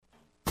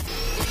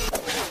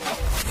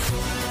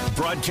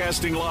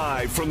Broadcasting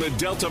live from the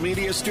Delta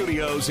Media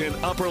Studios in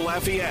Upper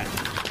Lafayette.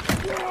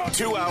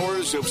 2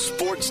 hours of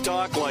sports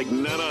talk like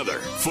none other.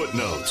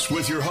 Footnotes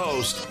with your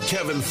host,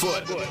 Kevin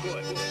Foote.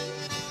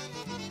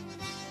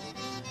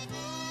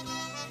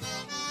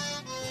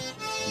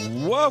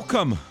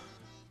 Welcome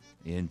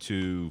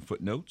into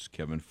Footnotes.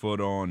 Kevin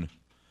Foote on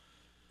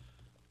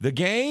The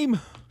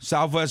Game.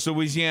 Southwest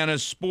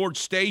Louisiana's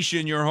sports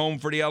station, your home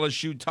for the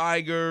LSU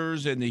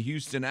Tigers and the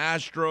Houston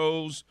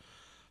Astros.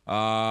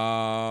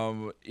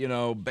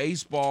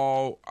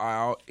 Baseball,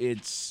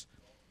 it's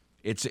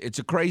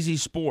a crazy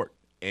sport,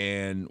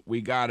 and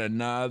we got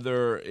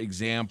another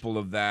example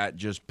of that,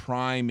 just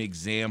prime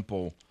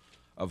example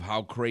of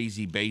how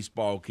crazy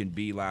baseball can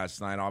be last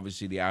night.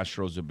 Obviously, the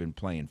Astros have been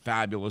playing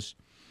fabulous.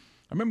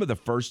 I remember the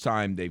first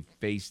time they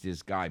faced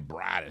this guy,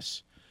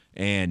 Bradis,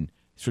 and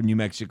he's from New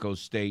Mexico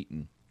State,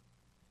 and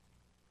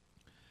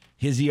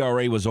his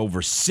ERA was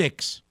over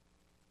 6.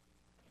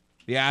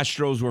 The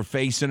Astros were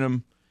facing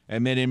him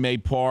at Minute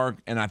Maid Park,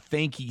 and I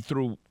think he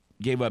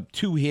gave up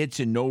 2 hits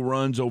and no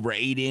runs over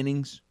 8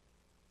 innings.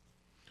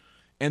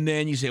 And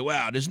then you say,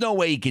 wow, there's no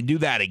way he can do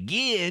that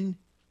again.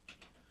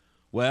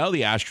 Well,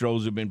 the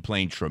Astros have been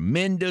playing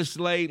tremendous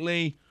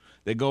lately.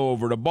 They go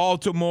over to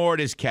Baltimore.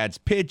 This cat's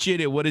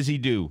pitching, and what does he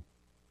do?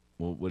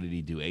 Well, what did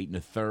he do, 8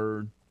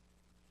 1/3?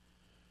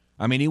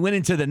 I mean, he went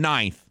into the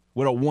 9th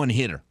with a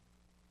 1-hitter.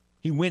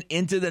 He went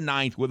into the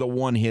 9th with a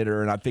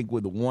 1-hitter, and I think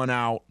with 1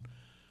 out,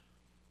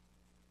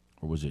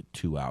 or was it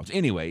 2 outs?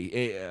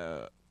 Anyway,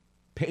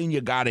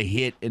 Pena got a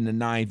hit in the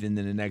 9th, and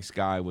then the next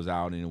guy was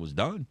out, and it was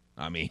done.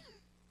 I mean,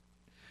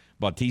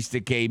 Bautista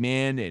came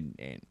in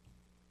and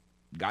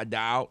got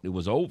out. It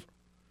was over.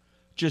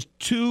 Just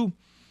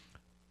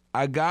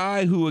a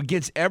guy who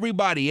against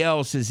everybody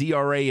else, his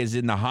ERA is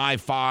in the high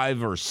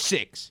 5 or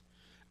 6.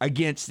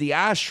 Against the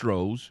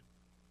Astros,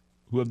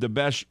 who have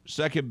the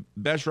second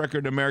best record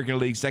in the American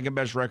League, second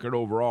best record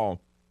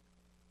overall,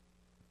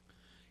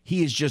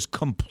 he is just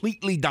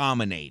completely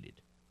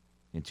dominated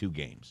in 2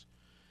 games.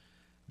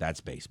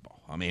 That's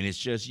baseball. I mean, it's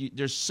just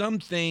there's some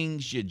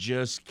things you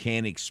just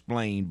can't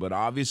explain, but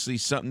obviously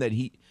something that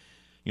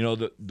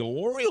the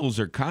Orioles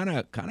are kind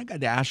of got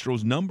the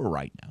Astros number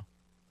right now.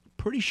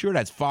 Pretty sure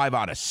that's 5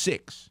 out of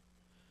 6.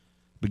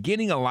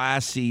 Beginning of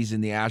last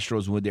season, the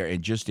Astros went there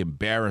and just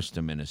embarrassed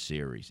them in a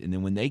series, and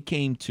then when they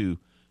came to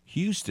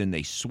Houston,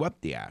 they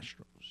swept the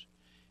Astros,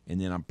 and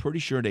then I'm pretty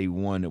sure they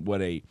won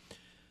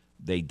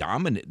They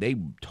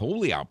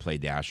totally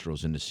outplayed the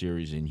Astros in the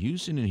series in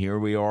Houston, and here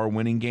we are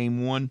winning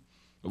game 1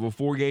 of a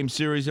 4-game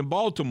series in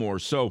Baltimore.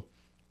 So,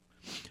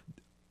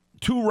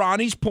 to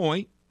Ronnie's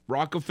point,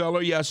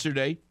 Rockefeller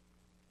yesterday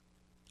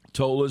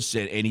told us,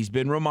 and he's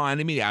been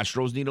reminding me, the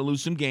Astros need to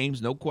lose some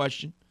games, no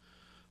question.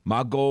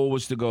 My goal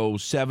was to go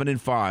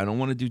 7-5. I don't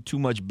want to do too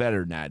much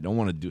better than that.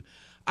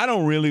 I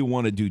don't really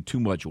want to do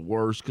too much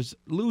worse, because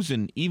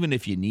losing, even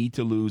if you need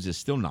to lose, is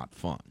still not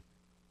fun.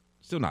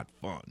 Still not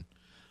fun.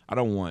 I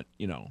don't want,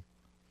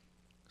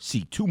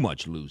 see too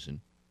much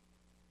losing.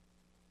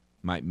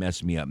 Might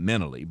mess me up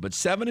mentally. But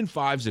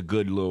 7-5 is a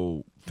good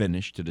little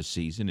finish to the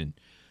season, and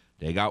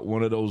they got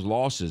one of those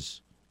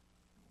losses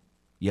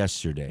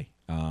yesterday.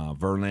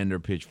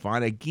 Verlander pitched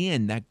fine.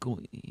 Again, you got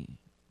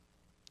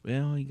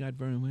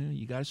Verlander.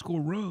 You got to score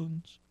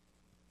runs.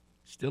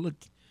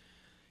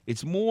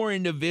 It's more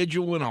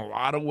individual in a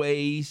lot of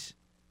ways.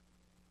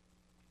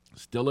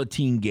 Still a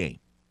team game.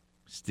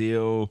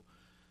 Still.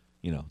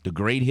 The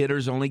great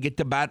hitters only get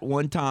to bat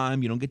 1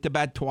 time. You don't get to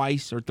bat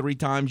twice or 3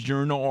 times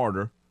during the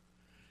order.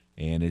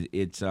 And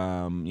it's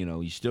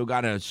you still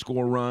got to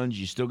score runs.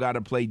 You still got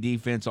to play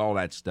defense, all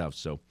that stuff.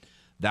 So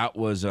that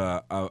was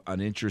an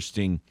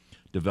interesting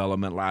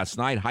development last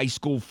night. High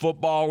school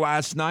football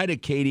last night,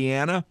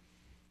 Acadiana.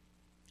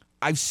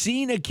 I've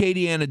seen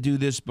Acadiana do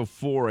this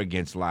before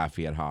against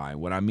Lafayette High.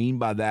 What I mean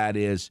by that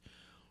is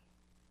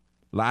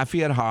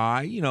Lafayette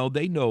High,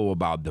 they know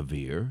about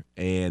DeVere,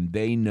 and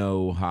they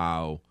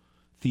know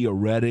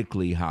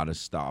theoretically how to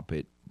stop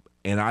it.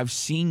 And I've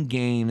seen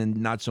game, and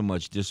not so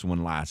much this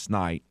one last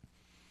night,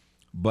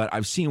 but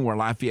I've seen where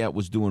Lafayette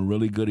was doing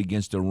really good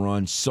against the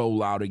run,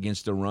 sold out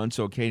against the run.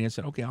 So Acadiana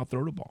said, okay, I'll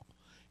throw the ball.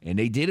 And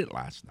they did it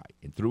last night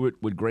and threw it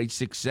with great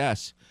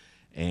success.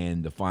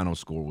 And the final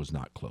score was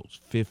not close,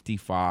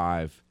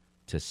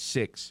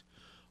 55-6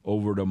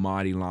 over the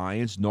Mighty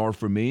Lions.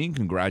 Norfolk Mean,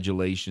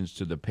 congratulations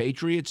to the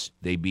Patriots.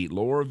 They beat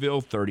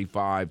Loreauville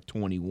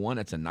 35-21.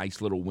 That's a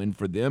nice little win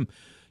for them.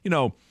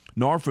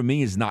 Norfolk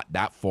Mean is not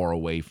that far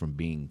away from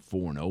being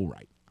 4-0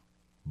 right now.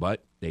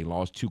 But they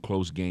lost 2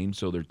 close games,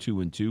 so they're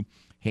 2-2.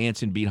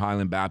 Hanson beat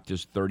Highland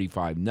Baptist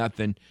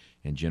 35-0,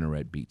 and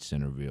Jeanerette beat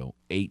Centerville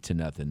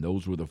 8-0.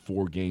 Those were the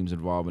 4 games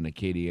involving the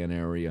Acadiana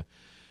area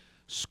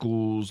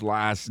schools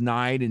last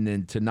night. And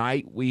then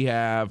tonight we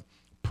have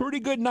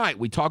pretty good night.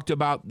 We talked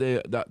about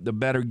the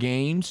better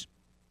games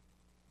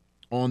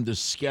on the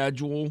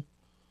schedule.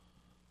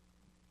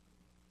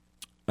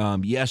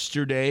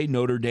 Yesterday,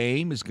 Notre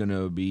Dame is going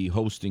to be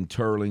hosting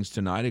Turlings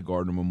tonight at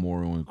Gardner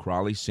Memorial in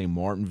Crowley. St.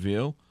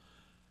 Martinville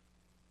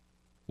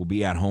will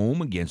be at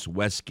home against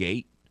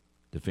Westgate.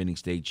 defending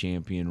state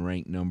champion,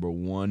 ranked number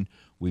 1.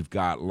 We've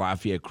got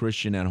Lafayette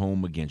Christian at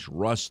home against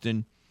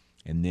Ruston.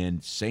 And then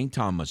St.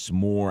 Thomas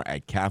More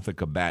at Catholic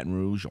of Baton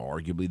Rouge,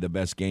 arguably the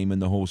best game in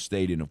the whole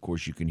state. And, of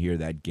course, you can hear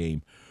that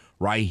game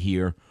right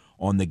here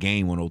on the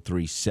game,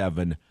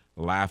 103.7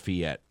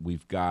 Lafayette.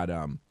 We've got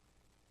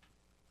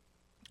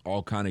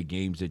all kind of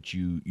games that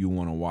you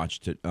want to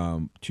watch to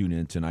tune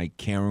in tonight.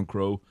 Karen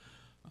Crow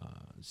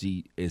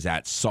Z is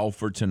at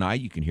Sulphur tonight.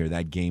 You can hear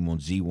that game on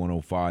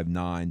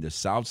Z105.9. The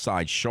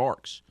Southside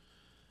Sharks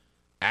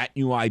at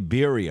New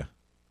Iberia.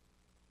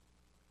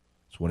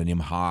 It's one of them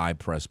high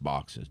press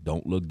boxes.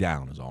 Don't look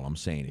down is all I'm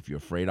saying. If you're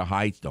afraid of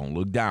heights, don't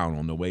look down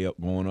on the way up,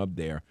 going up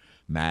there,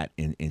 Matt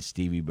and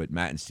Stevie. But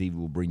Matt and Stevie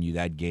will bring you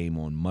that game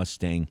on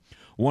Mustang.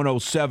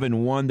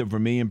 107.1, the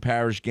Vermilion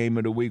Parish Game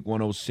of the Week.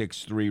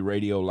 106.3,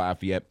 Radio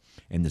Lafayette.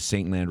 And the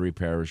St. Landry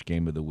Parish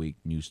Game of the Week,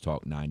 News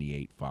Talk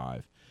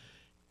 98.5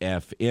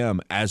 FM.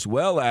 As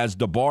well as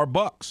the Bar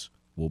Bucks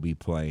will be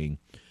playing.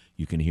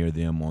 You can hear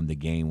them on the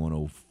game,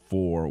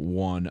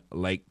 104.1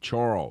 Lake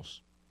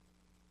Charles.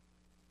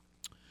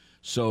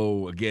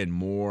 So, again,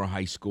 more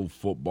high school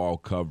football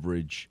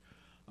coverage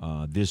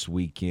this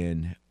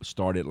weekend.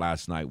 Started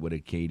last night with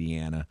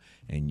Acadiana,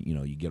 and,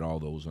 you get all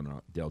those on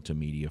our Delta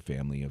Media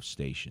family of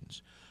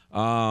stations.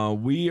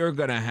 We are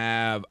going to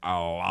have a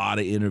lot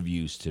of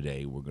interviews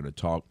today. We're going to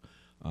talk,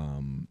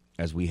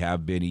 as we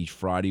have been each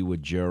Friday,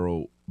 with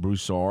Gerald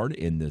Broussard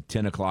in the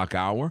 10 o'clock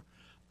hour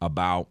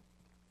about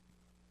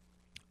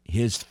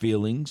his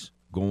feelings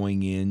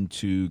going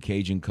into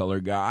Cajun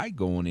Color Guy,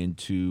 going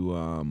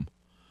into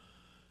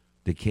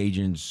the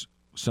Cajuns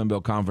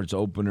Sunbelt Conference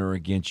opener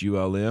against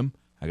ULM.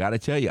 I got to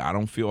tell you, I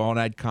don't feel all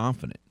that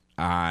confident.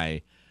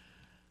 I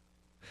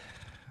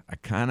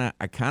kind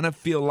of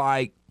feel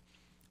like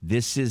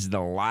this is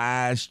the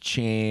last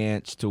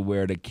chance to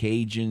where the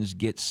Cajuns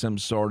get some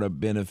sort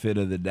of benefit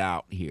of the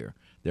doubt here.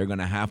 They're going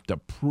to have to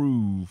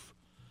prove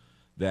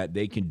that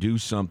they can do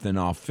something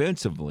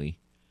offensively,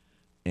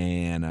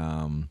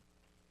 and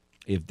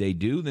if they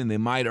do, then they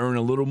might earn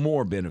a little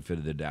more benefit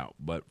of the doubt.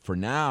 But for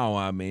now,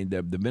 I mean,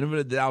 the benefit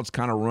of the doubt's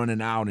kind of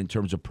running out in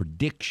terms of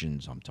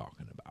predictions I'm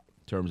talking about,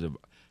 in terms of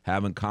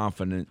having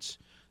confidence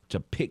to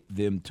pick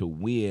them to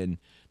win.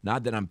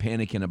 Not that I'm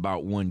panicking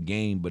about one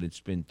game, but it's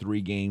been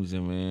 3 games,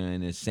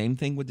 and the same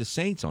thing with the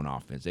Saints on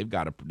offense.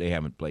 They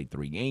haven't played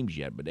 3 games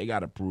yet, but they got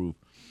to prove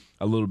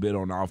a little bit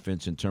on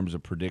offense in terms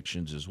of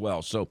predictions as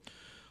well. So,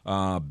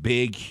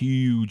 big,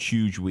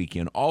 huge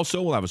weekend.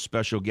 Also, we'll have a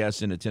special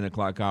guest in the 10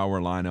 o'clock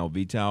hour, Lionel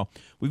Vital.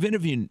 We've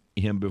interviewed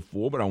him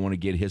before, but I want to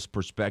get his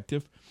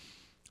perspective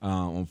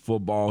on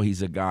football.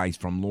 He's a guy, he's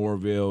from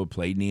Loreauville,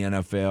 played in the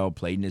NFL,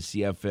 played in the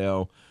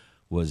CFL,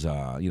 was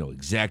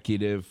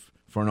executive,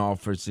 front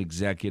office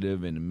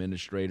executive and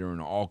administrator in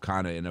all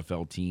kind of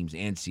NFL teams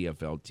and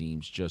CFL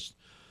teams. Just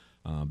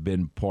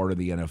been part of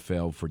the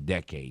NFL for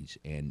decades,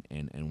 and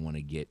want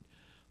to get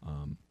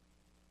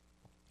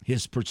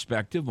his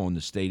perspective on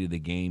the state of the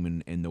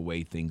game and the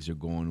way things are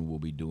going. We'll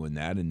be doing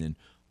that. And then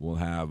we'll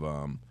have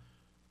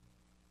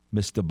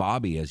Mr.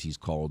 Bobby, as he's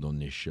called on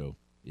this show,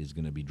 is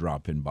going to be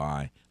dropping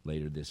by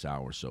later this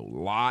hour. So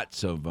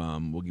lots of we're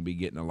going to be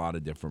getting a lot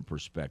of different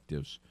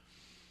perspectives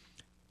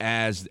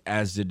as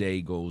the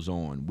day goes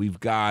on. We've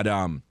got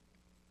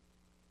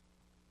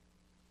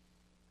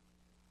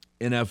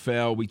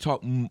NFL. We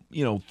talk,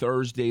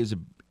 Thursday is a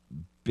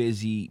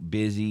busy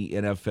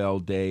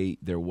NFL day.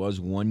 There was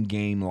one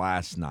game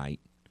last night.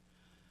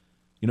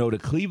 The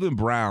Cleveland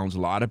Browns, a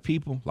lot of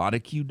people, a lot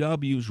of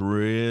QWs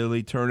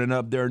really turning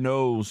up their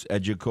nose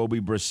at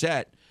Jacoby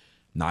Brissett.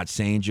 Not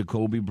saying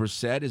Jacoby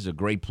Brissett is a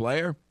great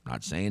player.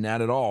 Not saying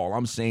that at all. All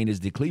I'm saying is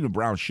the Cleveland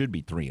Browns should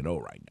be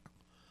 3-0 right now.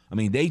 I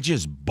mean, they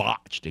just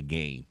botched a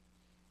game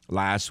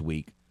last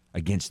week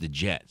against the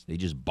Jets. They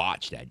just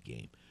botched that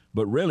game.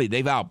 But really,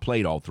 they've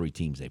outplayed all 3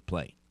 teams they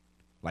played.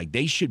 Like,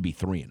 they should be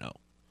 3-0.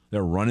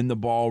 They're running the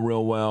ball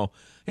real well.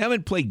 They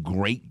haven't played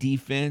great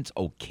defense,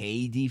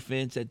 okay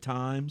defense at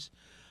times.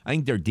 I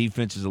think their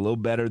defense is a little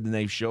better than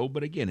they've showed,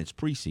 but again, it's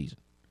preseason.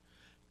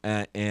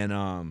 That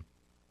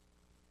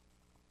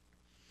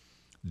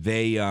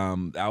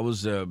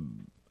was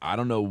I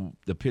don't know,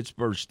 the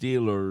Pittsburgh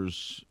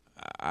Steelers.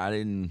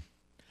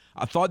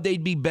 I thought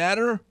they'd be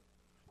better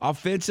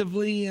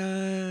offensively.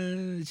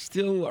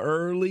 Still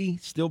early,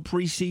 still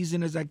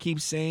preseason, as I keep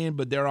saying,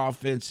 but their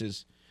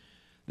offenses.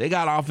 They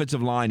got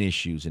offensive line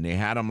issues, and they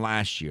had them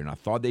last year, and I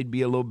thought they'd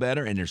be a little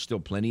better, and there's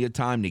still plenty of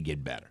time to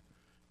get better,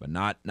 but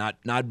not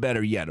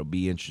better yet. It'll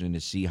be interesting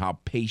to see how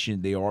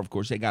patient they are. Of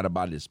course, they got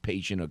about as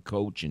patient a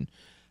coach and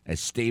as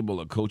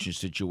stable a coaching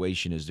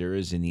situation as there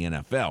is in the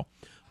NFL.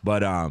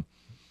 But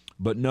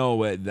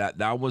no,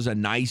 that was a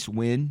nice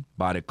win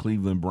by the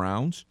Cleveland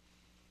Browns.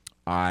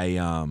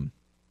 I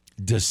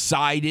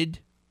decided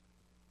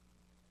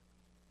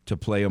to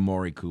play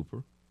Amari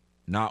Cooper,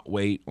 not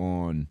wait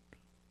on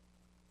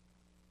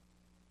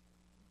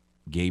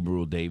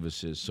Gabriel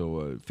Davis's.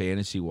 So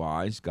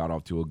fantasy-wise, got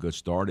off to a good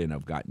start, and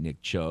I've got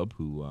Nick Chubb,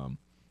 who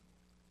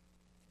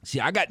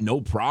I got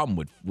no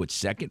problem with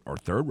second or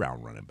third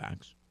round running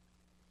backs.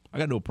 I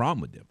got no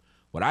problem with them.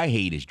 What I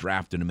hate is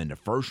drafting them in the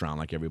first round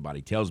like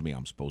everybody tells me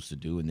I'm supposed to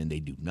do, and then they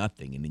do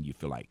nothing, and then you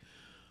feel like,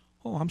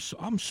 oh,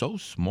 I'm so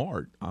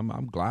smart.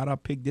 I'm glad I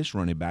picked this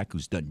running back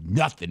who's done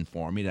nothing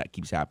for me. That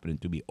keeps happening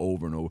to me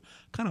over and over.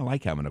 Kind of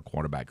like having a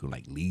quarterback who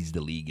leads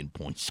the league in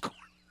points scored.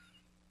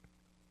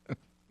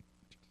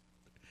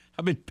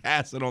 I've been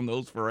passing on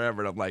those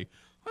forever, and I'm like,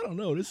 I don't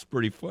know. This is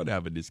pretty fun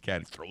having this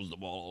cat who throws the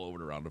ball all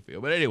over around the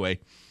field. But anyway,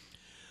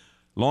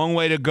 long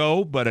way to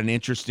go, but an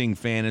interesting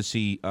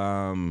fantasy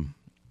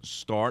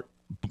start.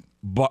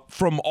 But but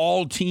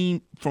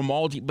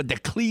the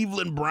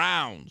Cleveland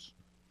Browns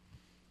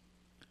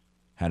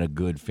had a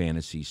good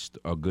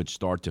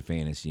start to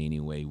fantasy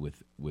anyway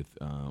with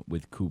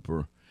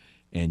Cooper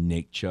and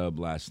Nick Chubb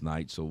last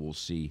night. So we'll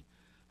see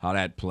how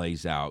that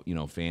plays out. You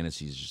know,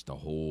 fantasy is just a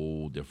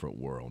whole different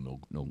world.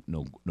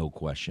 No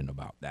question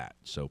about that.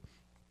 So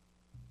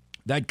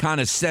that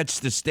kind of sets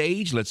the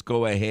stage. Let's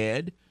go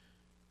ahead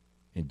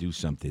and do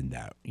something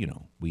that, you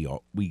know,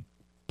 we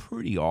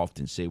pretty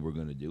often say we're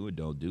going to do and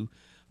don't do.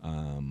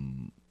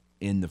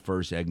 In the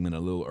first segment a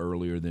little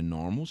earlier than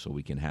normal so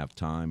we can have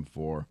time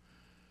for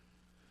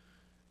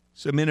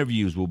some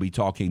interviews. We'll be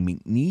talking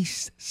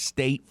McNeese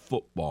State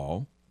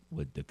football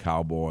with the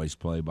Cowboys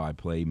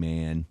play-by-play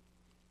man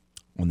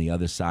on the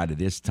other side of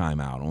this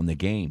timeout on the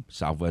game.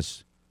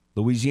 Southwest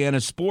Louisiana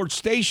Sports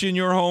Station,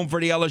 your home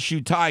for the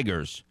LSU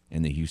Tigers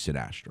and the Houston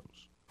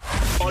Astros.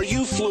 Are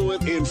you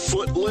fluent in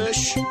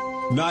Footlish?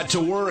 Not to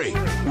worry.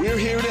 We're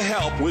here to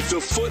help with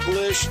the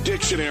Footlish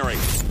Dictionary.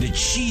 The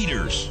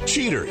Cheaters.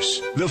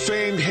 Cheaters, the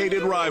famed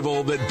hated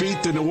rival that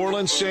beat the New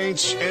Orleans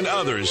Saints and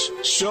others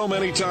so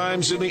many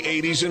times in the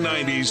 80s and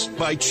 90s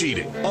by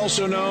cheating.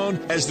 Also known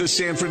as the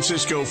San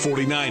Francisco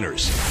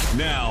 49ers.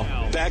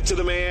 Now, back to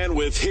the man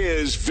with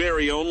his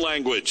very own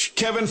language.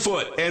 Kevin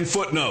Foote and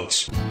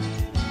Footnotes.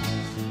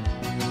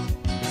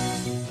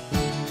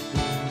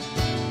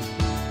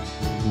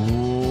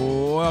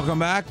 Welcome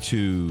back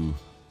to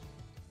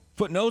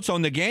Footnotes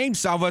on the game.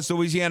 Southwest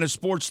Louisiana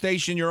Sports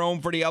Station, your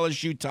home for the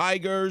LSU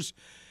Tigers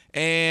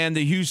and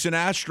the Houston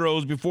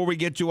Astros. Before we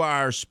get to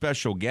our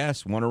special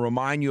guest, I want to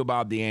remind you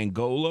about the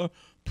Angola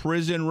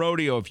Prison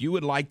Rodeo. If you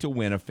would like to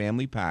win a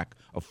family pack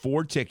of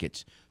 4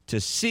 tickets to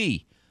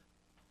see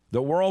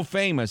the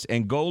world-famous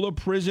Angola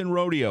Prison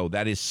Rodeo,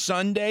 that is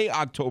Sunday,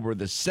 October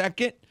the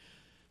 2nd,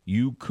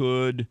 you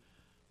could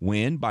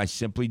win by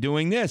simply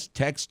doing this.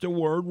 Text the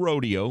word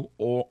rodeo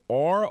or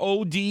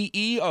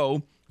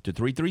RODEO to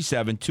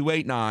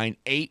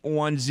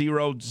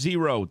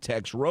 337-289-8100.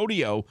 Text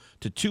rodeo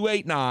to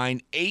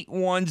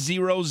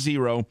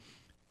 289-8100.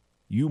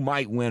 You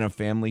might win a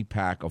family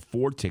pack of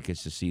 4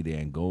 tickets to see the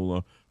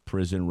Angola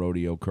Prison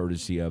Rodeo,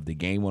 courtesy of the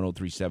game.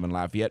 103.7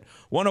 Lafayette,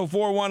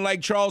 104.1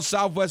 Lake Charles,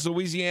 Southwest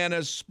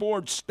Louisiana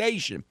Sports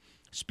Station.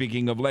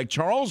 Speaking of Lake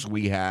Charles,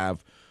 we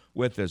have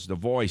with us the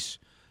voice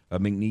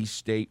of McNeese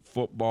State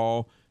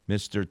football,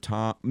 Mr.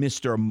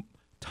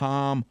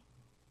 Tom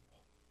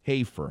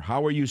Hafer.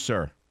 How are you,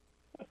 sir?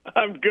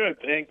 I'm good,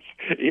 thanks.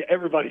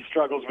 Everybody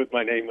struggles with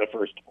my name the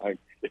first time.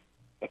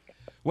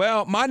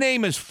 Well, my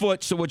name is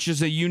Foot, which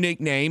is a unique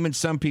name, and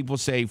some people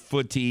say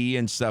Footy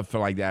and stuff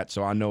like that.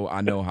 So I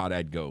know how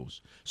that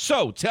goes.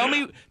 So tell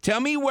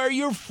me where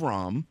you're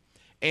from,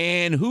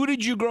 and who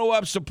did you grow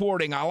up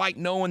supporting? I like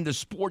knowing the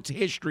sports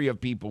history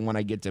of people when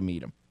I get to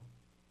meet them.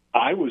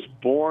 I was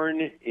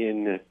born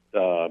in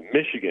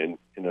Michigan,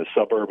 in a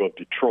suburb of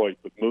Detroit,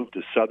 but moved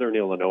to southern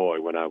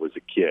Illinois when I was a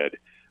kid.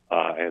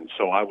 And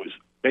so I was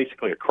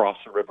basically across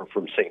the river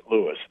from St.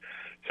 Louis.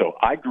 So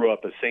I grew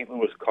up a St.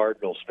 Louis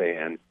Cardinals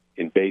fan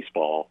in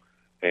baseball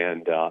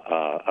and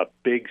a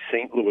big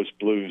St. Louis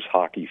Blues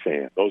hockey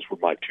fan. Those were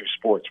my 2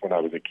 sports when I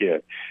was a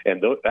kid.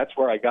 And that's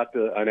where I got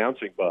the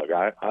announcing bug.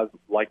 I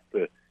liked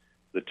the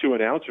 2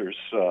 announcers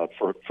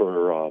for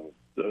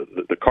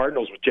the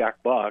Cardinals with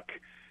Jack Buck,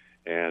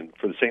 and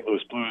for the St.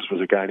 Louis Blues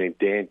was a guy named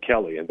Dan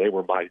Kelly, and they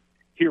were my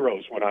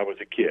heroes when I was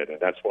a kid, and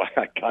that's why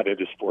I got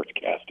into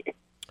sportscasting.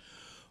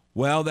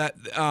 Well, that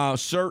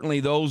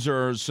certainly those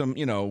are some,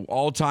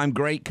 all-time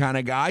great kind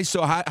of guys.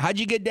 So how'd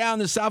you get down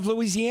to South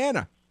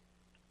Louisiana?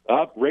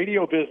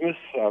 Radio business.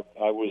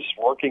 I was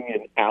working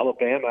in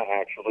Alabama,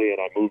 actually,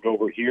 and I moved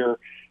over here.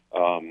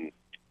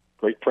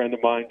 Great friend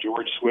of mine,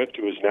 George Swift,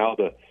 who is now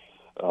the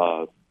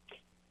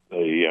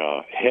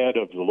head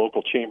of the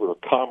local Chamber of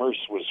Commerce,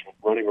 was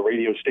running a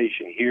radio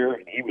station here,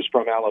 and he was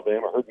from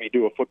Alabama, heard me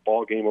do a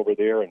football game over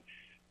there, and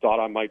thought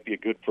I might be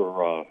good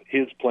for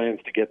his plans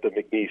to get the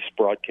McNeese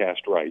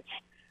broadcast rights.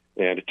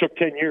 And it took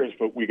 10 years,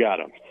 but we got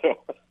them. So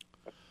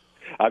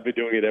I've been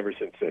doing it ever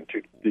since then.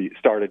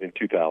 Started in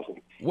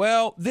 2000.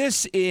 Well,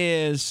 this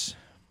is,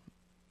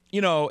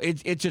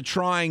 it's a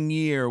trying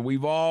year.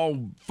 We've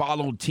all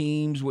followed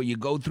teams where you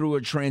go through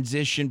a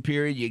transition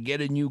period, you get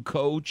a new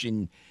coach,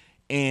 and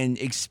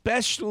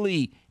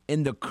especially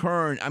in the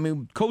current,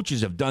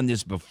 coaches have done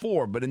this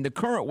before, but in the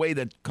current way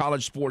that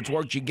college sports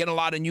works, you get a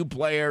lot of new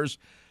players.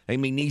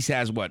 McNeese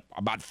has,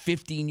 about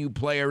 50 new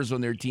players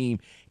on their team,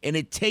 and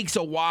it takes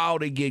a while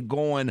to get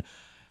going.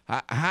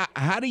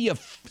 How do you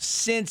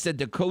sense that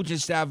the coaching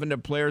staff and the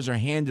players are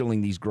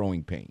handling these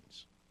growing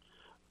pains?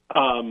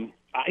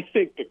 I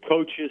think the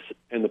coaches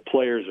and the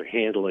players are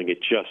handling it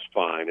just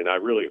fine, and I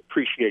really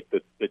appreciate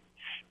that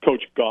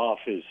Coach Goff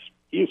is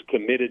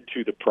committed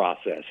to the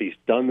process. He's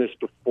done this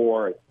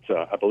before.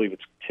 I believe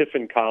it's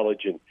Tiffin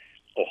College in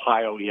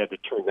Ohio. He had to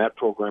turn that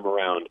program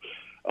around,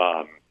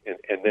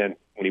 and then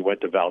when he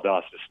went to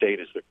Valdosta State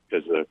as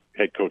the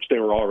head coach, they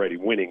were already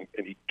winning,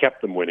 and he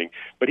kept them winning.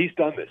 But he's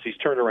done this. He's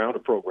turned around a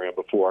program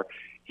before.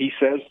 He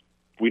says,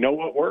 we know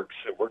what works,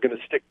 and we're going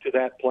to stick to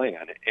that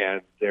plan.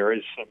 And there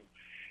is some,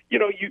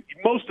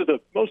 most of the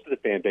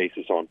fan base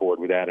is on board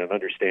with that and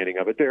understanding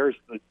of it. There's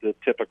the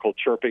typical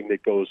chirping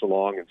that goes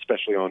along, and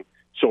especially on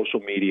social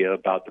media,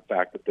 about the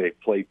fact that they've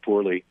played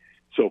poorly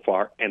so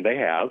far, and they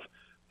have.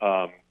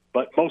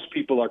 But most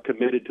people are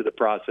committed to the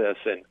process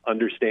and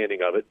understanding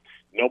of it.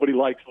 Nobody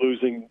likes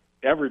losing.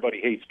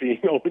 Everybody hates being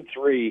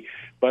 0-3.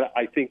 But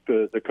I think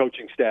the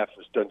coaching staff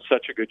has done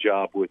such a good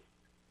job with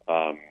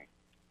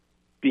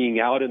being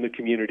out in the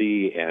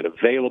community and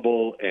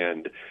available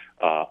and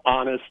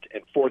honest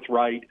and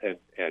forthright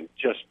and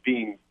just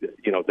being,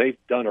 they've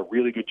done a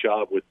really good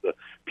job with the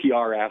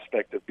PR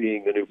aspect of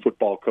being the new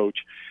football coach,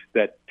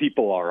 that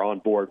people are on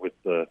board with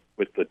the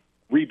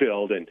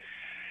rebuild. And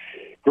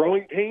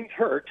growing pains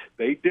hurt.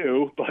 They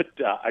do. But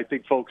I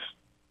think folks,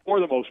 for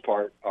the most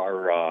part,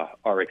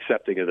 are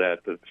accepting of that,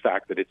 the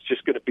fact that it's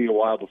just going to be a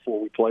while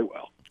before we play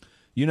well.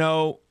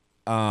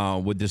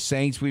 With the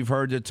Saints, we've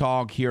heard the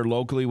talk here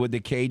locally with the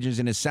Cajuns,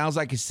 and it sounds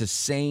like it's the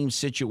same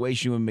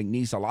situation with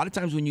McNeese. A lot of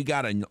times when you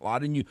got a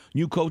lot of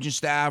new coaching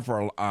staff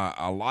or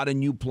a lot of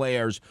new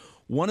players,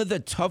 one of the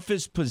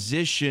toughest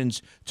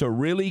positions to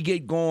really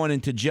get going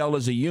and to gel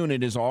as a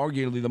unit is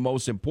arguably the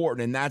most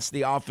important, and that's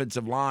the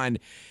offensive line.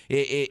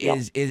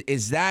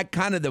 Is that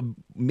kind of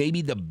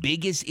maybe the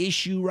biggest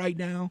issue right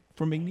now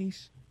for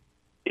McNeese?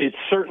 It's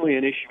certainly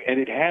an issue, and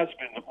it has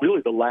been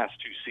really the last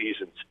two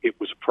seasons. It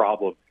was a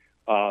problem.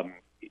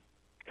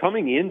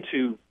 Coming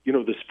into,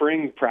 the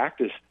spring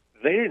practice,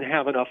 they didn't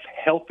have enough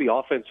healthy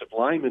offensive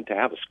linemen to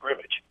have a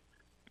scrimmage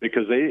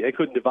because they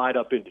couldn't divide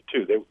up into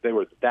two. They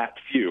were that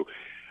few.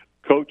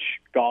 Coach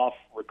Goff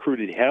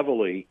recruited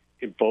heavily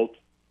in both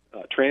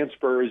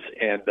transfers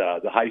and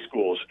the high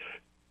schools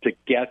to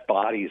get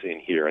bodies in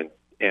here.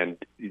 And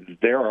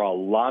there are a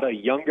lot of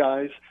young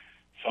guys,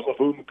 some of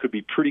whom could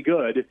be pretty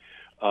good.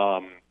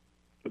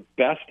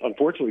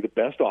 Unfortunately, the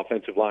best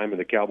offensive lineman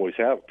the Cowboys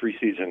have,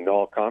 preseason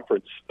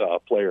all-conference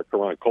player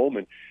Karan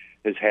Coleman,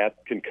 has had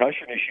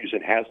concussion issues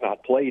and has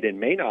not played and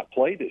may not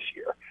play this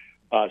year.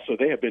 So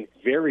they have been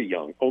very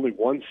young. Only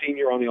one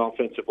senior on the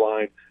offensive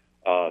line,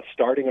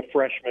 starting a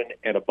freshman,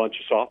 and a bunch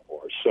of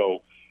sophomores.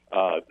 So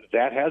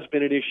that has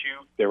been an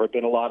issue. There have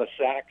been a lot of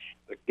sacks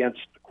against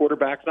the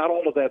quarterbacks. Not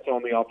all of that's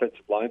on the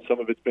offensive line. Some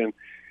of it's been,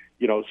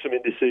 some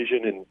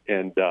indecision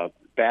and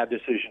bad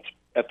decisions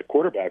at the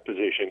quarterback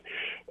position,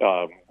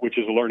 which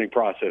is a learning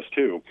process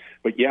too.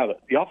 But yeah,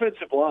 the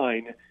offensive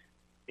line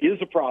is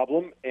a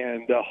problem,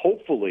 and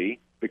hopefully,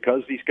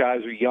 because these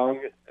guys are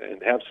young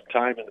and have some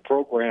time in the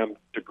program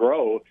to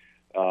grow,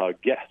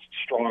 get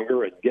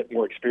stronger and get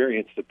more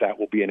experience, that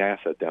will be an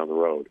asset down the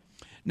road.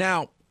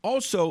 Now,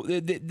 also,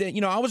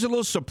 I was a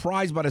little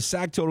surprised by the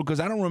sack total because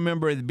I don't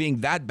remember it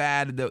being that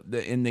bad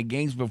in the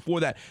games before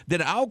that.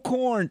 Did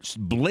Alcorn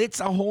blitz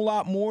a whole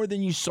lot more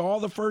than you saw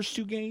the first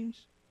two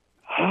games?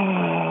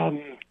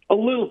 A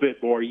little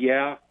bit more,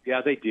 yeah.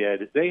 Yeah, they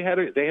did. They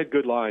had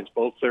good lines.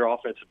 Both their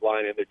offensive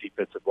line and their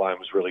defensive line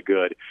was really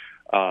good.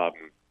 I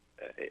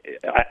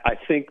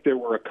think there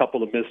were a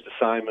couple of missed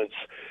assignments,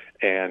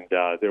 and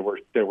there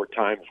were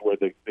times where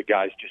the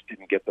guys just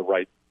didn't get the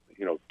right,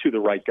 to the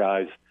right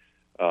guys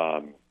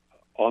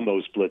on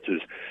those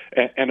blitzes,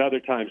 and other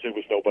times there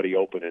was nobody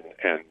open,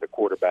 and the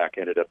quarterback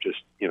ended up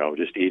just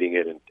eating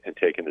it and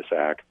taking the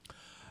sack.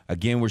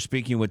 Again, we're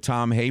speaking with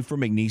Tom Hafer,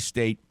 McNeese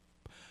State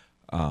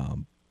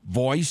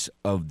voice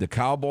of the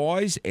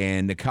Cowboys,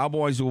 and the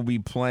Cowboys will be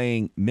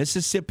playing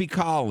Mississippi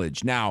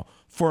College. Now,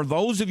 for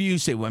those of you who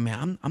say, well,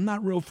 man, I'm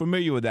not real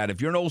familiar with that.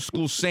 If you're an old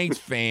school Saints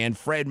fan,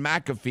 Fred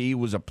McAfee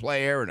was a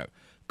player and a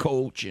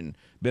coach and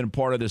been a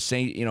part of the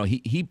Saints.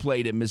 He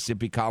played at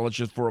Mississippi College,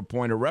 just for a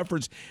point of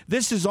reference.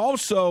 This is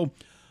also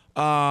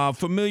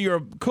familiar.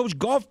 Coach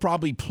Goff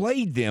probably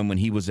played them when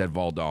he was at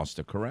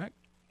Valdosta, correct?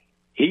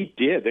 He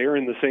did. They were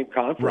in the same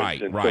conference,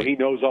 so he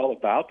knows all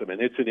about them.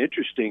 And it's an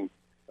interesting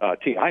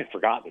team. I had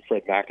forgotten that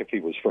Fred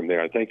McAfee was from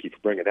there. Thank you for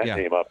bringing that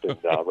name up and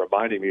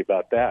reminding me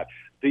about that.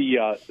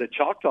 The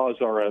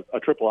Choctaws are a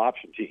triple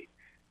option team,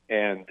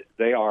 and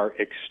they are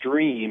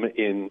extreme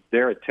in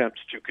their attempts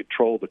to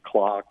control the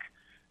clock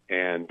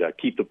and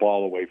keep the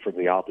ball away from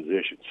the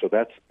opposition. So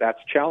that's a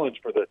challenge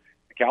for the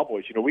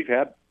Cowboys. We've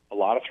had a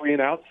lot of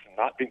 3-and-outs,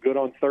 not been good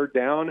on third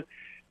down,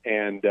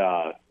 and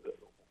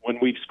when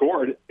we've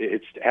scored,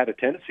 it's had a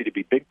tendency to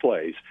be big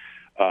plays,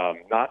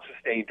 not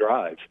sustained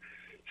drives.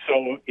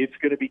 So it's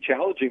going to be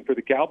challenging for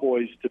the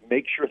Cowboys to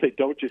make sure they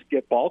don't just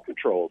get ball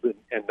controlled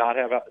and not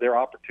have their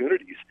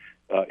opportunities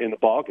in the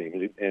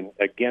ballgame. And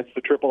against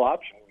the triple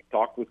option, we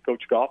talked with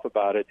Coach Goff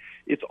about it.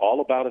 It's all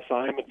about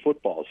assignment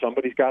football.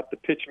 Somebody's got the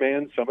pitch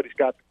man, somebody's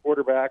got the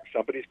quarterback,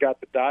 somebody's got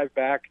the dive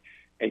back,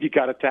 and you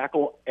got to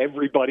tackle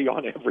everybody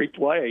on every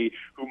play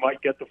who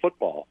might get the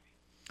football.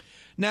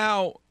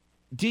 Now,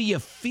 do you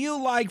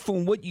feel like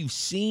from what you've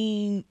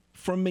seen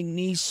from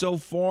McNeese so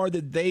far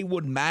that they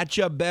would match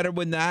up better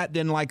with that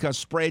than like a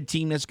spread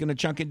team that's going to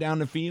chunk it down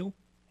the field?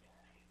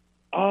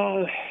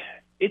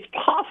 It's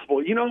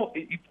possible.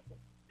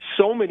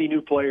 So many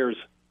new players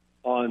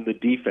on the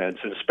defense,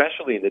 and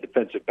especially in the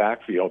defensive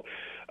backfield.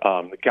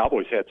 The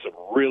Cowboys had some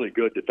really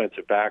good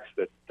defensive backs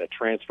that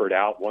transferred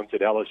out. One's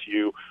at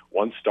LSU,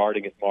 one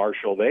starting at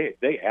Marshall.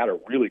 They had a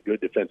really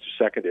good defensive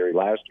secondary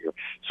last year.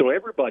 So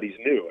everybody's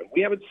new, and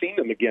we haven't seen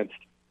them against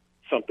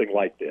something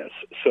like this.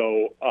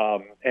 So,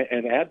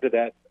 and add to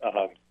that,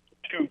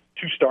 two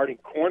starting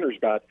corners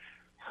got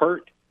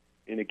hurt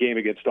in a game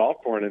against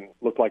Alcorn and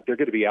look like they're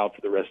going to be out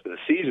for the rest of the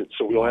season.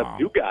 So we'll have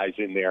new guys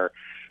in there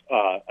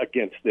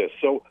against this.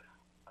 So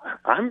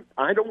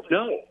I don't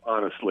know,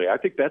 honestly. I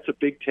think that's a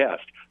big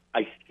test.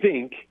 I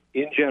think,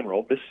 in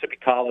general, Mississippi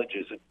College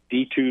is a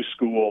D2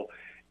 school,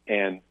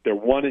 and they're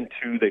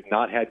 1-2. They've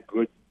not had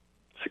good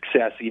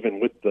success, even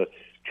with the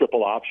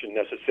triple option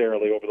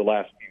necessarily over the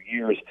last few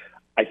years.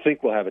 I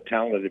think we'll have a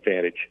talent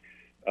advantage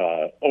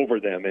over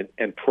them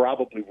and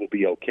probably will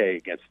be okay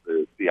against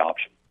the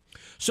option.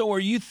 So are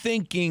you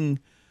thinking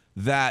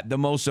that the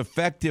most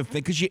effective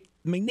thing, because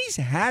McNeese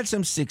had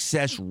some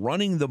success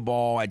running the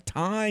ball at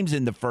times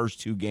in the first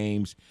two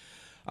games,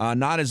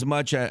 not as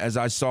much as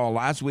I saw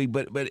last week,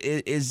 but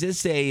is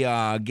this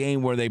a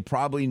game where they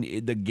probably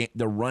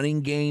the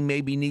running game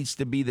maybe needs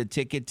to be the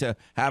ticket to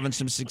having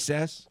some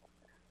success?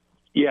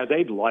 Yeah,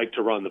 they'd like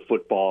to run the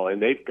football,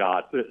 and they've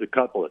got a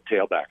couple of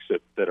tailbacks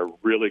that are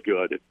really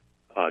good.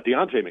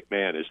 Deontay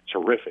McMahon is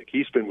terrific.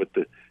 He's been with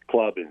the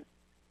club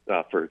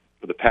for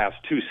the past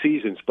two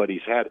seasons, but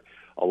he's had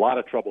a lot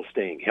of trouble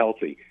staying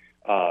healthy.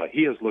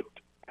 He has looked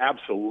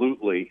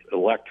absolutely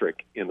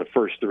electric in the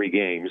first three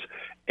games,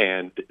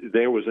 and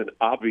there was an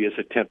obvious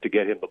attempt to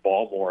get him the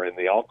ball more in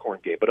the Alcorn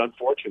game. But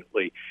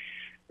unfortunately,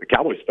 the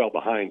Cowboys fell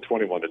behind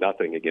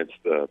 21-0 against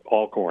the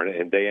Alcorn,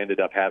 and they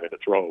ended up having to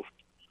throw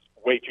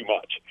way too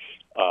much.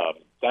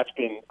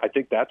 I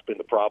think that's been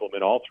the problem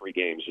in all three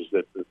games, is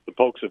that the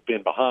Pokes have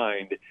been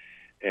behind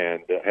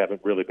and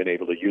haven't really been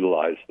able to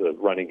utilize the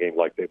running game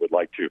like they would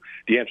like to.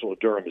 D'Angelo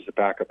Durham is the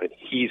backup, and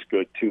he's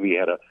good too. He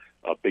had a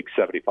big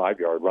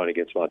 75-yard run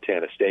against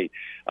Montana State.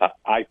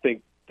 I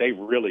think they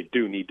really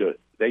do need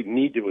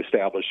to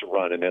establish a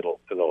run, and it'll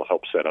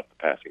help set up the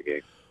passing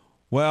game.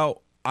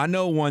 Well, I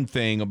know one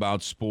thing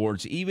about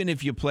sports. Even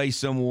if you play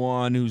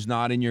someone who's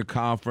not in your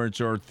conference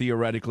or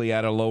theoretically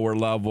at a lower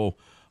level,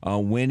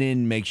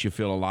 winning makes you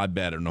feel a lot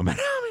better no matter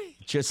how many.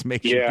 It just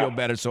makes you feel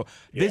better. So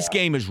this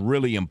game is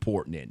really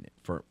important, isn't it,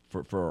 for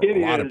a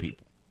lot of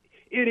people?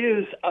 It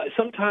is.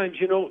 Sometimes,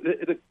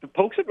 the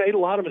Pokes have made a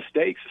lot of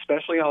mistakes,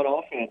 especially on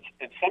offense.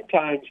 And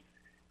sometimes,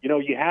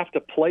 you have to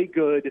play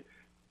good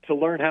to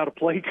learn how to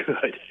play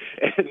good.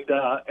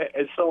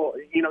 And so,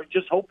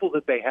 just hopeful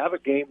that they have a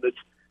game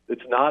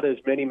that's not as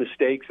many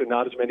mistakes and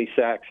not as many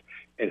sacks,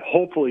 and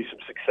hopefully some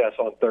success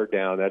on third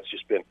down. That's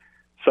just been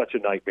such a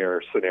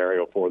nightmare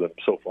scenario for them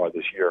so far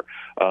this year.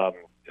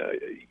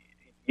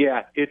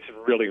 It's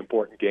a really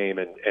important game,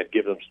 and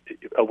give them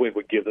a win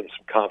would give them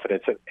some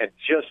confidence. And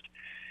just,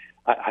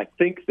 I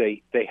think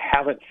they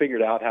haven't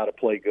figured out how to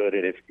play good,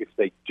 and if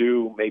they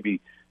do,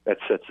 maybe that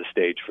sets the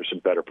stage for some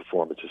better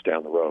performances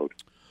down the road.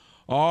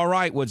 All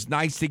right. Well, it's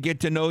nice to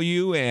get to know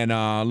you, and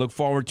look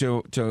forward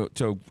to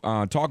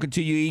talking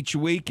to you each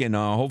week, and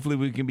hopefully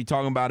we can be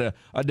talking about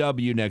a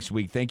W next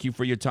week. Thank you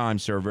for your time,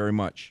 sir, very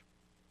much.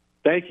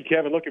 Thank you,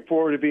 Kevin. Looking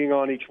forward to being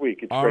on each week.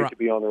 It's great to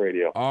be on the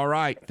radio. All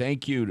right.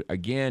 Thank you.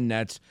 Again,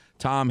 that's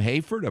Tom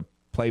Hayford, a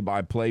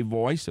play-by-play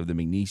voice of the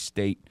McNeese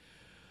State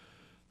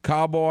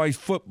Cowboys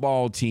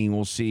football team.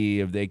 We'll see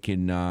if they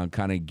can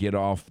kind of get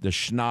off the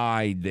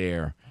schneid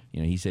there.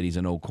 He said he's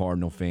an old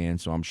Cardinal fan,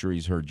 so I'm sure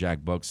he's heard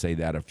Jack Buck say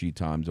that a few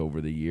times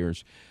over the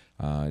years.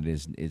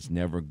 It's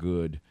never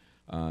good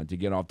to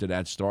get off to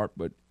that start,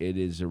 but it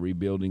is a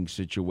rebuilding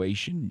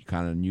situation. You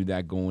kind of knew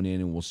that going in,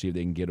 and we'll see if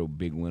they can get a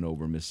big win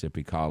over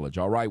Mississippi College.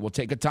 All right, we'll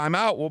take a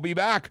timeout. We'll be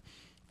back.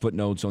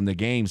 Footnotes on the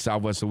game,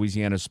 Southwest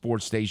Louisiana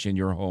Sports Station,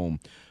 your home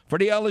for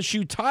the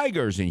LSU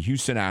Tigers and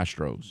Houston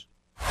Astros.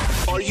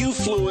 Are you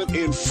fluent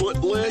in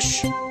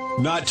Footlish?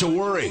 Not to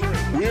worry.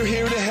 We're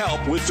here to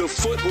help with the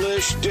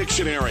Footlish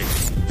Dictionary.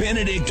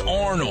 Benedict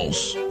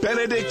Arnolds.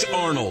 Benedict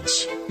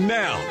Arnolds.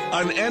 Now,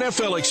 an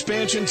NFL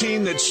expansion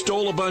team that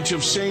stole a bunch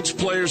of Saints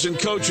players and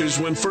coaches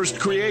when first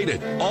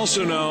created,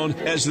 also known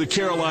as the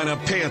Carolina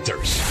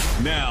Panthers.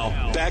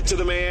 Now, back to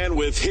the man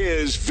with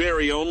his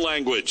very own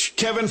language.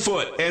 Kevin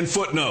Foote and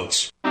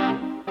Footnotes.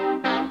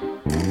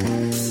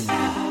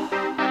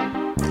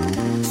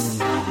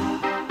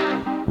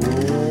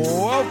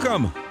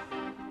 Welcome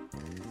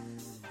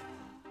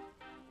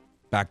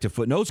back to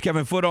Footnotes.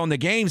 Kevin Foote on the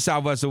game,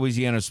 Southwest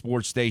Louisiana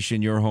Sports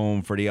Station, your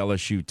home for the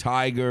LSU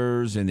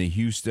Tigers and the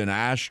Houston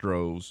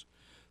Astros.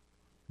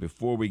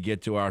 Before we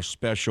get to our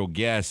special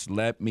guest,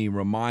 let me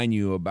remind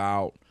you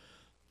about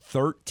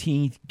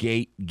 13th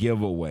Gate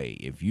Giveaway.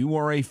 If you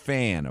are a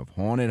fan of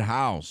Haunted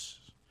House,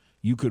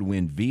 you could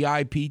win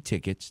VIP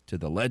tickets to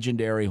the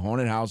legendary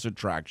Haunted House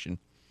attraction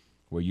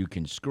where you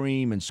can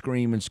scream and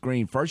scream and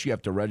scream. First, you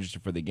have to register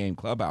for the game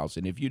clubhouse,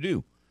 and if you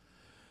do,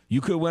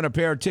 you could win a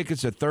pair of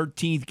tickets at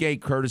 13th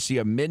Gate courtesy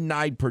of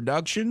Midnight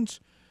Productions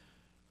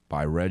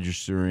by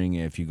registering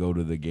if you go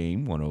to the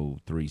game,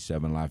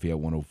 1037 Lafayette,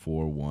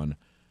 1041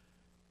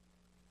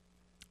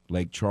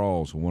 Lake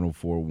Charles,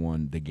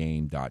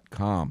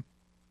 1041thegame.com.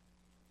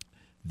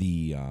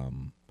 The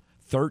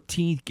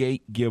 13th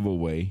Gate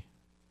giveaway,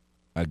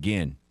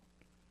 again,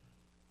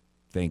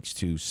 thanks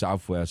to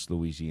Southwest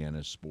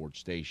Louisiana Sports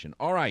Station.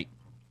 All right.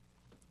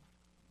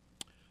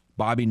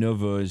 Bobby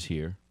Nova is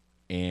here,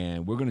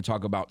 and we're going to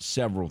talk about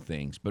several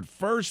things. But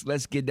first,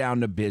 let's get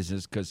down to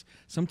business, because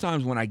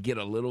sometimes when I get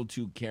a little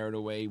too carried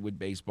away with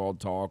baseball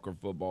talk or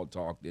football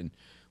talk, then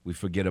we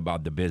forget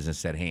about the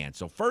business at hand.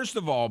 So first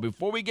of all,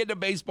 before we get to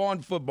baseball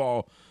and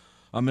football,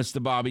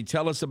 Mr. Bobby,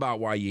 tell us about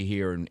why you're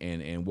here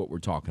and what we're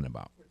talking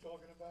about. We're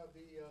talking about the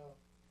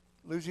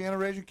Louisiana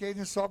Raging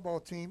Cajuns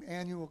softball team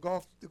annual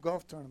golf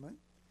tournament,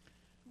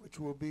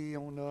 which will be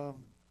on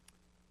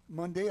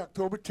Monday,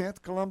 October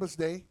 10th, Columbus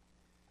Day,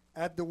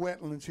 at the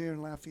Wetlands here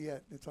in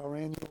Lafayette. It's our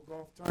annual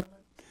golf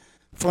tournament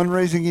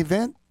fundraising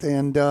event,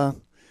 and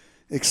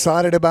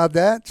excited about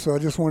that. So I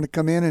just wanted to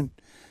come in and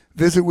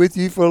visit with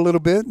you for a little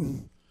bit.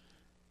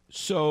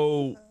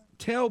 So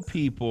tell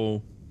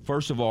people,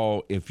 first of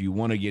all, if you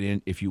want to get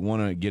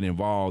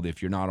involved,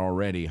 if you're not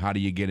already, how do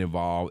you get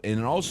involved?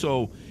 And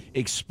also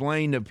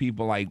explain to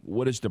people, like,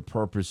 what is the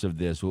purpose of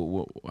this?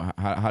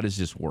 How does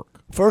this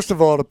work? First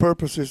of all, the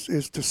purpose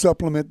is to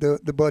supplement the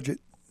budget,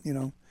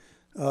 the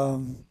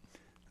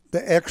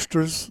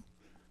extras,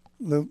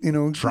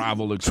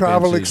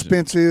 travel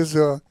expenses,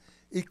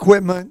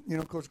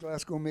 equipment. Coach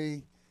Glasgow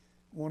may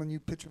want a new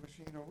pitching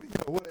machine or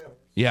whatever.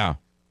 Yeah.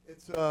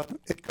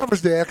 It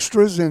covers the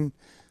extras and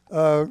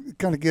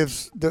kind of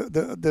gives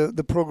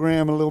the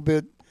program a little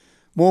bit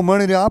more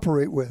money to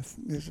operate with.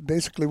 Is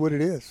basically what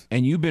it is.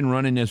 And you've been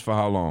running this for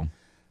how long?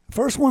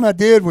 First one I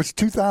did was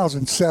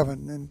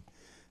 2007, and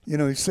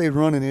you say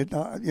running it.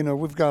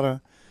 We've got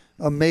a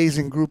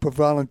amazing group of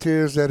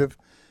volunteers that have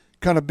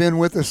kind of been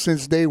with us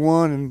since day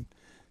one, and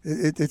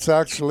it's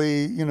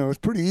actually it's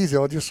pretty easy.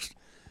 I'll just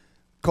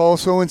call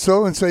so and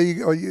say,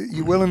 "Are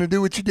you willing to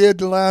do what you did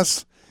the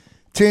last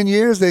 10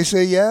 years?" They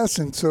say yes,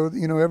 and so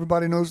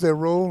everybody knows their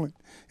role, and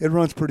it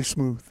runs pretty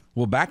smooth.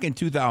 Well, back in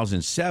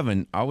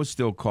 2007, I was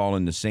still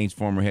calling the Saints'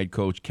 former head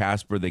coach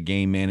Casper the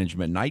game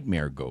management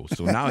nightmare ghost.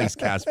 So now he's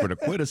Casper the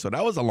quitter. So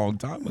that was a long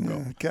time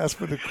ago. Yeah,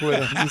 Casper the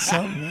quitter. He's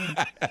something, man.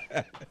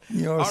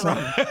 Something.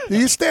 Right. Do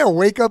you stay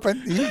awake at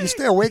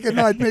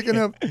night making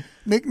up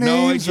nicknames?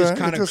 No, it just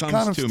kind of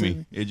comes to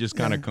me. It just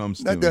kind of comes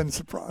to me. That doesn't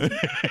surprise me.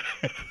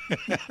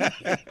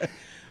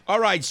 All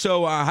right,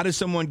 so how does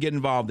someone get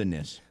involved in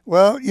this?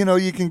 Well,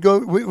 you can go.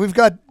 We've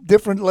got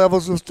different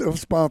levels of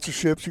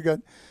sponsorships. You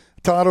got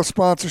title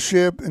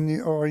sponsorship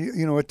or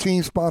a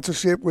team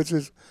sponsorship, which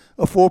is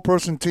a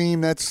 4-person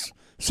team. That's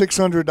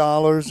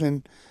 $600,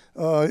 and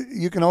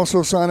you can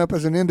also sign up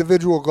as an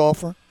individual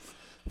golfer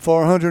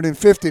for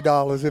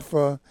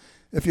 $150.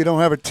 If you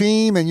don't have a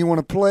team and you want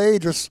to play,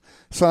 just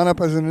sign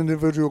up as an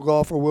individual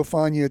golfer. We'll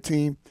find you a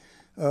team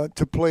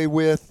to play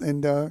with,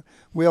 and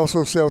we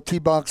also sell tee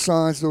box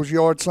signs, those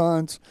yard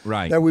signs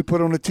that we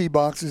put on the tee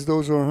boxes.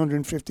 Those are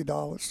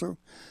 $150. So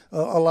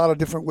a lot of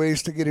different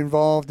ways to get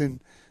involved and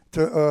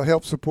to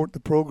help support the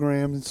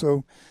program. And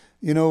so,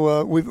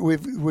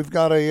 we've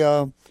got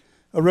a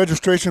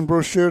registration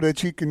brochure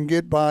that you can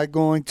get by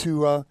going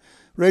to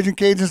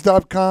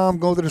RagingCajuns.com,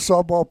 go to the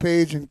softball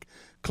page and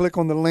click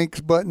on the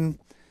links button,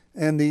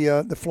 and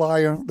the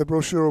flyer, the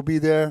brochure will be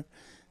there.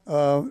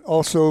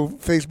 Also,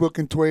 Facebook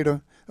and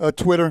Twitter,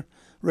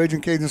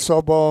 Raging Cajuns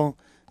Softball.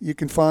 You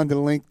can find the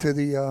link to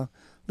the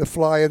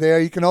flyer there.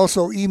 You can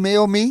also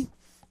email me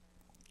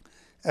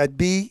at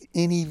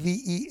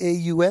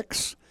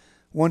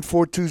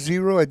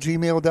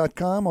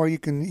bneveaux1420@gmail.com, or you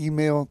can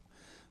email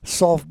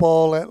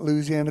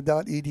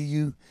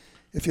softball@louisiana.edu.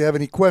 If you have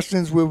any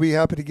questions, we'll be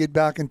happy to get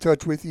back in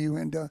touch with you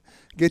and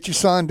get you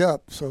signed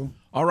up. So,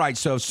 all right.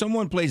 So if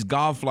someone plays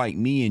golf like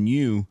me and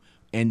you,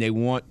 and they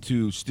want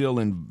to still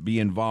be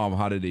involved,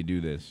 how do they do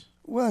this?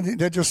 Well,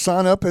 they just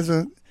sign up as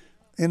an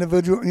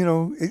individual.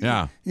 You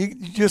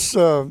just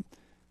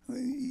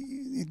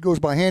it goes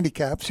by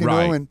handicaps,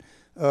 and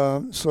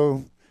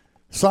so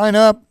sign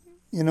up.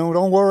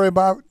 Don't worry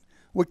about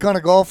what kind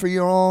of golfer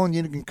you're on.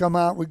 You can come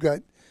out. We've got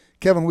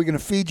Kevin. We're going to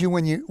feed you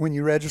when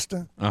you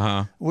register.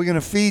 We're going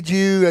to feed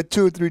you at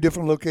 2 or 3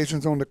 different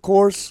locations on the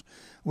course.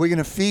 We're going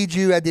to feed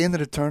you at the end of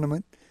the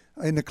tournament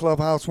in the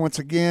clubhouse once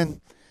again.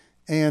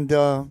 And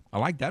I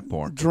like that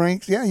part.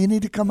 Drinks. Yeah, you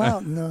need to come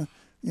out and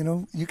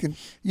you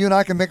and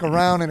I can make a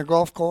round in a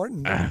golf cart,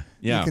 and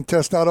you can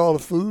test out all the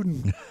food,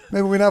 and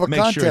maybe we can have a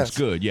contest. Make sure it's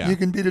good. Yeah, you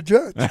can be the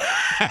judge.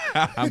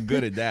 I'm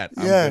good at that.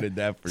 I'm good at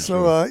that for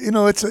sure.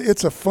 So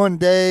it's a fun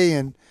day,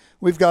 and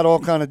we've got all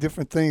kind of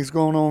different things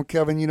going on,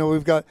 Kevin.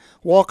 We've got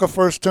Walker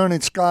First Turn,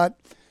 and Scott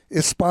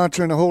is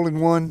sponsoring a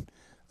hole-in-one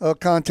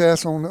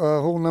contest on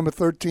hole number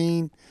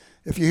 13.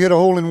 if you hit a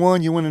hole in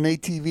one, you win an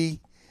ATV.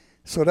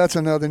 So that's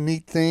another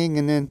neat thing.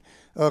 And then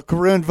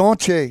Corinne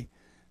Vonche,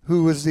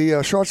 who was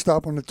the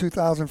shortstop on the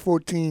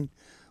 2014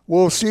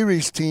 World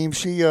Series team,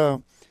 she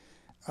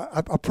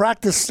I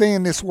practiced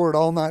saying this word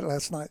all night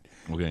last night.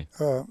 Okay.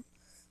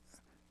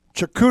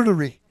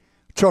 Charcuterie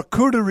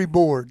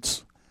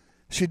boards.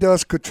 She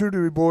does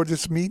charcuterie boards.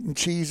 It's meat and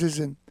cheeses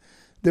and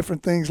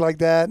different things like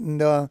that.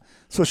 And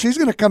so she's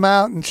going to come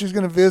out and she's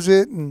going to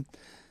visit and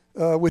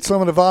with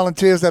some of the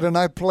volunteers that are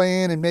not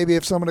playing, and maybe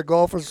if some of the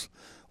golfers'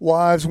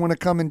 wives want to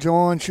come and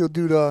join, she'll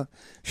do a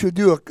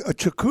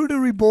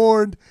charcuterie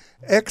board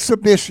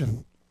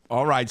exhibition.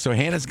 All right, so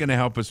Hannah's going to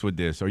help us with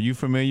this. Are you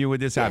familiar with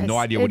this? I have no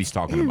idea what he's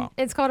talking about.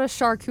 It's called a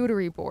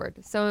charcuterie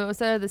board. So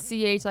instead of the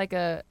CH, like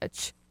a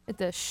ch,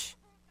 it's a sh.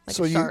 Like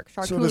So a shark,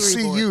 so the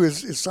charcuterie board. CU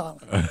is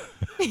silent.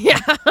 Yeah.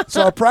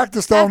 So I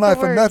practiced all night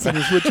That's the for word. nothing.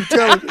 Is what you're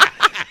telling me.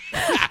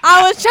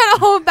 I was trying to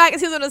hold back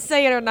if he was going to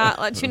say it or not.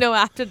 Let you know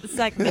after the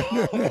segment.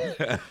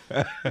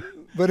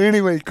 But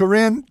anyway,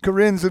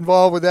 Corinne's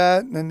involved with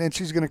that, and then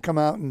she's going to come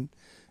out and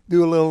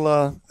do a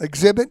little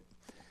exhibit.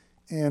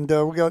 And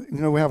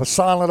we have a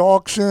silent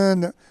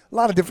auction, a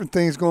lot of different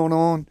things going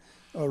on.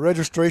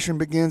 Registration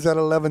begins at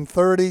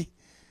 11:30,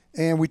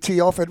 and we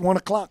tee off at 1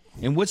 o'clock.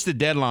 And what's the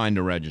deadline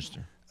to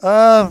register?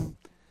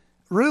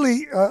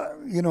 Really,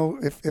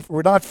 if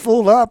we're not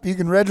full up, you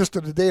can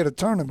register the day of the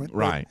tournament.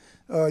 Right.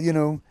 But,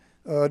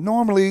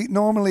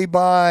 normally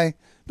by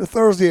the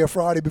Thursday or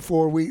Friday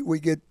before we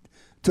get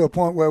to a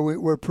point where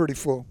we're pretty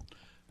full.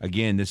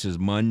 Again, this is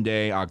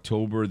Monday,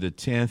 October the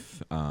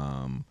 10th.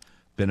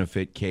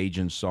 Benefit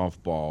Cajun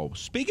softball.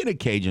 Speaking of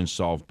Cajun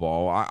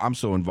softball, I'm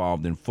so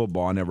involved in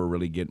football, I never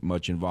really get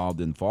much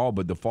involved in fall,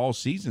 but the fall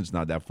season's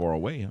not that far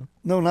away, huh?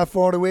 No, not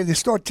far away. They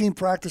start team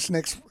practice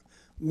next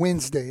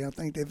Wednesday. I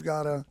think they've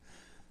got a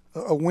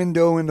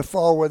window in the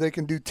fall where they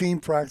can do team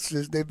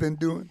practices. They've been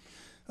doing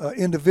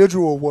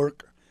individual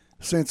work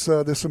since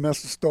the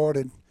semester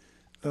started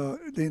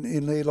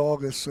in late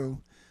August. So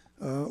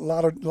a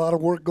lot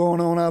of work going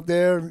on out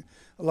there.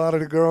 A lot of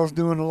the girls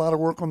doing a lot of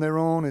work on their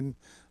own, and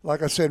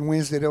like I said,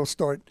 Wednesday they'll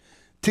start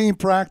team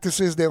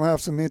practices. They'll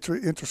have some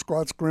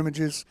inter-squad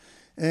scrimmages,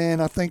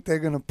 and I think they're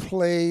going to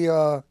play.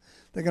 They're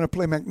going to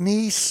play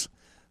McNeese,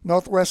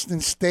 Northwestern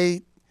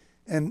State,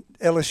 and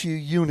LSU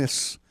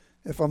Eunice,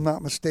 if I'm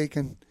not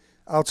mistaken,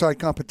 outside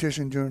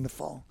competition during the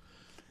fall.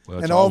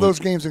 Well, And all those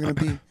games are going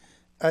to be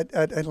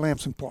at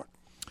Lamson Park.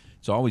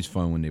 It's always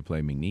fun when they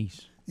play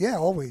McNeese. Yeah,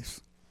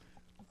 always.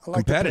 I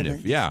like to play Competitive,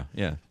 McNeese.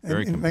 yeah.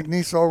 Very And competitive.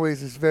 McNeese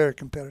always is very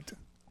competitive.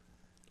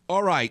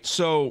 All right,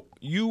 so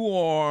you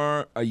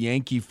are a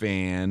Yankee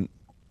fan,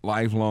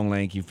 lifelong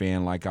Yankee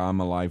fan, like I'm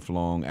a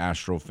lifelong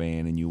Astro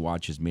fan, and you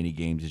watch as many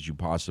games as you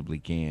possibly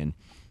can,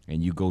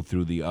 and you go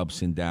through the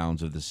ups and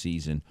downs of the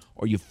season.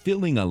 Are you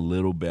feeling a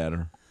little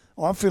better?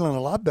 Oh, I'm feeling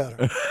a lot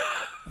better.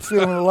 I'm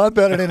feeling a lot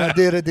better than I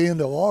did at the end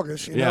of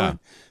August. You know,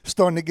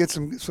 starting to get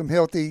some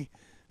healthy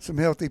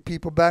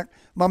people back.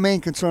 My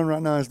main concern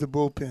right now is the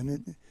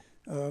bullpen.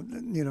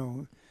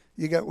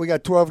 We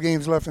got 12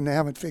 games left, and they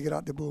haven't figured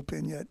out the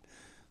bullpen yet.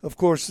 Of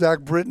course,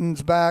 Zach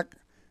Britton's back.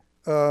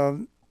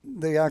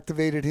 They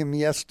activated him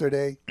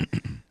yesterday.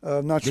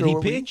 Not Did sure he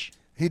what pitch?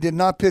 He did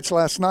not pitch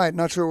last night.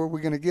 Not sure what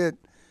we're going to get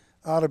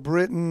out of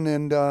Britton,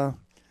 and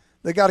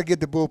they got to get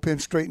the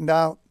bullpen straightened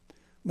out.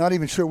 Not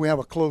even sure we have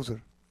a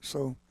closer.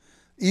 So,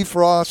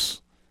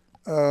 Frost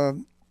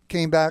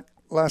came back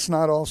last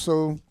night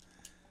also.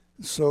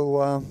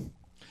 So.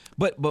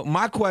 But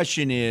my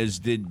question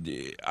is,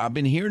 I've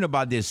been hearing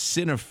about this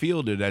center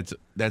fielder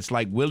that's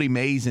like Willie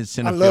Mays in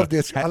center field.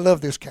 I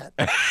love this cat.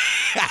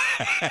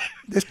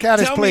 This cat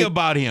has Tell played. me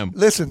about him.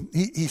 Listen,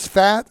 he's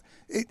fat.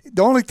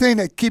 The only thing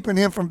that's keeping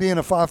him from being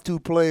a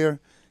 5.2 player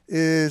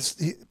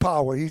is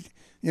power. He's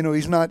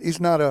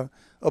not a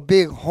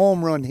big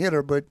home run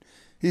hitter, but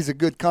he's a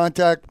good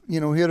contact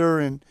hitter,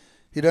 and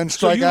he doesn't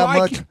strike you out like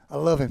much. him? I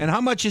love him. And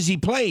how much has he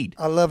played?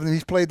 I love him.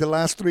 He's played the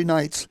last 3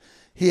 nights.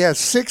 He has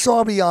 6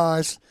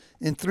 RBIs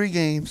in 3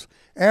 games.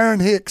 Aaron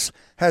Hicks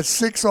has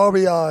 6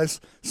 RBIs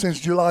since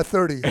July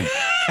 30th.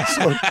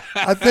 So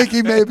I think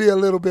he may be a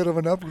little bit of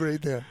an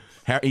upgrade there.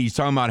 He's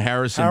talking about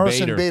Harrison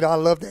Bader. I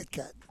love that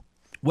cat.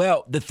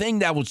 Well, the thing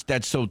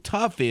that's so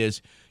tough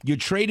is you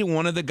traded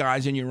one of the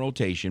guys in your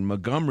rotation,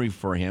 Montgomery,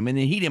 for him, and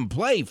then he didn't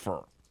play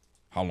for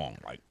how long?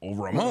 Like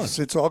over a month.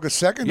 Since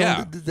August 2nd.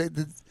 Yeah.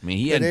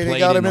 He hadn't they played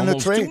got in him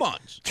almost the trade. 2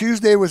 months.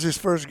 Tuesday was his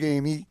first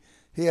game.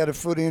 He had a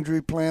foot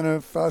injury,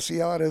 plantar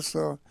fasciitis,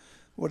 or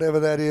whatever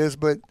that is.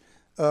 But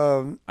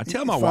I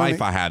tell my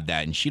wife I have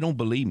that, and she don't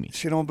believe me.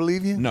 She don't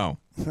believe you? No.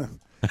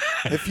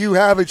 If you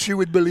have it, she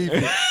would believe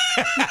you.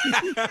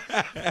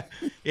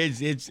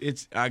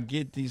 It's I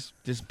get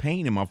this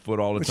pain in my foot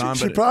all the time.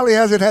 She but probably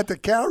hasn't had to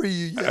carry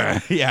you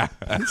yet. yeah.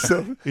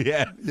 So,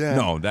 Yeah. Yeah.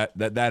 No,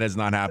 that has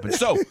not happened.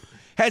 So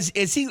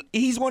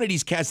he's one of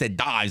these cats that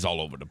dies all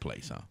over the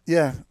place, huh?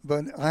 yeah,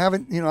 but I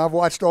haven't, I've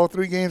watched all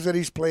 3 games that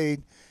he's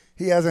played.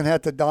 He hasn't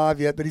had to dive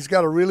yet, but he's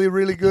got a really,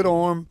 really good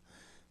arm.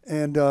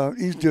 And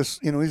he's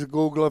just, he's a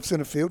gold glove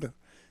center fielder.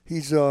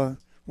 He's one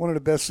of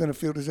the best center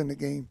fielders in the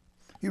game.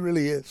 He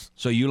really is.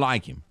 So you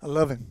like him? I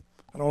love him.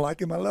 I don't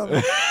like him. I love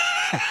him.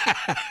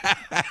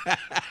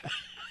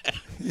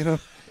 You know,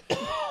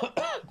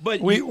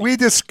 But we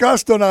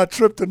discussed on our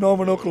trip to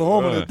Norman,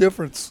 Oklahoma, the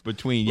difference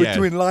between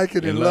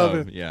liking and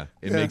loving. Yeah,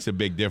 it makes a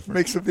big difference.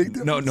 Makes a big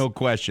difference. No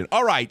question.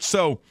 All right,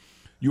 so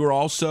you are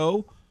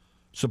also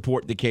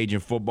support the Cajun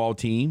football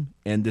team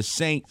and the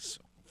Saints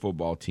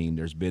football team.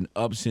 There's been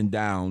ups and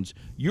downs.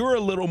 You're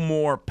a little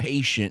more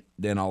patient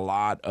than a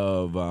lot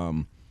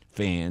of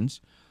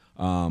fans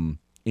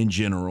in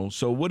general.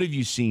 So what have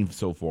you seen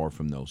so far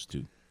from those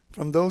two?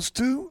 From those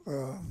two,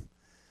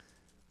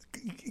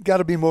 you got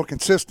to be more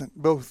consistent,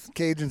 both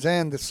Cajuns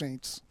and the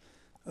Saints.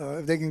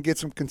 If they can get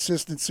some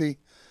consistency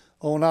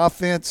on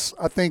offense,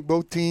 I think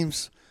both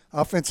teams'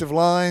 offensive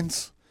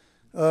lines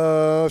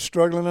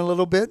struggling a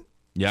little bit.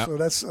 Yeah. So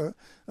that's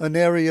an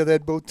area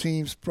that both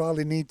teams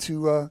probably need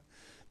to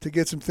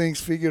get some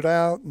things figured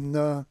out,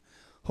 and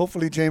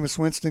hopefully Jameis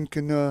Winston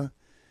can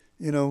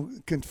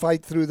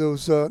fight through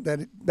those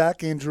that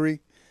back injury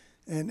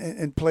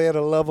and play at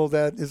a level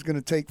that is going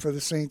to take for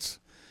the Saints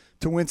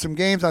to win some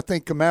games. I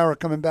think Kamara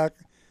coming back,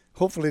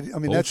 hopefully,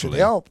 that should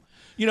help.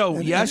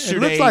 Yesterday it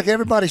looks like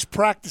everybody's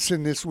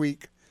practicing this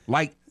week.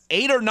 Like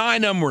 8 or 9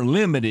 of them were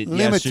limited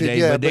yesterday,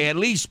 yeah, but they at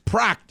least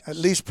practiced. At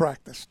least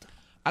practiced.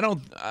 I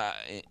don't.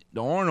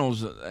 The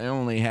Arnolds, they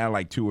only had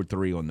like 2 or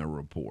 3 on their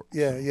report.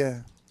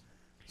 Yeah.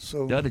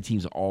 So The other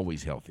teams are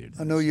always healthier.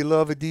 I know you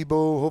love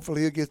Adebo.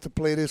 Hopefully he'll get to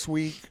play this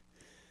week,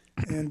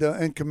 and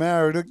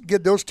Kamara, to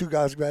get those two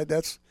guys back.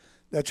 That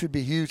should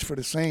be huge for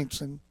the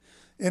Saints, and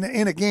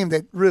in a game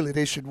that really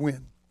they should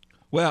win.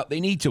 Well, they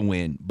need to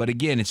win, but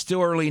again, it's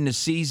still early in the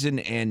season,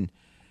 and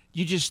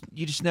you just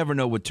never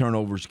know what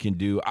turnovers can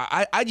do.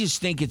 I just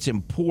think it's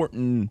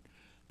important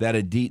that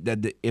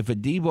if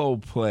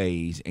Adebo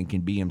plays and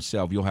can be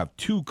himself, you'll have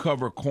 2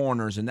 cover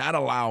corners, and that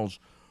allows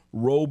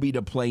Roby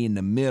to play in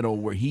the middle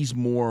where he's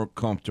more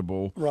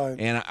comfortable. Right.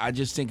 And I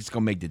just think it's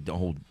going to make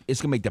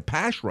it's going to make the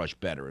pass rush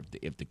better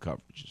if the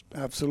coverage is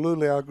better.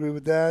 Absolutely, I agree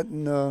with that,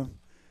 and I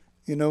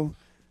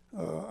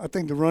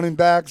think the running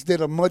backs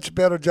did a much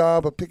better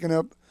job of picking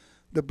up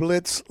the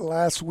blitz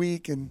last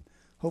week, and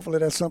hopefully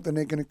that's something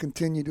they're going to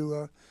continue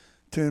to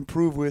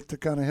improve with to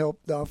kind of help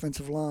the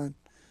offensive line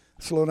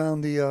slow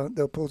down the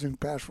opposing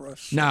pass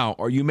rush. Now,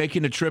 are you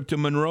making a trip to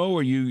Monroe,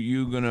 or are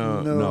you going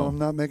to? No, I'm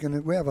not making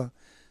it. We're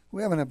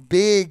having a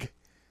big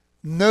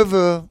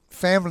Nova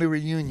family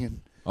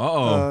reunion.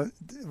 Today's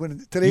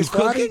You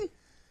Friday? cooking?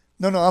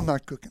 No, I'm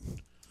not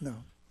cooking. No.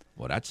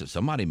 Well,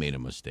 somebody made a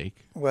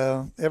mistake.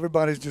 Well,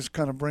 everybody's just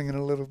kind of bringing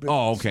a little bit.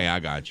 Oh, okay, I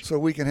got you. So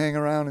we can hang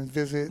around and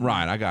visit.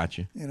 Right, I got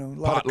you. A lot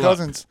Potluck. of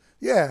cousins.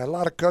 Yeah, a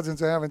lot of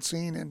cousins I haven't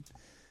seen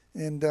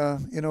in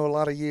a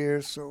lot of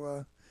years.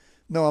 So,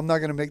 no, I'm not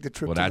going to make the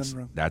trip to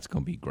Monroe. That's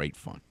going to be great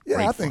fun. Yeah,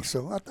 Great I fun. think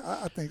so.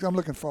 I think I'm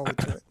looking forward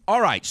to it.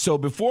 All right, so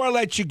before I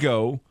let you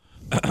go,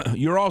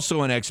 you're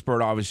also an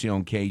expert, obviously,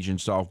 on Cajun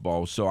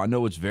softball. So I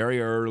know it's very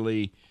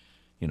early.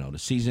 The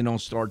season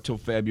don't start till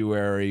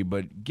February,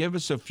 but give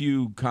us a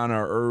few kind of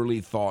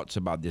early thoughts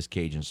about this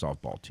Cajun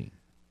softball team.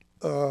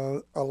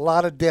 A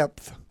lot of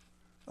depth,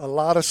 a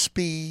lot of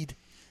speed,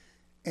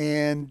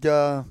 and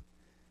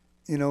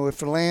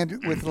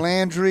with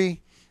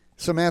Landry,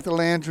 Samantha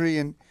Landry,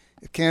 and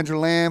Kendra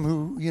Lamb,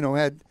 who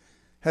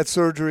had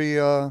surgery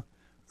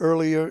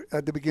earlier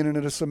at the beginning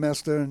of the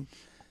semester,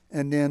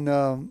 and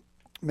then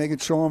Megan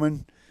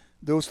Shorman,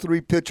 those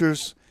 3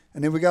 pitchers,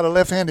 and then we got a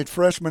left-handed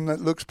freshman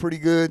that looks pretty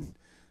good.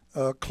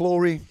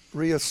 Chloe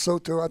Rhea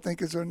Soto, I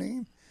think is her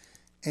name.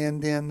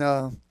 And then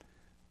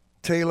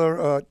Tyler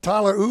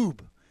Oob,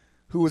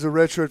 who was a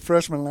redshirt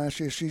freshman last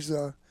year. She's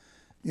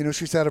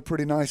had a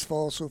pretty nice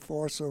fall so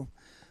far. So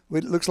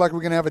it looks like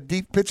we're going to have a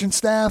deep pitching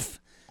staff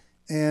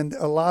and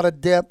a lot of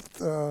depth.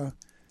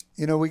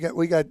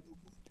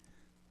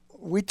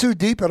 We too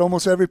deep at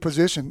almost every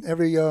position,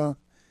 every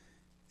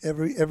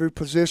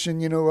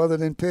position, other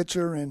than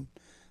pitcher. And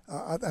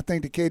I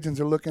think the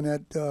Cajuns are looking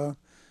at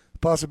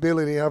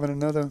possibility of having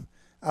another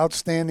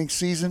outstanding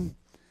season.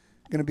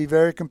 Going to be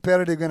very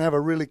competitive. Going to have a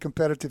really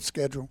competitive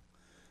schedule.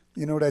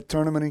 That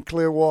tournament in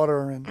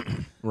Clearwater,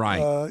 and Right.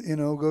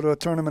 Go to a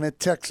tournament at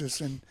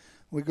Texas, and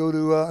we go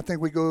to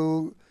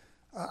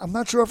I'm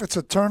not sure if it's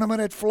a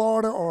tournament at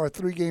Florida or a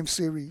 3-game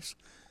series.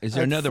 Is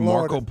there at another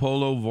Florida. Marco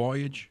Polo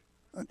voyage?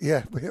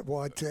 Yeah,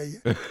 well, I tell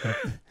you.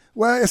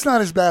 Well, it's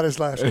not as bad as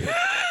last year,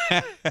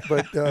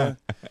 but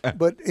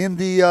in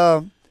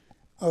the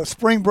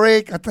spring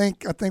break, I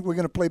think we're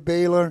going to play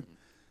Baylor,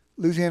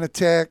 Louisiana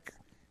Tech,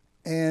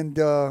 and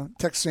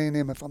Texas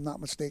A&M, if I'm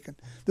not mistaken.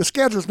 The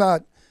schedule's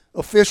not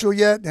official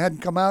yet; it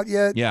hadn't come out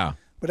yet. Yeah.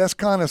 But that's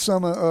kind of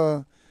some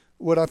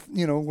what I've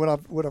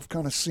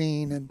kind of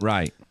seen, and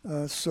Right.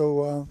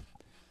 so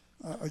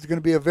it's going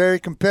to be a very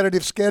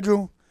competitive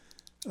schedule.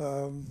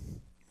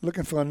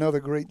 Looking for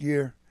another great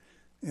year,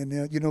 and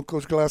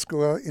Coach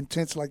Glasgow,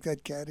 intense like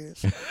that cat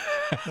is,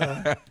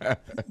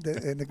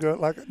 and the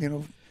girl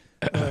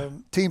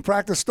team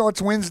practice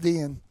starts Wednesday,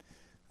 and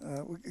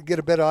we get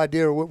a better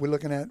idea of what we're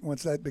looking at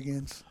once that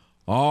begins.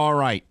 All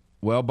right.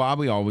 Well, Bob,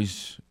 we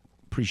always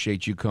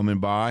appreciate you coming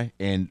by.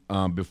 And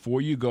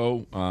before you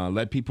go,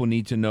 let people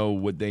know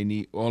what they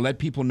need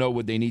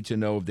to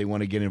know if they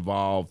want to get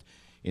involved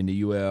in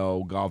the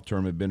UL golf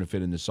tournament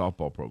benefiting the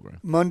softball program.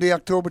 Monday,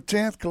 October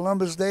 10th,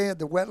 Columbus Day at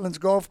the Wetlands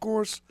Golf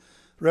Course.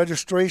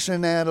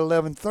 Registration at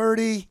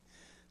 11:30.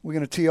 We're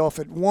going to tee off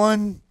at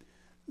 1.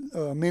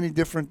 Many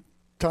different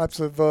types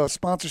of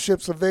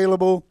sponsorships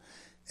available.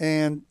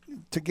 And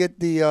to get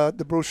the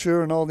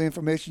brochure and all the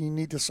information you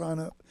need to sign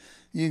up,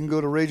 you can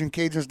go to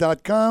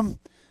RagingCajuns.com,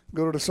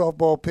 go to the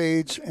softball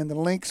page and the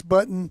links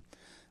button.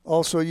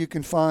 Also, you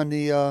can find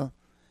the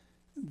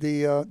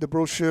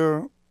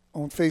brochure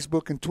on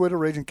Facebook and Twitter,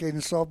 Raging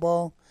Cajun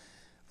Softball.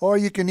 Or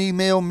you can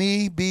email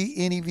me,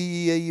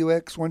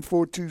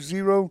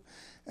 BNEVEAUX1420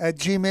 at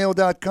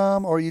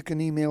gmail.com, or you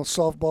can email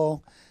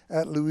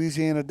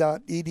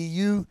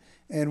softball@louisiana.edu,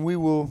 and we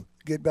will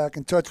get back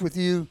in touch with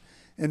you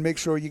and make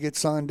sure you get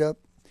signed up.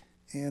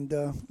 And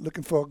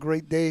looking for a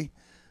great day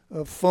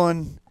of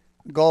fun,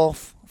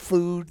 golf,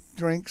 food,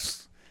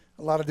 drinks,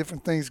 a lot of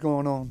different things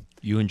going on.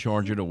 You in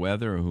charge of the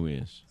weather, or who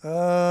is?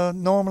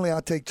 Normally,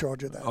 I take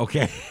charge of that.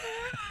 Okay.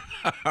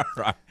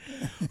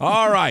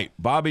 All right.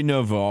 Bobby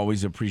Nova,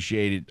 always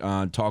appreciated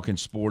talking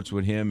sports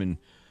with him, and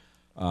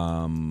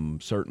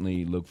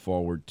certainly look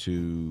forward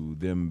to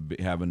them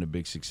having a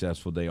big,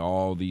 successful day.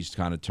 All these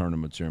kind of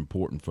tournaments are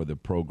important for the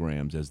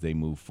programs as they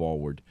move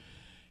forward.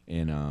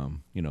 And,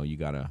 you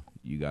gotta,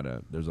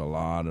 there's a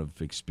lot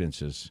of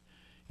expenses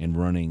in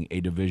running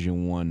a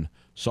Division I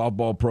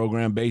softball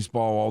program,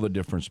 baseball, all the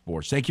different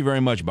sports. Thank you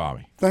very much,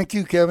 Bobby. Thank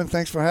you, Kevin.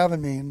 Thanks for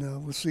having me,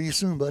 and we'll see you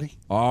soon, buddy.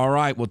 All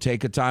right, we'll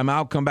take a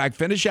timeout, come back,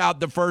 finish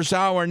out the first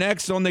hour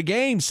next on The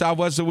Game,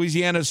 Southwest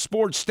Louisiana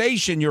Sports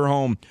Station, your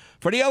home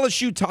for the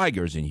LSU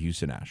Tigers and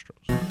Houston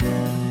Astros.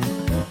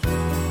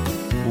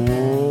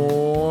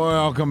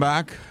 Welcome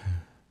back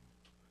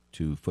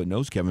to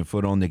Footnotes. Kevin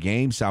Foote on The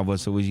Game,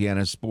 Southwest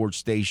Louisiana Sports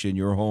Station,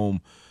 your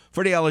home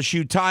for the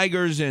LSU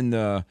Tigers and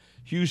the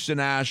Houston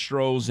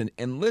Astros.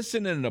 And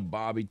listening to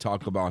Bobby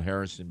talk about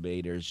Harrison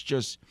Bader, it's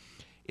just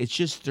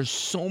there's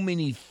so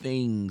many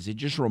things. It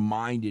just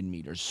reminded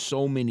me there's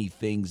so many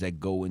things that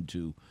go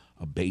into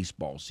a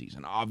baseball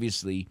season.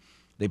 Obviously,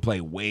 they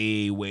play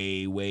way,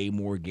 way, way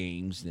more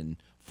games than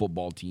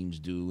football teams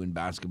do and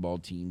basketball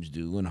teams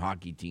do and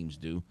hockey teams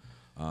do.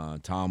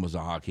 Tom was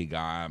a hockey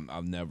guy.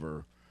 I've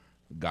never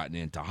gotten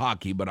into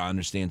hockey, but I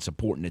understand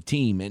supporting the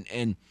team.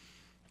 And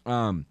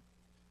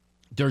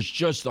there's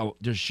just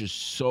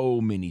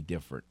so many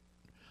different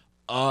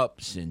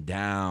ups and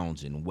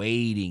downs and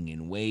waiting,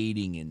 and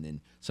then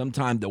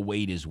sometimes the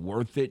wait is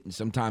worth it, and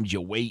sometimes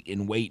you wait,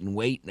 and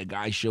the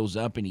guy shows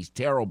up and he's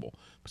terrible.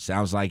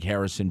 Sounds like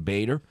Harrison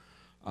Bader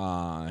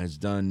has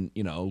done,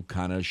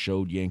 kind of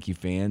showed Yankee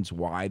fans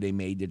why they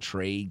made the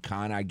trade.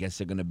 I guess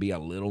they're going to be a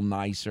little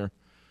nicer,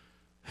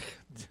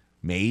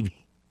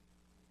 maybe,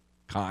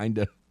 kind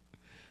of,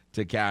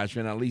 to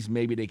Cashman. At least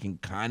maybe they can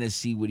kind of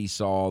see what he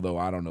saw, though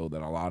I don't know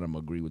that a lot of them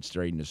agree with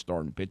trading the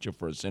starting pitcher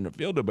for a center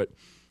fielder. But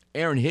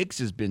Aaron Hicks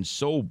has been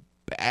so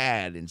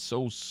bad and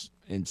so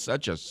in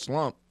such a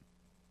slump,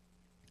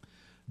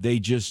 they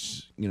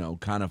just,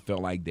 kind of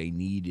felt like they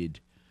needed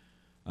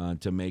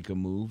to make a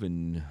move.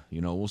 And,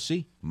 we'll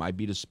see. Might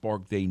be the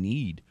spark they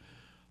need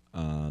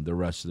the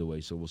rest of the way.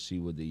 So we'll see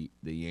what the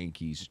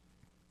Yankees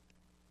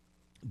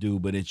do.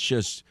 But it's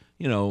just,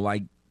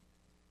 like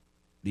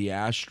the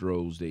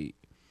Astros,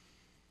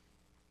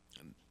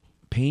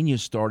 Pena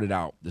started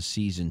out the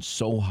season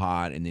so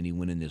hot, and then he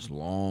went in this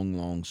long,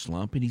 long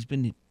slump,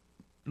 and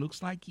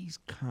looks like he's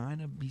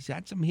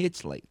had some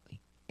hits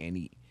lately,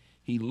 and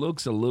he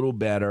looks a little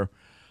better.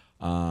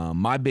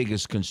 My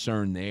biggest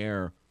concern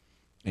there,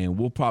 and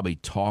we'll probably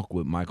talk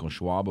with Michael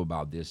Schwab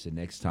about this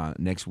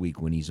next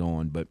week when he's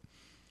on, but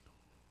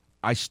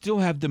I still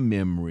have the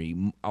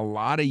memory, a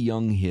lot of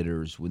young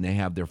hitters, when they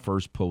have their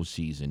first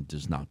postseason,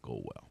 does not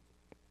go well.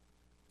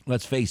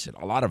 Let's face it,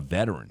 a lot of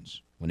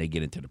veterans, when they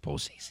get into the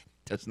postseason,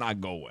 does not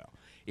go well.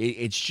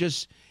 It's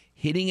just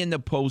hitting in the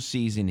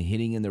postseason,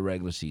 hitting in the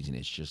regular season.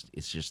 It's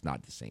just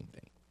not the same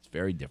thing. It's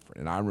very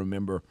different. And I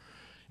remember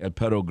at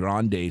Pedro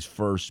Grande's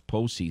first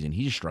postseason,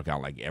 he just struck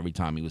out like every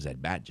time he was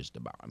at bat, just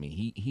about. I mean,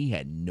 he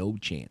had no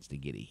chance to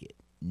get a hit,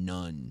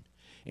 none.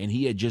 And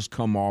he had just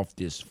come off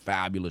this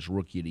fabulous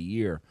Rookie of the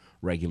Year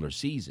regular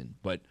season,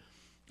 but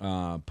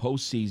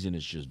postseason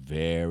is just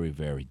very,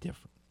 very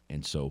different.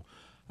 And so,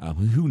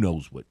 who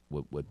knows what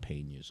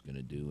Pena is going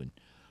to do? And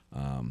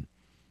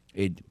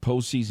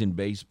postseason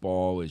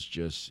baseball is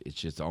just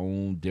its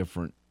own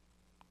different.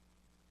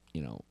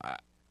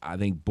 I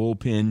think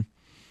bullpen.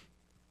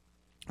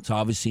 It's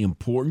obviously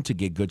important to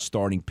get good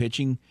starting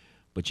pitching,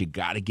 but you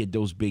got to get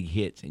those big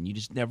hits, and you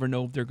just never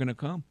know if they're going to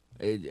come.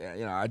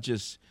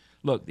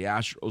 Look, the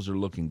Astros are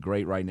looking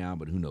great right now,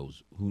 but who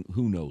knows?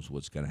 Who knows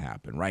what's going to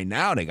happen? Right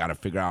now, they got to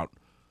figure out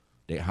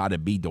how to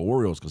beat the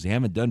Orioles because they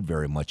haven't done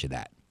very much of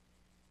that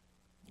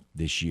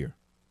this year.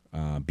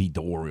 Beat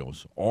the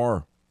Orioles,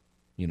 or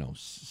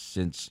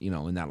since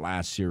in that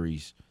last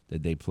series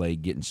that they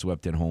played, getting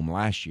swept at home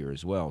last year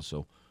as well.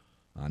 So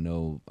I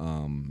know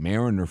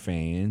Mariner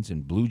fans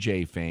and Blue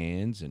Jay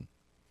fans and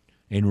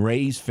and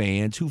Rays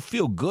fans who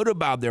feel good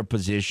about their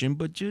position,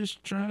 but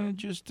just trying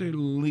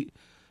to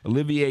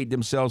alleviate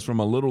themselves from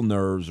a little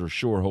nerves or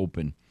sure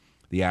hoping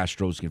the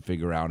Astros can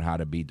figure out how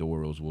to beat the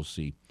Orioles. We'll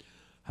see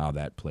how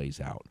that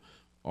plays out.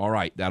 All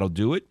right, that'll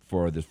do it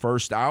for the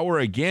first hour.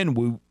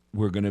 Again,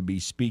 we're going to be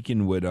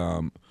speaking with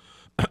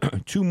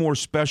two more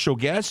special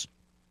guests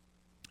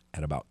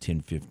at about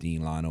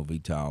 10:15, Lionel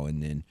Vital,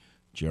 and then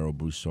Gerald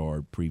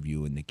Broussard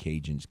previewing the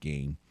Cajuns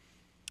game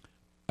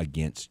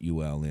against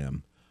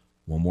ULM.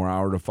 One more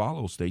hour to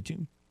follow. Stay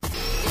tuned.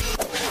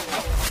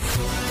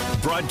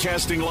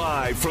 Broadcasting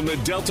live from the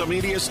Delta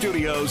Media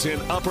Studios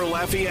in Upper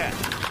Lafayette.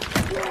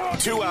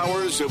 2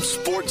 hours of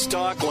sports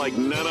talk like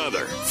none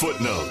other.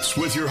 Footnotes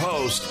with your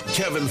host,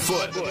 Kevin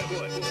Foote.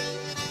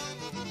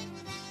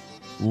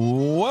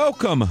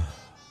 Welcome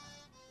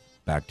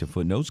back to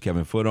Footnotes.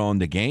 Kevin Foote on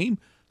the game.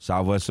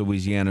 Southwest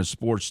Louisiana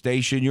Sports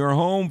Station, your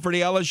home for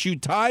the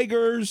LSU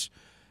Tigers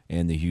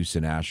and the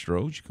Houston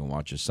Astros. You can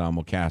watch a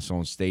simulcast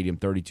on Stadium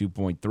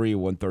 32.3 or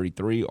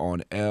 133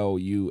 on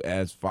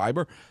LUS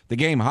Fiber. The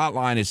game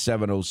hotline is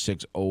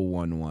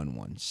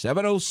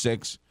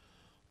 706-0111.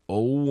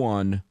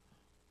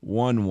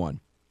 706-0111.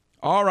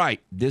 All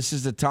right, this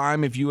is the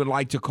time if you would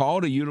like to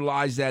call to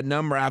utilize that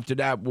number. After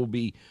that, we'll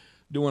be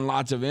doing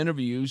lots of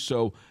interviews.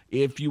 So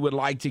if you would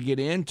like to get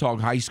in, talk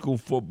high school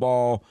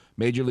football,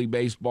 Major League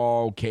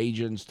Baseball,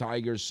 Cajuns,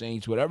 Tigers,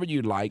 Saints, whatever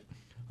you'd like.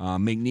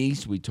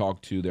 McNeese, we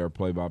talked to their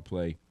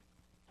play-by-play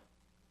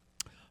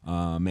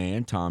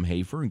man, Tom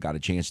Hafer, and got a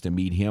chance to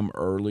meet him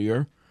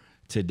earlier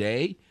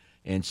today.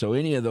 And so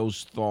any of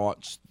those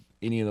thoughts,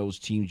 any of those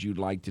teams you'd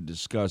like to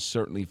discuss,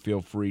 certainly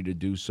feel free to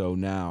do so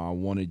now. I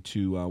wanted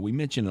to, we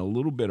mentioned a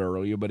little bit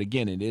earlier, but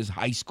again, it is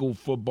high school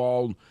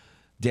football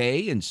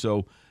day, and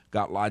so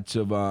got lots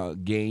of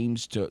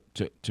games to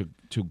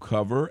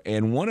cover.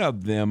 And one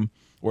of them,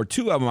 or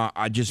two of them,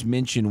 I just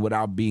mentioned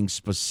without being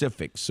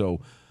specific.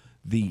 So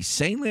the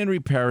St. Landry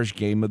Parish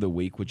Game of the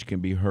Week, which can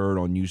be heard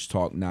on News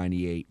Talk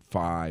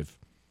 98.5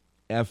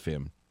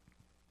 FM,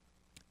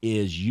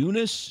 is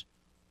Eunice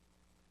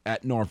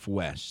at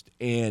Northwest.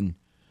 And,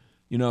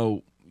 you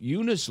know,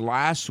 Eunice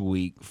last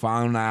week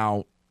found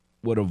out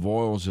what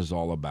Avoyles is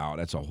all about.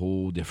 That's a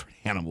whole different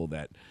animal,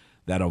 that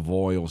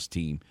Avoyles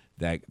team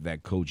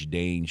that Coach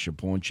Dane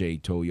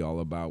Chaponche told you all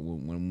about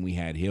when we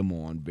had him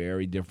on.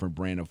 Very different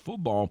brand of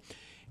football.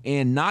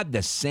 And not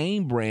the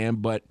same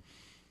brand, but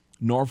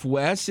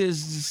Northwest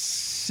is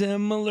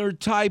similar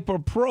type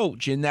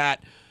approach in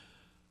that,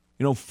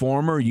 you know,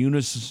 former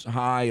Eunice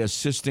High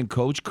assistant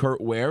coach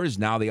Kurt Ware is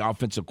now the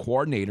offensive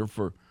coordinator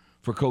for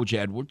Coach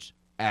Edwards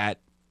at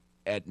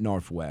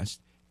Northwest,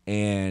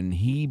 and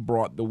he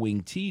brought the wing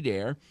T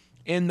there.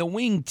 And the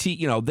wing T,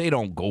 you know, they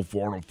don't go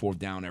for it on fourth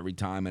down every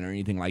time and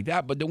anything like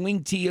that, but the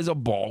wing T is a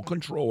ball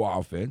control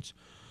offense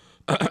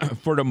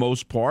for the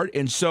most part,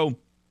 and so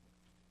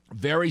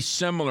very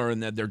similar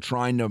in that they're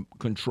trying to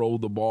control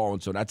the ball,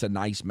 and so that's a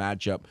nice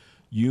matchup.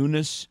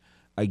 Eunice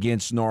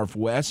against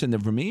Northwest, and the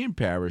Vermilion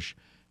Parish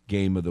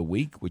Game of the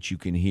Week, which you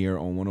can hear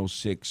on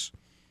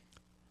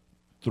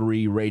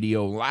 106.3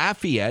 Radio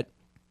Lafayette,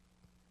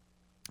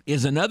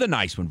 is another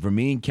nice one.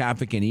 Vermilion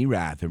Catholic and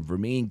Erath, and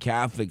Vermilion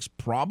Catholics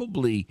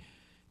probably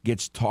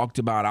gets talked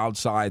about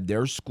outside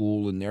their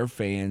school and their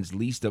fans,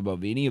 least of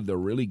any of the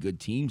really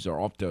good teams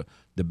are off to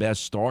the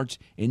best starts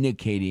in the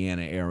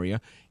Acadiana area.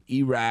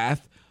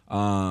 Erath,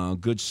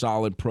 good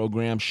solid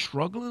program,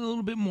 struggling a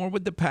little bit more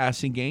with the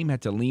passing game,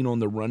 had to lean on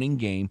the running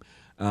game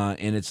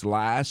in its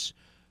last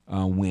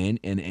win,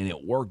 and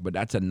it worked, but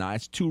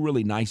that's two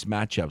really nice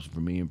matchups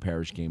for me in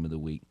Parish Game of the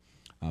Week.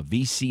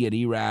 VC at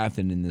Erath,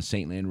 and in the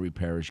St. Landry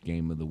Parish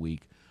Game of the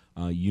Week,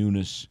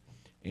 Eunice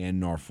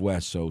and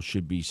Northwest. So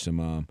should be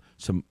some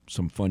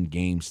fun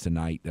games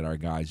tonight that our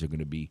guys are going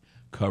to be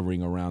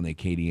covering around the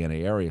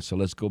Acadiana area. So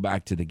let's go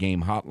back to the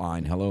game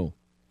hotline. Hello.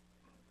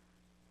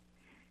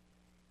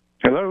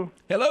 Hello.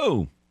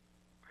 Hello.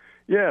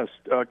 Yes,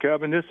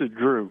 Kevin, this is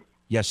Drew.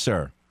 Yes,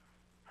 sir.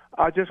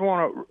 I just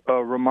want to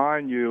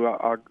remind you,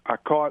 I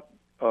caught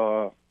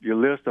your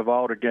list of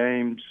all the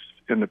games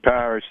in the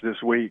parish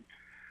this week,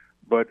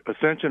 but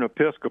Ascension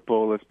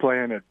Episcopal is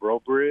playing at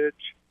Brobridge,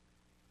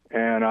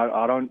 and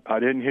I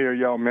didn't hear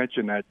y'all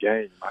mention that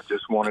game. I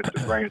just wanted to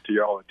bring it to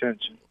y'all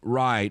attention.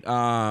 Right.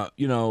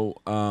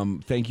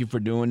 Thank you for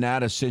doing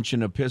that.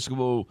 Ascension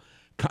Episcopal,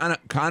 kind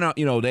of,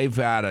 you know, they've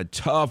had a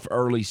tough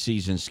early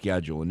season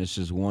schedule, and this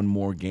is one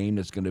more game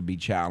that's going to be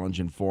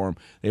challenging for them.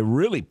 They're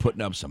really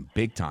putting up some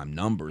big-time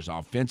numbers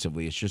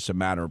offensively. It's just a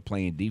matter of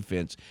playing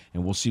defense,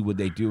 and we'll see what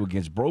they do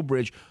against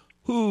Brobridge,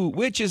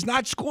 which has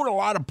not scored a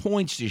lot of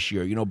points this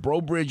year. You know,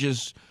 Brobridge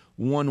is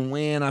one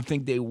win. I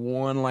think they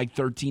won like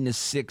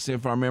 13-6,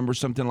 if I remember,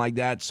 something like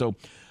that. So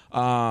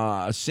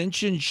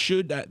Ascension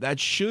should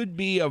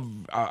be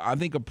I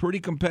think a pretty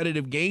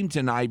competitive game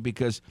tonight,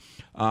 because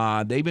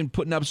they've been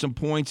putting up some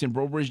points and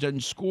Brobridge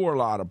doesn't score a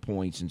lot of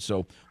points, and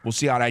so we'll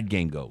see how that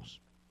game goes.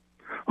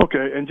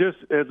 Okay, and just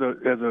as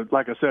a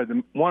like I said,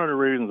 one of the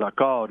reasons I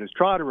called is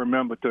try to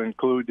remember to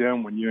include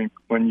them when you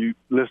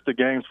list the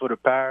games for the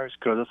parish,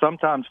 because I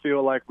sometimes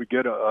feel like we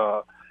get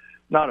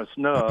not a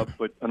snub,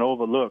 but an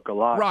overlook a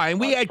lot. Right, and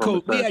we had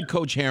from the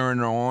Coach Herron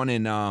on,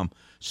 and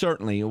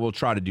certainly we'll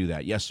try to do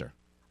that. Yes, sir.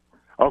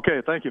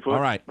 Okay, thank you, Foot.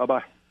 All right.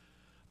 Bye-bye.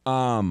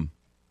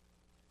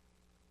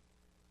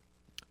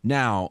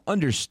 Now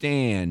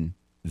understand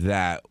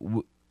that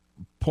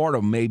part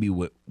of maybe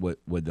what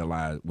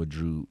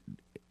Drew,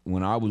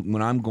 when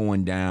I'm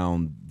going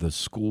down the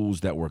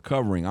schools that we're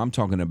covering, I'm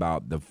talking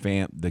about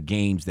the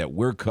games that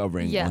we're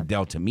covering on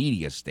Delta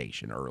Media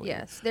Station earlier.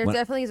 Yes, there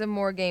definitely is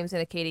more games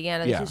in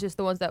Acadiana. This is just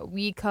the ones that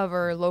we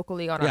cover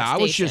locally on our stations. Yeah,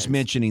 I was just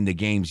mentioning the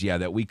games,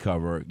 that we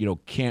cover.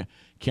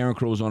 Karen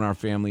Crow's on our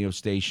family of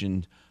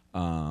stations,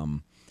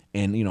 and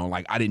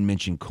like I didn't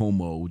mention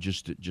Como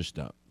just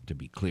to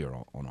be clear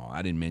on all.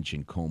 I didn't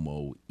mention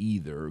Como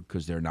either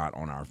because they're not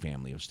on our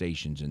family of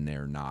stations, and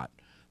they're not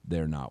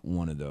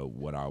one of the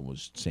what I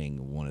was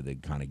saying one of the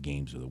kind of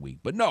games of the week.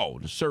 But no,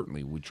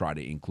 certainly we try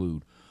to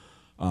include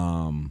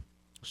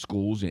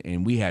schools,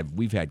 and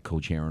we've had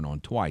Coach Herron on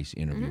twice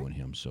interviewing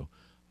him. So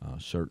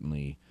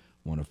certainly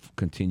want to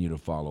continue to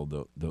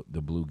follow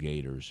the Blue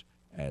Gators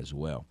as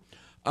well.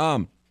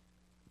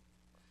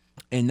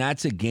 And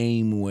that's a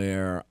game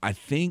where I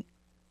think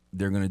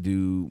they're going to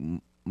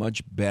do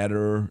much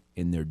better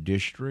in their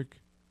district,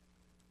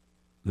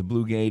 the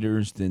Blue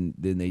Gators, than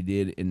they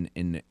did in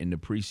the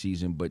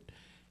preseason. But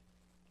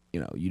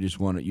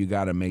you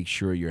got to make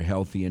sure you're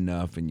healthy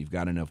enough and you've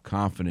got enough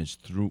confidence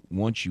through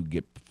once you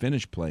get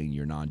finished playing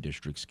your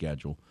non-district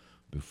schedule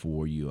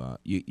before you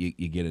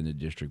get into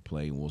district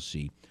play, and we'll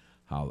see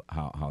how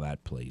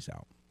that plays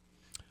out.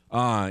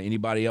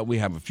 Anybody else? We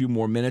have a few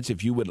more minutes.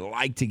 If you would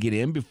like to get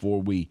in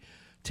before we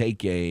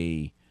take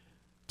a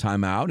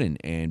timeout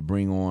and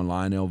bring on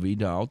Lionel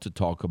Vidal to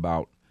talk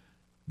about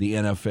the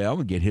NFL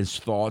and get his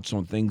thoughts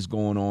on things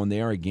going on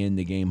there. Again,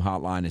 the game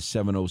hotline is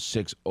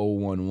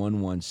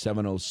 706-0111,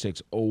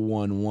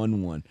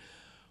 706-0111.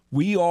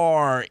 We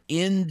are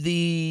in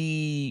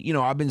the,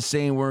 I've been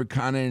saying we're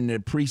kind of in the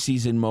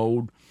preseason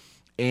mode,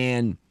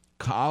 and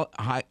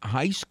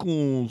high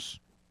schools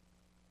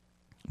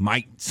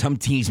some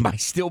teams might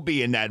still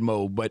be in that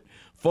mode. But,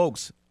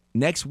 folks,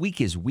 next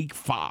week is week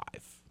 5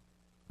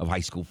 of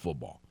high school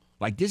football.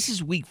 Like, this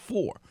is week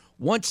 4.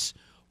 Once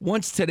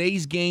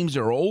today's games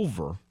are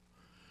over,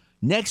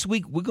 next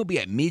week we're going to be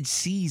at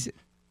mid-season,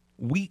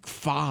 week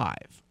 5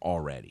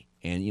 already.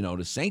 And,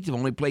 the Saints have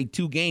only played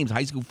 2 games.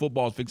 High school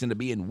football is fixing to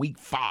be in week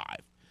 5.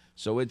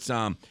 So it's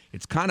kind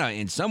of,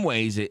 in some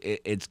ways,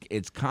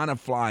 it's kind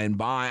of flying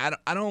by.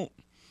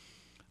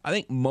 I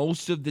think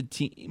most of the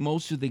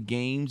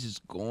games is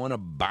going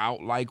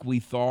about like we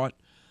thought.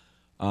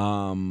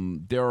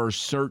 There are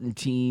certain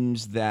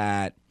teams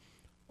that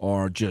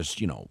are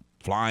just,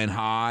 flying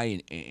high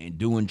and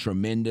doing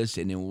tremendous,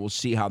 and then we'll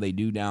see how they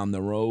do down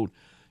the road.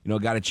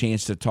 Got a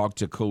chance to talk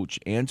to Coach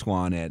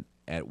Antoine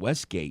at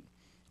Westgate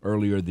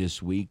earlier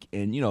this week,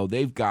 and,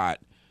 they've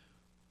got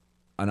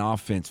an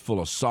offense full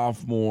of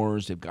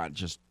sophomores. They've got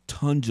just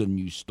tons of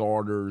new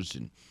starters,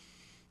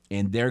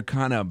 and they're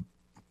kind of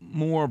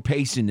more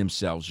pacing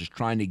themselves, just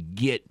trying to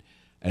get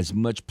as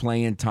much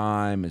playing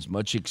time, as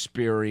much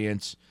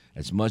experience,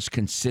 as much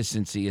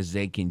consistency as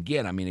they can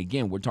get. I mean,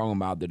 again, we're talking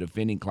about the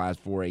defending Class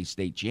 4A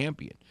state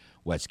champion,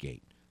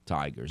 Westgate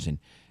Tigers. And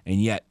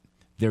yet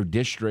their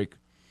district,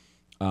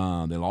 they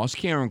lost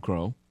Karen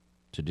Crow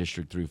to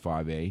District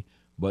 3-5A,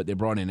 but they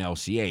brought in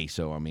LCA.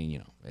 So, I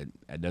mean,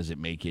 it doesn't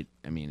make it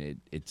 – I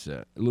mean, it's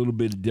a little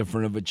bit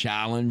different of a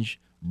challenge,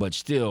 but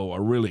still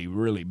a really,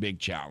 really big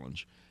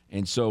challenge.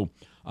 And so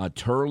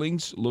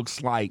Turlings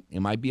looks like it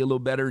might be a little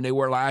better than they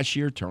were last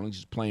year. Turlings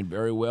is playing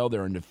very well.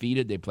 They're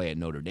undefeated. They play at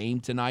Notre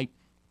Dame tonight.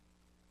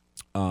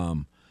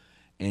 And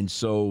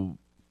so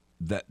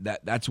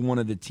that's one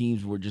of the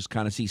teams we're just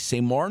kind of see.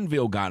 St.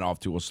 Martinville got off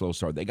to a slow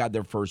start. They got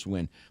their first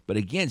win. But,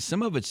 again,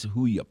 some of it's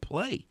who you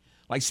play.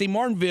 Like St.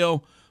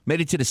 Martinville made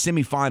it to the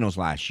semifinals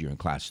last year in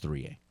Class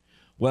 3A.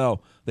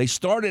 Well, they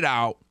started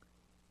out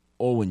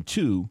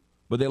 0-2,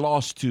 but they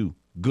lost to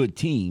good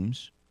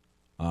teams.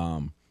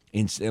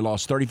 And they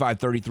lost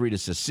 35-33 to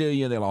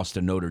Cecilia. They lost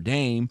to Notre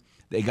Dame.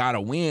 They got to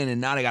win, and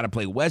now they got to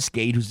play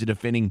Westgate, who's the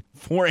defending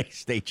 4A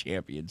state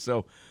champion.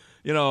 So,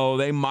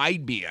 they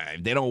might be –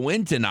 if they don't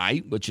win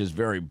tonight, which is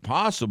very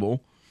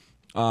possible,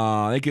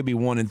 they could be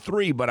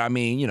 1-3. But, I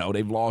mean,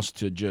 they've lost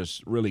to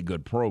just really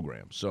good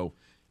programs. So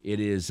it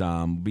is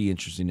be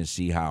interesting to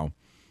see how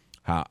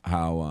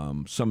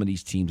some of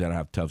these teams that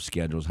have tough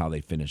schedules, how they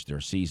finish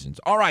their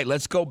seasons. All right,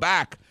 let's go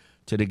back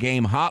to the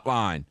game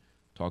hotline.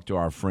 Talk to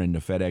our friend, the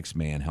FedEx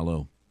man.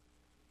 Hello.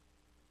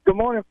 Good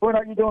morning, Fred.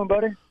 How you doing,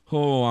 buddy?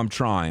 Oh, I'm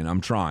trying.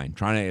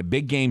 Trying to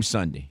big game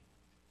Sunday.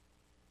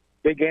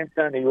 Big game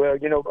Sunday. Well,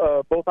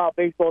 both our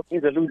baseball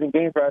teams are losing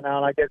games right now,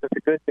 and I guess it's a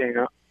good thing,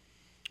 huh?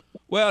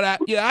 Well,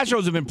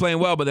 Astros have been playing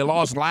well, but they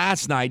lost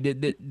last night.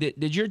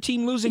 Did your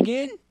team lose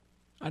again?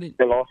 I didn't.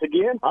 They lost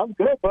again. I'm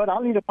good, but I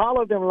need to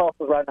follow them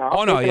losses right now.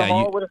 Oh no, yeah,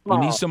 you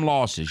need some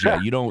losses.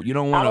 Yeah, you don't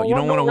want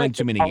to win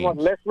too many games. I want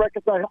less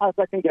records as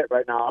I can get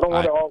right now. I don't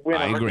want to all win.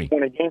 I agree.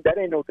 Win a game. That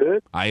ain't no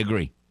good. I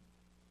agree.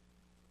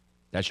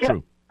 That's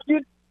true.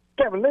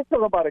 Kevin, let's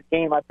talk about a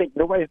game I think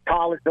nobody's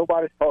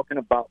talking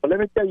about. But let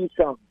me tell you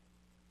something.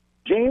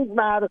 James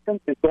Madison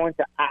is going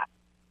to act.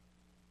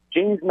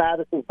 James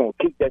Madison's going to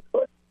kick that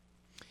butt.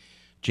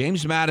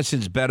 James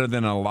Madison's better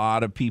than a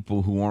lot of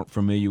people who aren't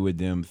familiar with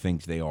them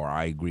think they are.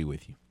 I agree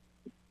with you.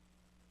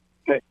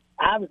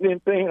 I've been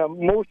playing an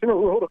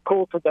emotional roller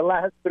coaster the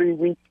last 3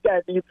 weeks.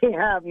 You can't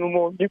have no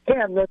more. You can't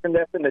have nothing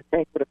left in the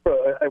tank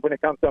when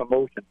it comes to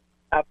emotion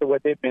after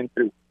what they've been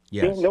through.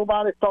 Yes.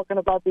 Nobody's talking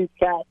about these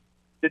cats,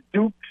 the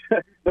Dukes.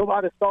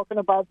 Nobody's talking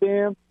about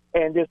them,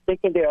 and just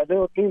thinking they're a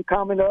little team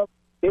coming up.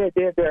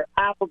 They're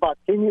up about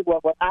 10 years.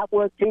 What App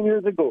was 10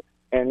 years ago.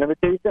 And let me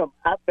tell you something.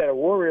 I better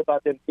worry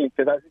about them teams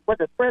because what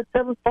the spread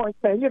 7 points,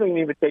 man. You don't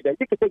even take that.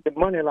 You can take the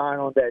money line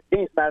on that.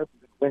 James Madison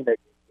will win that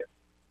game.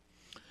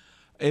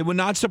 It would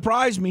not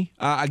surprise me.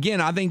 Again,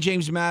 I think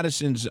James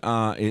Madison's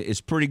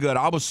is pretty good.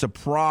 I was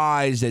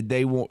surprised that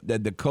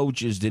that the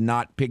coaches did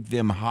not pick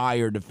them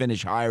higher to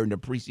finish higher in the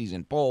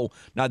preseason poll.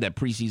 Not that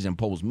preseason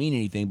polls mean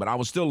anything, but I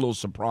was still a little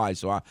surprised.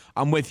 So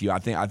I'm with you. I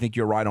think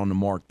you're right on the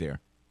mark there.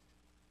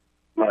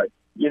 Right.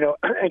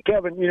 And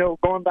Kevin,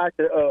 going back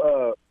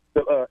to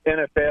the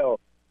NFL,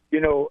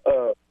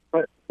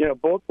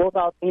 both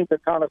our teams are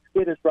kind of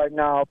skittish right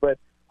now, but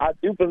I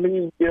do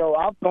believe,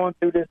 I've gone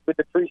through this with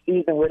the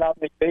preseason without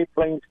McVay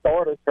playing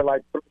starters for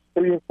like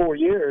 3 or 4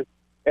 years.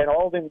 And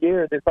all them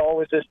years, it's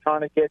always just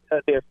trying to get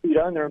their feet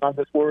under them. I'm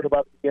just worried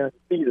about the beginning of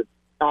the season.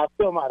 Now, I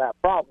still might have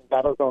problems.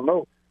 I don't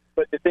know.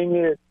 But the thing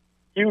is,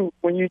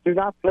 when you do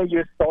not play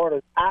your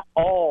starters at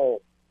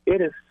all,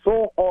 it is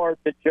so hard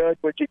to judge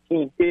what your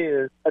team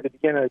is at the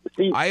beginning of the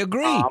season. I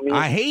agree.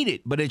 I hate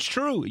it, but it's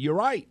true. You're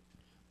right.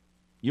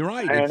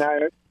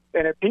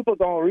 And if people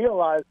don't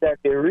realize that,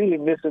 they're really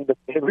missing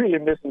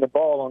the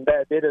ball on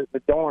that. They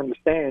don't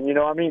understand.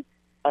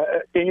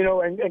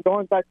 And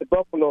going back to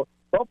Buffalo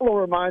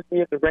reminds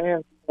me of the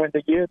Rams when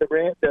the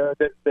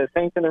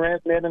Saints and the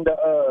Rams met in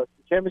the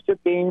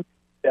championship game.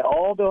 That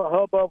all the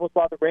hubbub was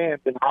about the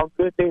Rams and how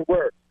good they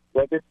were.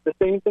 Well, it's the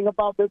same thing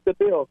about the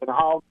Bills and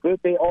how good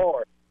they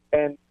are.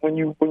 And when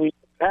you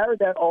carry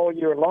that all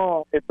year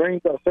long, it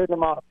brings a certain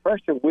amount of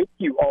pressure with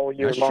you all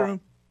year long. True.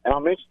 And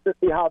I'm interested to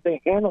see how they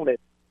handle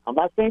it. I'm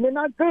not saying they're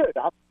not good.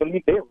 I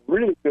believe they're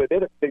really good.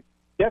 They're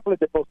definitely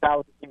the most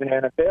talented team in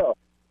the NFL.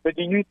 But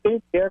do you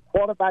think their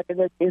quarterback and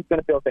their team is going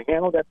to be able to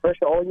handle that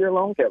pressure all year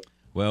long, Kevin?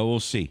 Well, we'll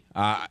see.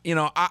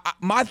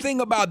 My thing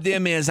about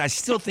them is I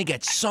still think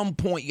at some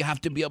point you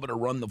have to be able to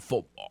run the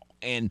football.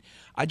 And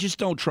I just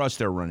don't trust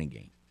their running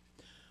game.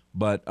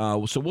 But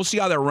so we'll see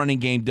how their running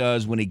game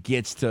does when it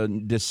gets to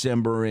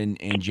December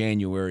and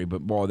January.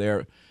 But,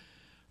 boy,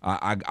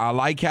 I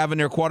like having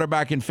their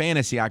quarterback in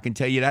fantasy. I can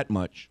tell you that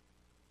much.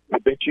 I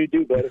bet you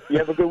do, buddy. You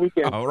have a good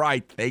weekend. All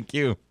right. Thank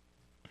you.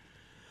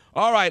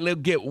 All right.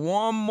 Let's get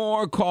one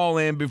more call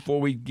in before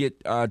we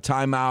get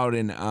time out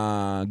and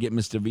get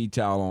Mr.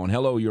 Vital on.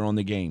 Hello. You're on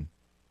the game.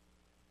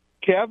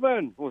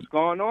 Kevin, what's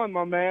going on,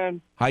 my man?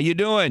 How you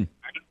doing?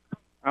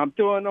 I'm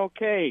doing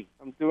okay.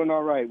 I'm doing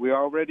all right. We're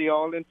already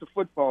all into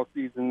football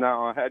season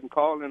now. I hadn't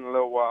called in a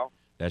little while.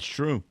 That's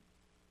true.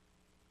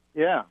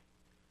 Yeah.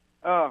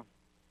 So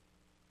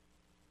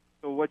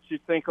what you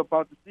think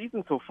about the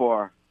season so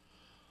far?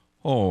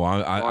 Oh,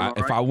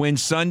 if I win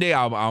Sunday,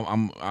 I'm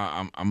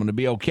going to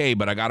be okay.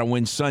 But I got to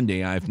win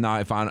Sunday.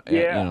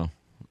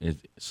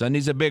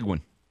 Sunday's a big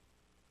one.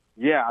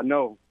 Yeah, I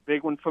know,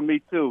 big one for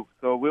me too.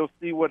 So we'll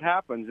see what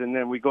happens, and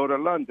then we go to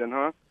London,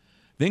 huh?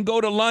 Then go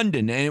to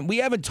London, and we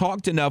haven't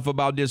talked enough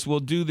about this. We'll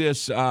do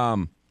this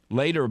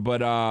later,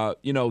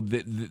 but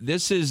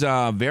this is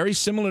very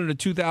similar to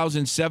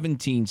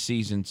 2017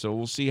 season. So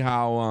we'll see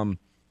how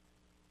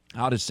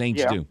the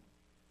Saints do.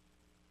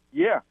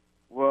 Yeah.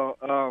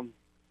 Well.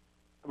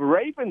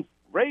 Ravens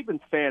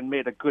fan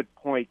made a good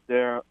point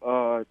there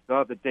the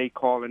other day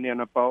calling in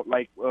about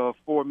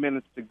 4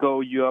 minutes to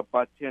go, you're up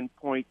by 10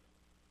 points.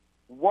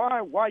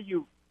 Why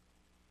you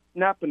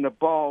snapping the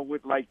ball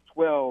with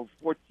 12,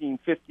 14,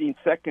 15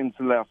 seconds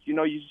left?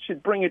 You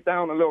should bring it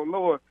down a little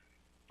lower,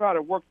 try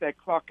to work that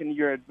clock into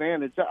your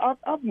advantage.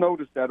 I've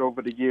noticed that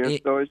over the years,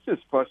 so it's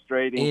just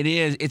frustrating. It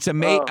is. It's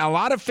amazing. A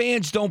lot of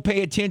fans don't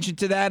pay attention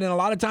to that, and a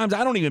lot of times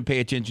I don't even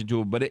pay attention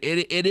to it, but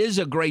it is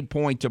a great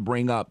point to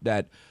bring up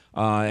that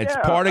it's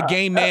part of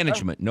game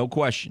management, no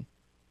question.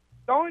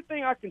 The only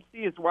thing I can see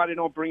is why they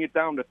don't bring it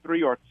down to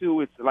 3 or 2.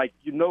 It's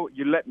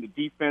you're letting the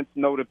defense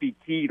know to be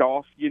teed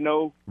off,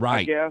 right.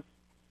 I guess.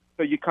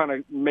 So you're kind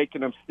of making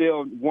them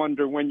still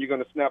wonder when you're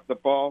going to snap the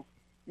ball.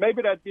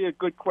 Maybe that'd be a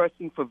good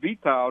question for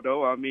Vital,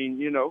 though. I mean,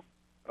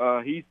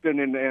 he's been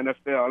in the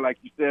NFL, like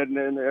you said,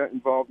 and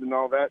involved in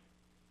all that.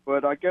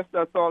 But I guess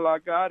that's all I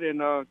got, and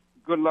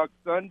good luck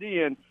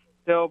Sunday, and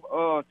tell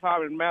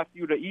Tyrann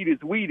Mathieu to eat his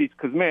Wheaties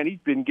because, man, he's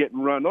been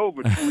getting run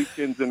over 2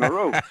 weekends in a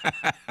row.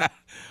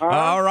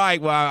 All right.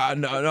 Well,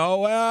 no.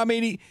 Well, I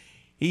mean,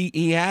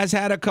 he has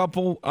had a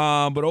couple,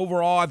 but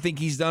overall, I think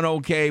he's done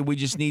okay. We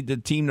just need the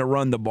team to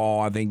run the ball,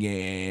 I think,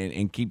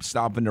 and keep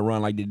stopping the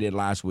run like they did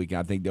last week.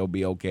 I think they'll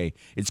be okay.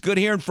 It's good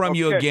hearing from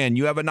you again.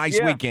 You have a nice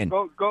weekend.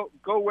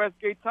 Go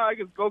Westgate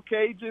Tigers, go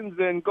Cajuns,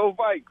 and go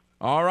Vikes.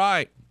 All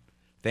right.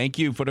 Thank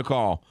you for the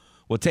call.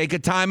 We'll take a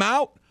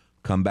timeout,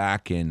 come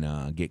back,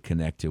 and get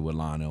connected with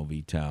Lionel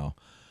Vital.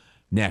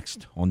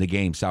 Next on The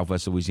Game,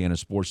 Southwest Louisiana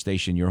Sports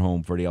Station, your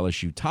home for the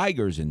LSU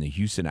Tigers and the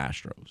Houston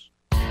Astros.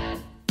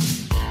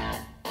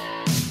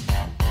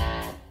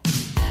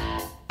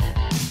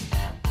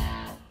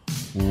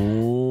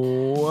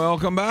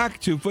 Welcome back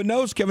to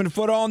Footnotes. Kevin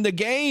Foote on The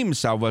Game,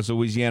 Southwest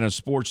Louisiana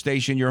Sports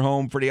Station, your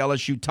home for the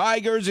LSU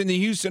Tigers and the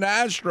Houston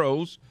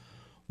Astros.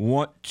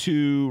 Want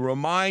to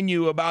remind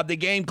you about The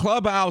Game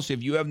Clubhouse.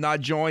 If you have not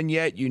joined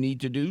yet, you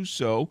need to do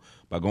so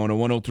by going to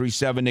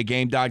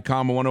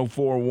 1037thegame.com or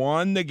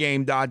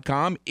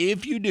 1041thegame.com.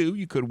 If you do,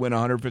 you could win a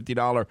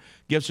 $150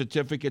 gift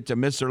certificate to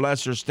Mr.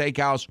 Lester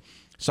Steakhouse,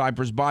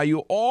 Cypress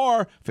Bayou,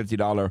 or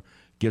 $50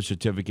 gift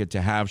certificate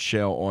to Half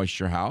Shell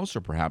Oyster House,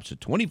 or perhaps a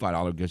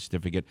 $25 gift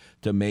certificate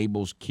to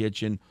Mabel's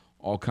Kitchen.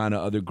 All kind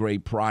of other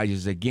great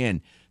prizes.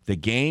 Again, The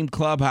Game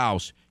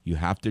Clubhouse. You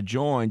have to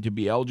join to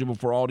be eligible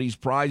for all these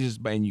prizes,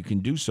 and you can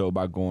do so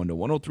by going to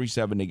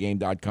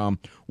 1037thegame.com,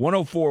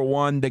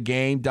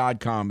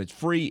 1041thegame.com. It's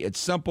free. It's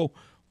simple.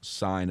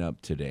 Sign up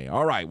today.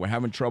 All right, we're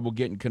having trouble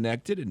getting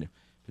connected, and if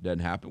it doesn't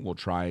happen, we'll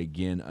try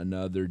again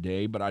another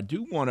day. But I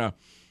did want to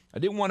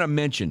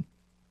mention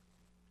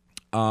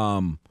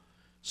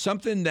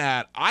something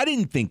that I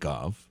didn't think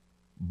of,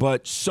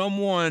 but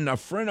a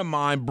friend of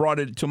mine brought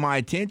it to my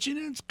attention,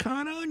 and it's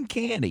kind of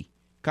uncanny.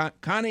 Kind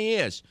of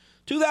is.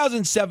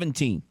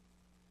 2017.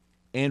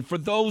 And for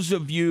those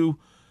of you,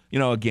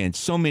 again,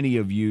 so many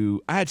of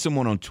you, I had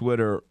someone on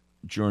Twitter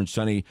during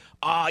Sunday,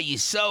 you're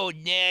so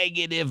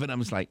negative. And I'm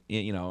just like,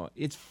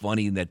 it's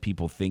funny that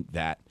people think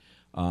that.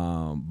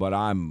 But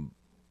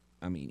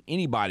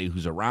anybody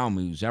who's around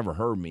me, who's ever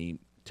heard me,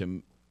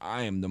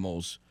 I am the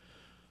most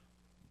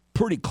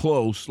pretty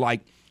close.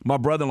 Like my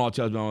brother-in-law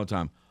tells me all the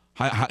time,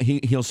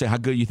 he'll say, how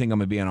good you think I'm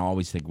going to be? And I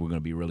always think we're going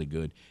to be really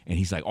good. And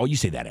he's like, you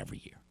say that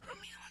every year.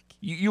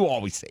 You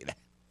always say that.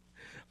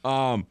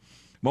 My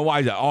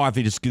wife's like, I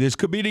think this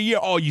could be the year.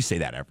 You say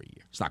that every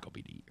year. It's not going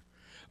to be the year.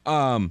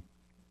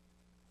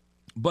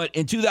 But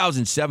in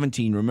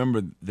 2017,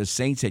 remember, the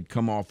Saints had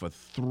come off of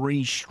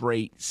 3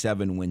 straight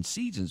 7-win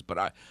seasons.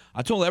 But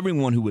I told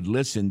everyone who would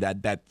listen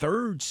that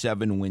third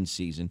 7-win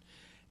season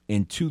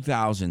in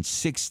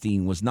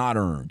 2016 was not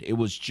earned. It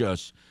was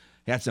just,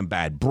 had some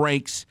bad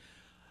breaks,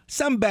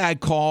 some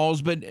bad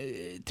calls, but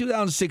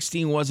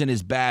 2016 wasn't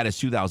as bad as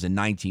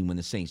 2019 when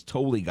the Saints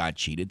totally got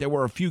cheated. There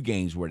were a few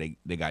games where they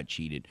got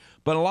cheated,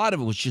 but a lot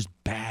of it was just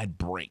bad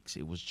breaks.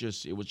 It was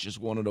just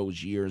one of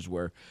those years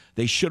where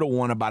they should have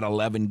won about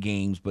 11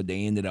 games, but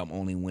they ended up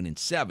only winning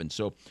 7.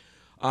 So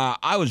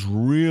I was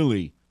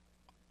really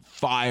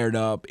fired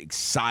up,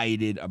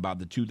 excited about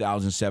the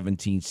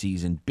 2017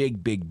 season.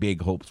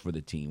 Big hopes for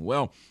the team.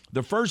 Well,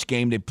 the first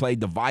game they played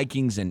the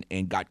Vikings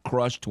and got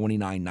crushed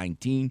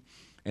 29-19.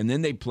 And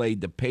then they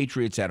played the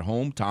Patriots at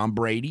home, Tom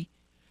Brady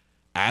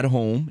at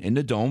home in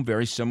the Dome,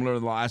 very similar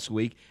to last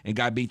week, and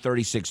got beat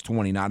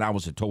 36-20. Now, that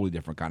was a totally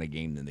different kind of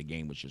game than the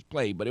game was just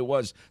played, but it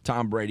was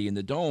Tom Brady in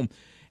the Dome.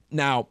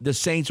 Now, the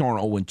Saints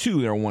aren't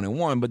 0-2, they're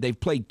 1-1, but they've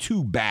played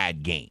 2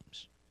 bad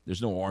games.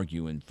 There's no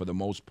arguing. For the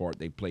most part,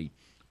 they played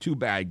 2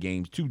 bad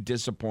games, 2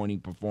 disappointing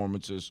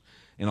performances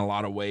in a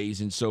lot of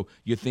ways. And so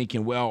you're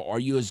thinking, well,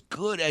 are you as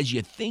good as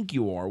you think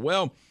you are?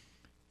 Well,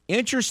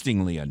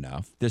 interestingly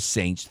enough, the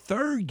Saints'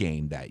 third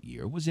game that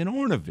year was in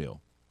Orneville.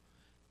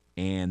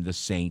 And the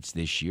Saints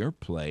this year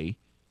play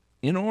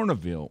in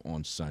Orneville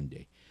on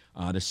Sunday.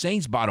 The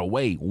Saints, by the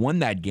way, won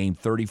that game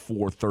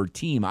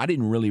 34-13. I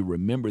didn't really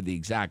remember the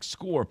exact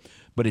score,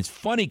 but it's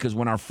funny because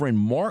when our friend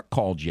Mark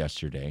called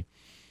yesterday,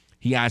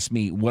 he asked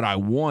me what I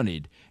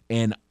wanted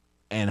and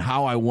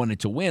how I wanted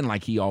to win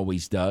like he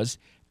always does.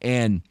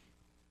 And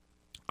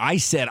I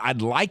said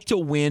I'd like to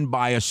win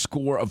by a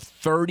score of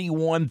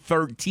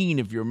 31-13.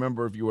 If you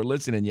remember, if you were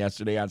listening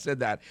yesterday, I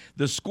said that.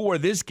 The score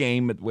of this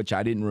game, which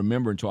I didn't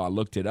remember until I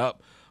looked it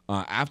up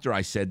after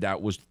I said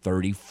that, was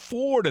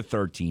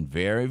 34-13.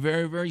 Very,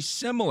 very, very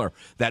similar.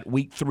 That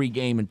Week 3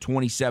 game in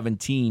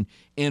 2017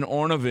 in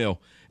Orneville.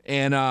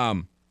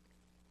 And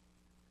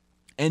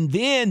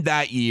then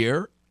that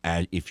year,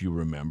 if you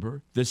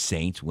remember, the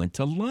Saints went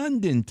to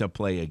London to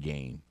play a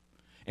game.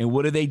 And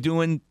what are they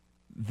doing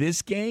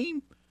this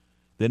game?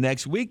 The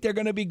next week, they're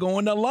going to be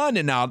going to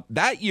London. Now,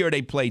 that year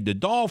they played the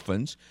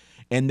Dolphins,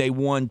 and they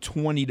won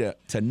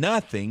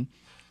 20-0.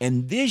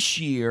 And this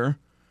year,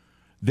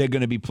 they're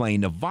going to be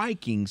playing the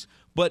Vikings.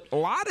 But a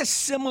lot of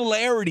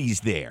similarities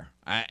there.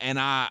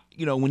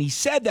 When he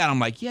said that, I'm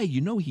like, yeah,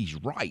 he's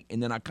right.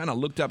 And then I kind of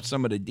looked up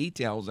some of the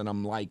details, and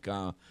I'm like,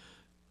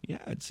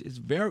 it's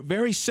very,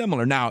 very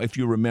similar. Now, if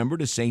you remember,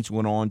 the Saints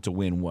went on to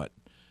win,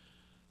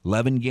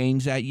 11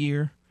 games that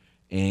year?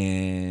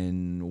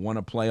 And won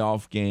a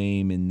playoff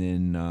game, and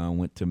then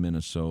went to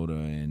Minnesota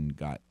and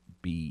got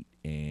beat,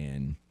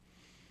 and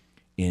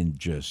in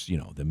just,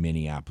 the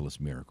Minneapolis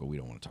Miracle. We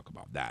don't want to talk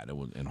about that. It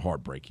was in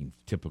heartbreaking,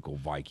 typical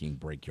Viking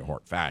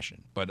break-your-heart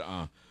fashion. But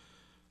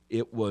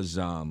it was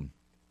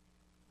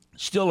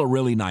still a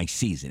really nice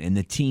season, and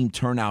the team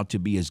turned out to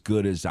be as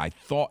good as I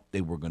thought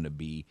they were going to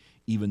be,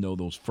 even though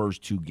those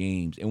first 2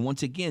 games. And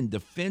once again,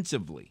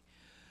 defensively,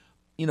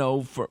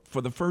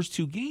 for the first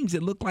 2 games,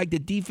 it looked like the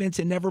defense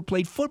had never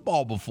played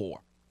football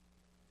before.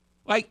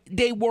 Like,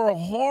 they were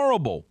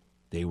horrible.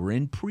 They were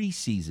in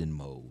preseason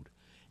mode.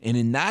 And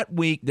in that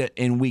week,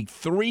 in week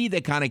 3,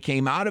 they kind of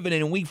came out of it.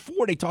 And in week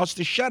 4, they tossed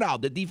a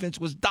shutout. The defense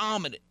was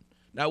dominant.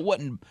 Now, it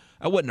wasn't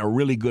a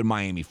really good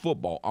Miami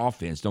football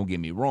offense, don't get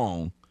me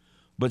wrong.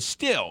 But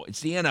still, it's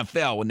the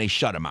NFL when they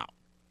shut them out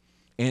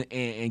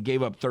and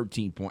gave up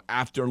 13 points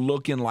after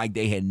looking like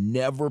they had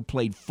never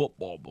played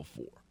football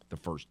before the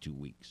first 2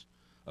 weeks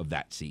of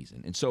that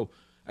season. And so,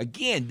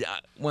 again,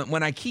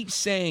 when I keep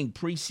saying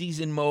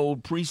preseason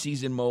mode,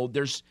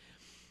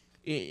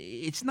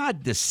 it's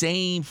not the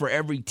same for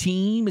every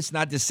team. It's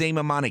not the same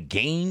amount of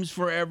games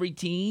for every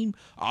team.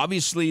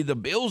 Obviously, the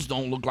Bills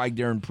don't look like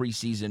they're in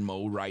preseason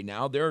mode right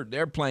now.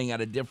 They're playing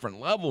at a different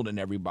level than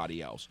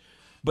everybody else.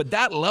 But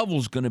that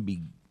level's going to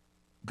be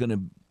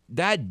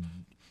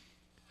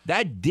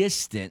that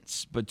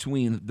distance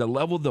between the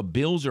level the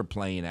Bills are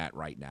playing at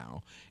right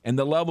now and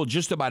the level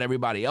just about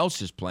everybody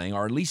else is playing,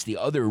 or at least the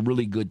other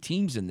really good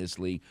teams in this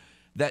league,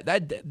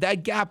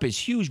 that gap is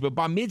huge. But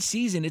by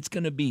midseason, it's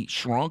going to be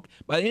shrunk.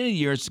 By the end of the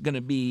year,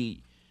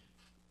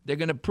 they're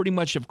going to pretty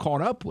much have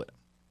caught up with them.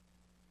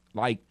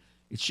 Like,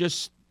 it's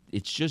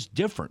just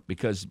different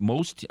because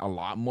most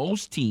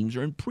teams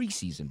are in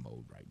preseason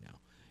mode right now.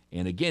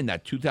 And again,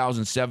 that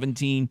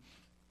 2017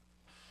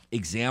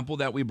 example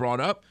that we brought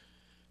up,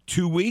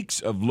 2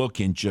 weeks of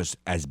looking just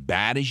as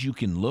bad as you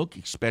can look,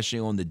 especially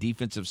on the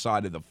defensive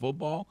side of the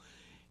football.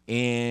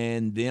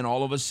 And then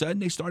all of a sudden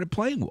they started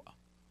playing well.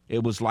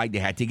 It was like they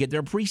had to get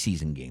their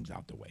preseason games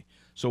out the way.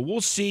 So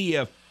we'll see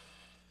if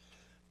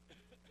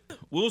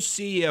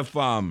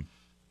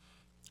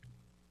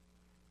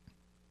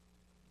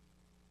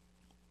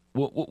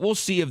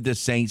the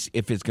Saints,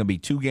 if it's going to be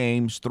 2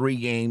 games, 3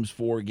 games,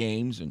 4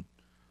 games,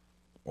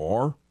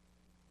 or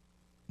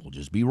we'll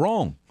just be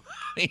wrong.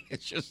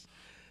 It's just,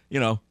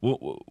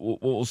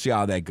 we'll see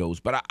how that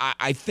goes. But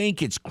I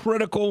think it's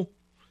critical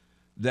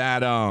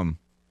that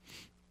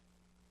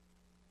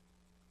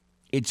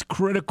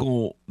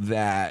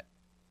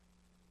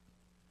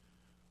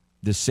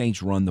the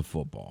Saints run the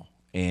football,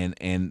 and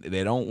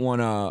they don't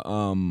want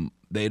to.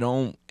 They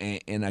don't,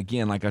 and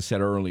again, like I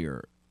said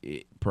earlier,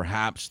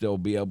 perhaps they'll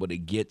be able to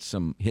hit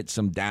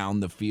some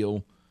down the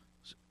field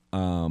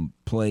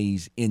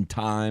plays in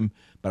time.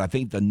 But I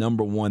think the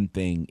number one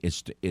thing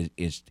is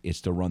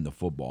to run the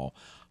football.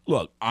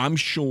 Look, I'm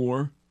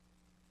sure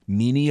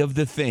many of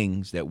the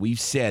things that we've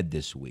said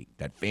this week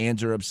that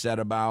fans are upset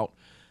about,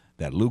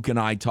 that Luke and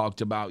I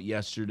talked about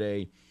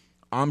yesterday,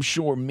 I'm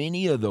sure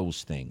many of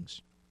those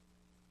things,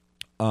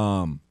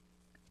 the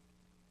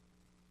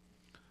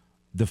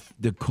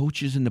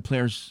coaches and the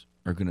players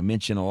are going to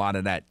mention a lot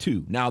of that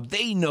too. Now,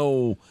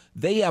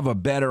 they have a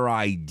better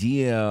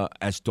idea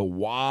as to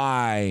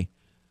why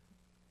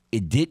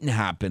it didn't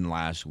happen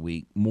last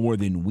week more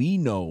than we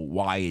know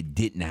why it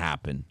didn't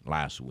happen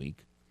last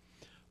week.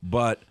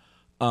 But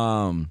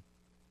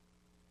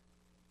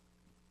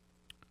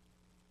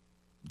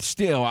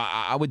still,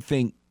 I would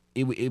think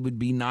it would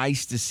be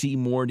nice to see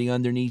more of the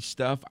underneath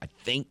stuff. I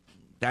think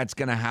that's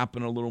going to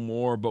happen a little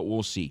more, but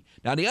we'll see.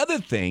 Now, the other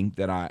thing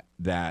that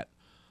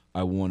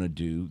I want to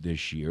do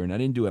this year, and I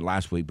didn't do it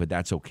last week, but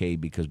that's okay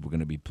because we're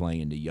going to be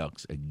playing the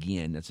Yucks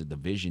again. That's a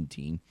division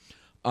team.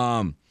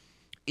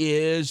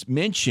 Is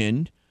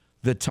mentioned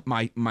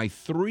my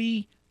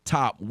 3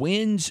 top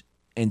wins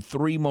and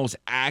 3 most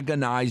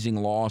agonizing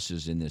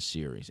losses in this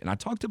series. And I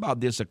talked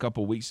about this a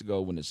couple weeks ago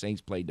when the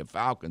Saints played the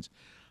Falcons.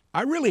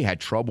 I really had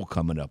trouble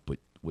coming up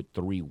with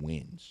 3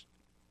 wins.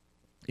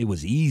 It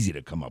was easy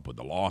to come up with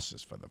the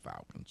losses for the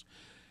Falcons.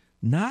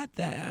 Not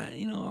that,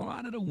 a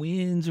lot of the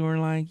wins were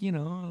like,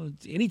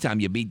 anytime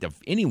you beat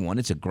anyone,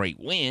 it's a great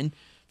win.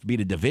 If you beat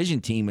a division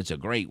team, it's a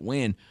great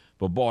win.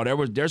 But, boy,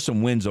 there's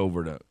some wins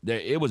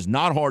it was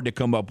not hard to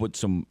come up with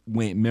some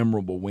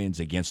memorable wins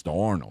against the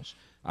Arnolds.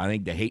 I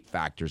think the hate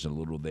factor's a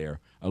little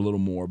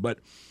more. But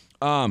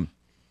I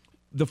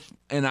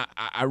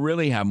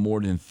really have more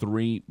than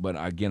 3, but,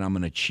 again, I'm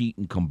going to cheat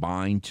and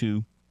combine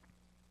 2.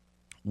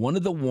 One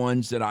of the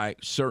ones that I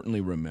certainly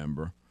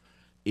remember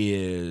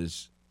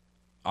is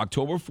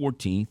October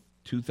 14th,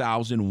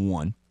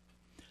 2001.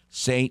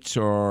 Saints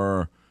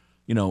are –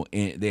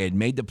 they had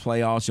made the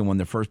playoffs and won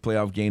their first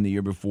playoff game the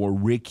year before.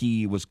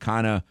 Ricky was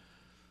kind of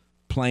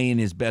playing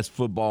his best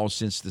football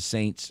since the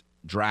Saints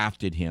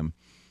drafted him.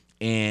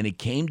 And it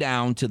came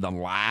down to the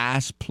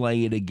last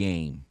play of the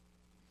game.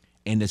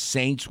 And the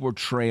Saints were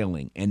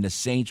trailing. And the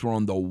Saints were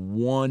on the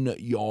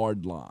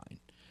 1-yard line.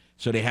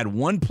 So they had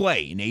one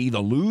play. And they either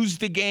lose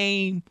the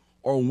game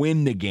or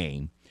win the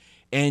game.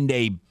 And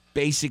they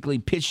basically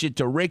pitched it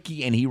to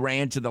Ricky, and he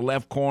ran to the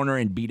left corner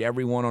and beat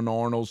everyone on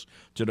Arnold's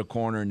to the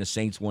corner, and the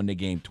Saints won the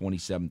game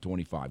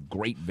 27-25.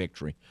 Great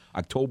victory.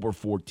 October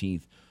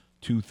 14th,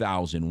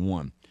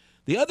 2001.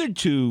 The other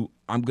 2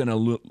 I'm going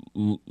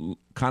to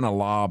kind of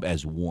lob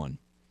as one.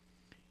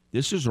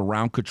 This is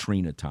around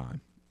Katrina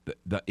time.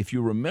 If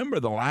you remember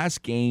the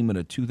last game of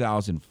the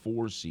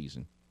 2004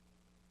 season,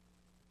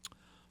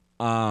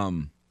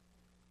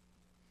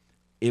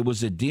 it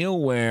was a deal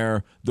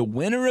where the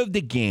winner of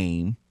the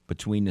game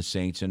between the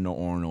Saints and the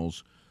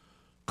Orioles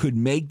could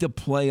make the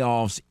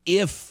playoffs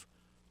if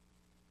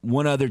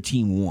one other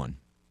team won.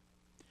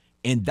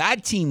 And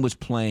that team was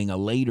playing a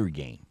later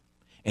game.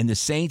 And the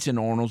Saints and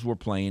Orioles were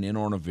playing in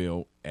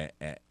Orneville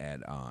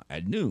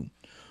at noon.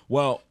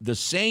 Well, the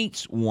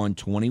Saints won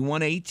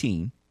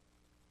 21-18.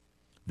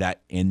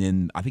 And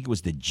then I think it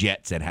was the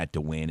Jets that had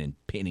to win, and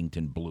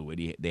Pennington blew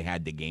it. They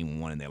had the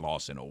game won, and they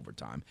lost in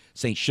overtime.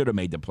 Saints should have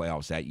made the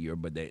playoffs that year,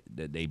 but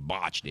they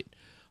botched it.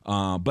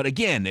 But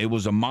again, it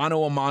was a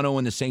mano,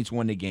 and the Saints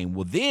won the game.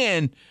 Well,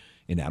 then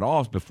in that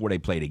off, before they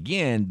played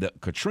again, the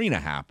Katrina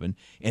happened,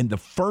 and the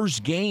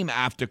first game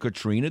after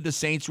Katrina, the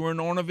Saints were in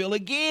Orneville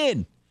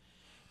again.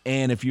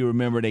 And if you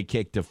remember, they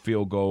kicked a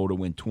field goal to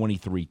win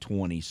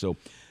 23-20. So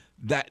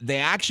that they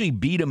actually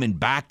beat them in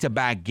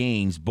back-to-back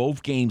games,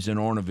 both games in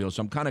Orneville.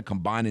 So I'm kind of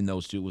combining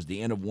those two. It was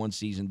the end of one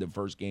season, the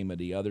first game of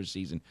the other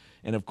season.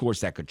 And, of course,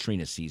 that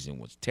Katrina season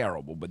was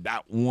terrible. But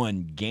that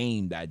one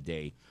game that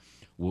day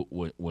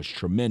was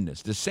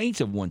tremendous. The Saints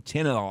have won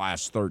 10 of the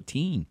last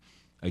 13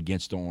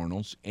 against the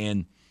Orioles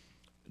and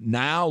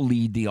now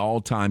lead the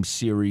all-time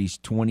series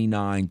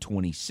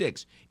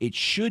 29-26. It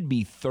should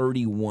be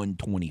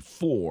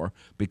 31-24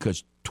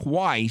 because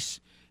twice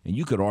 – and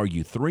you could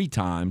argue three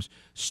times,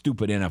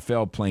 stupid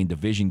NFL playing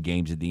division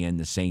games at the end.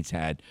 The Saints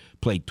had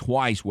played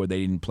twice where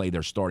they didn't play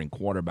their starting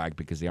quarterback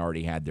because they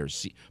already had their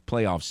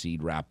playoff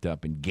seed wrapped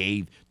up and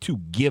gave two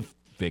gift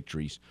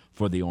victories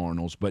for the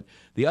Orioles. But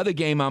the other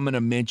game I'm going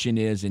to mention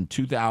is in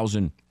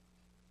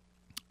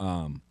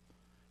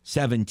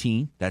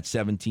 2017, that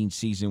 17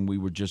 season we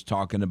were just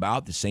talking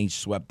about. The Saints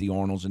swept the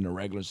Orioles in the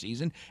regular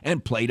season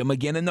and played them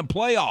again in the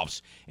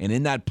playoffs. And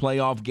in that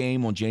playoff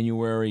game on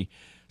January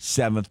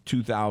 7th,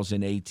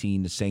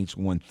 2018, the Saints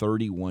won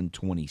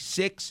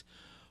 31-26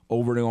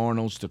 over the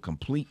Orioles to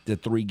complete the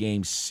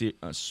three-game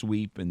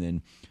sweep and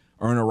then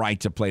earn a right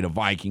to play the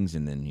Vikings.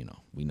 And then,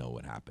 we know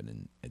what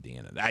happened at the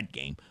end of that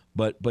game.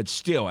 But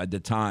still, at the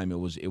time, it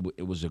was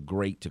a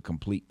great to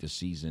complete the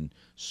season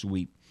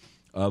sweep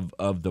of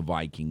the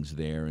Vikings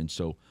there. And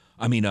so,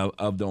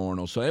 of the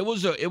Orioles. So it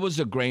was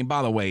a great.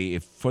 By the way,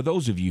 for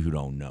those of you who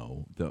don't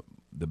know,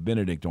 the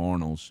Benedict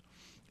Orioles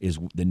is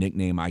the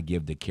nickname I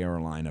give the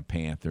Carolina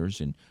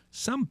Panthers. And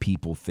some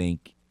people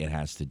think it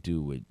has to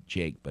do with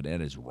Jake, but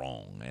that is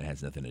wrong. It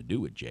has nothing to do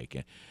with Jake.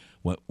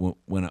 When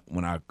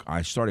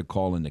I started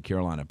calling the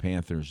Carolina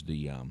Panthers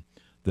the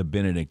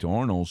Benedict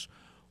Orioles,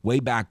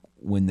 way back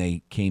when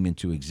they came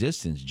into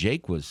existence,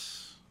 Jake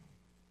was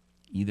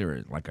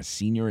either like a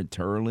senior at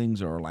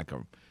Turlings or like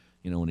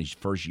in his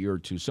first year or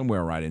two,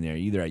 somewhere right in there,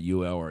 either at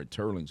UL or at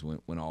Turlings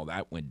when all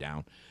that went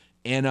down.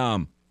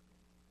 And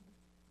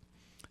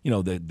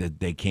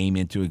they came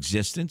into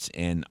existence,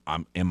 and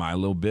am I a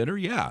little bitter?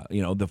 Yeah.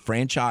 The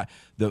franchise,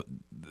 the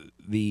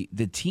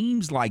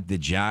teams like the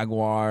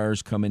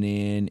Jaguars coming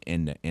in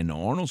and the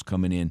Orioles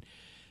coming in,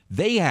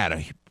 they had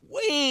a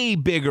way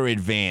bigger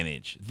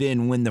advantage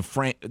than when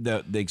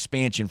the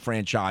expansion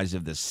franchise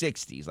of the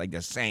 60s, like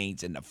the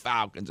Saints and the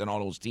Falcons and all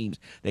those teams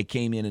that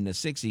came in the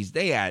 60s,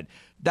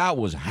 that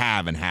was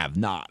have and have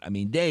not.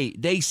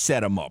 They set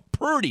them up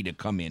pretty to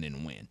come in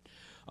and win.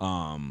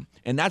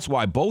 And that's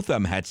why both of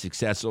them had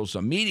success so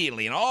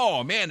immediately.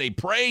 And they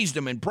praised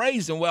them.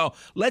 Well,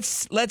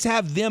 let's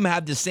have them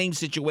have the same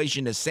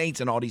situation the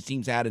Saints and all these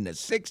teams had in the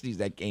 60s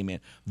that came in.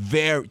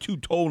 Two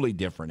totally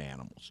different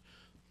animals.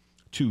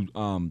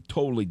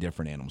 Totally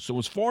different animals. So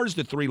as far as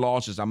the three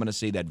losses, I'm going to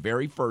say that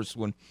very first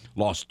one,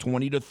 lost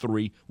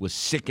 20-3, was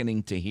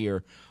sickening to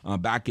hear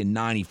back in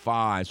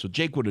 95. So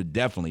Jake would have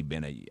definitely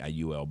been at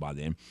UL by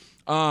then.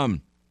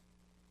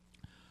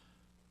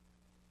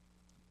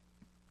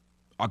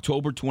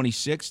 October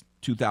 26,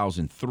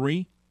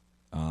 2003,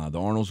 the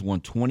Orioles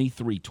won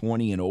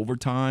 23-20 in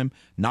overtime.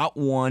 Not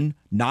one,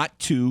 not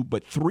two,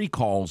 but three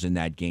calls in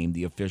that game.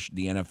 The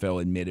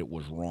NFL admitted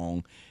was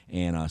wrong,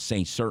 and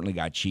Saints certainly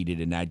got cheated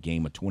in that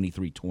game, a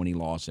 23-20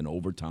 loss in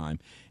overtime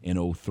in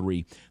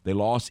 2003. They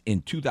lost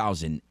in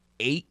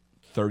 2008,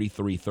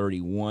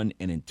 33-31,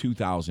 and in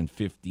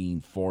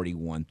 2015,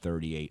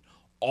 41-38.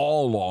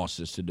 All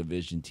losses to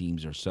division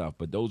teams are tough,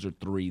 but those are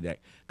three that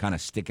kind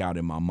of stick out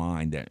in my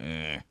mind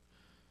that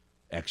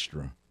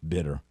extra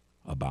bitter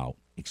about,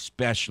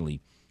 especially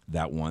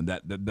that one.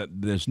 That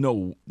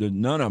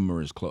none of them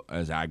are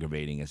as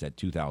aggravating as that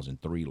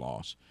 2003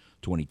 loss,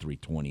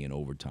 23-20 in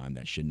overtime.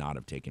 That should not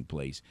have taken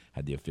place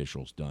had the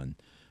officials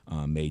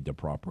made the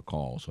proper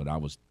call. So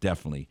that was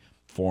definitely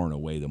far and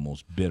away the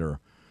most bitter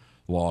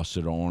loss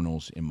to the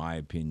Orioles, in my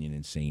opinion,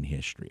 in Saint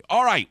history.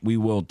 All right, we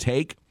will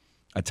take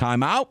a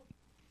timeout.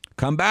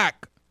 Come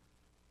back.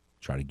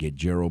 Try to get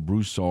Gerald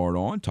Broussard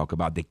on. Talk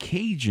about the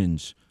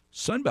Cajuns'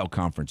 Sunbelt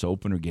Conference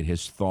opener, get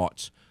his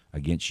thoughts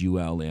against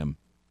ULM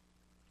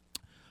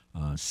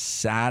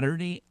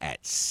Saturday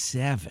at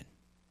 7.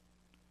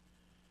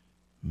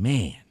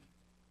 Man,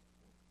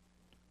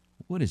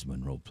 What is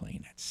Monroe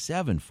playing at?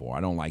 7-4.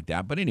 I don't like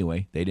that. But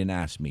anyway, they didn't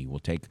ask me. We'll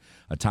take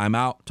a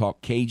timeout,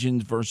 talk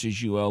Cajuns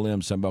versus ULM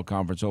Sunbelt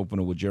Conference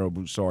opener with Gerald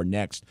Broussard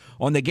next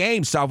on The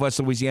Game, Southwest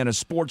Louisiana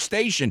Sports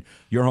Station,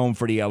 your home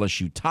for the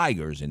LSU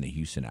Tigers and the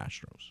Houston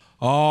Astros.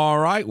 All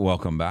right,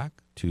 welcome back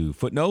to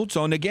Footnotes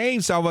on The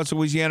Game, Southwest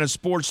Louisiana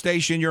Sports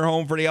Station, your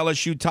home for the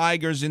LSU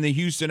Tigers and the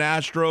Houston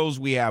Astros.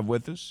 We have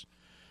with us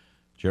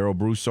Gerald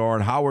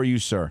Broussard. How are you,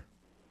 sir?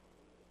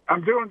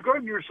 I'm doing good,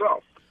 and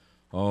yourself?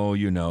 Oh,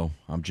 you know,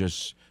 I'm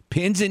just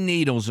pins and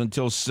needles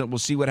until we'll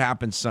see what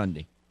happens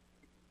Sunday.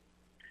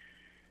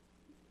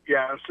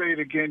 Yeah, I'll say it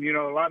again. You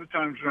know, a lot of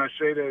times when I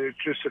say that, it's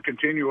just a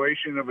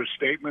continuation of a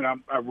statement.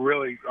 I'm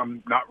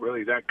not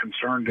really that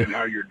concerned in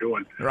how you're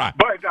doing. Right.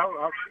 But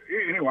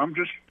anyway, I'm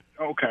just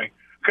okay.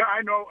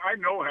 I know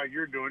how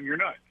you're doing. You're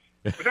nuts,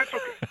 but that's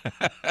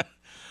okay.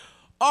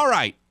 All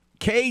right,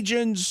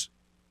 Cajuns,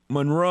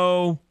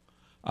 Monroe,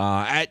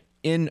 at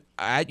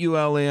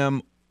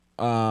ULM.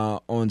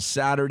 On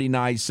Saturday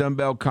night,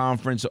 Sunbelt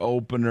Conference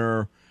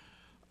opener.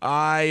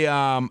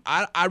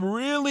 I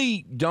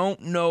really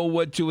don't know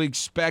what to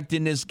expect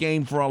in this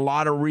game for a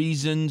lot of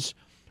reasons.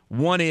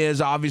 One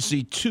is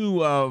obviously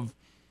two of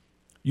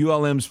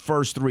ULM's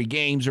first three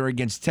games are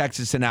against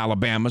Texas and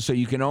Alabama, so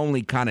you can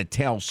only kind of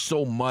tell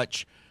so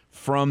much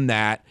from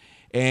that.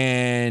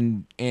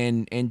 And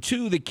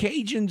two, the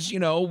Cajuns, you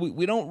know,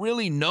 we don't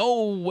really know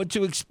what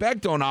to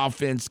expect on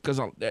offense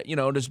because, you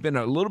know, there's been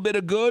a little bit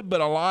of good,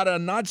 but a lot of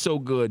not so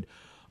good.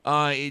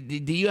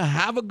 Do you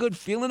have a good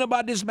feeling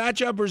about this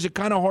matchup, or is it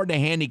kind of hard to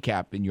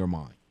handicap in your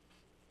mind?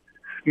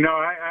 No,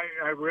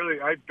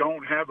 I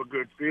don't have a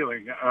good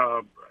feeling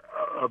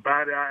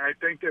about it. I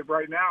think that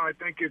right now, I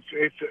think it's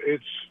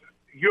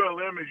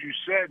ULM, as you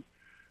said.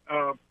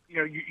 You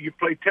know, you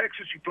play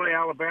Texas, you play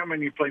Alabama,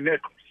 and you play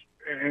Nicholls.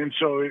 And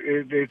so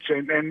it's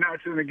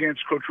nothing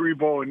against Coach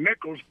Rebo and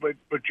Nicholls, but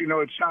you know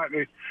it's not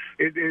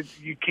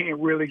you can't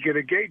really get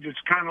a gauge.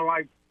 It's kind of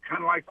like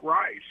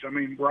Rice. I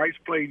mean, Rice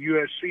played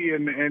USC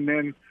and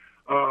then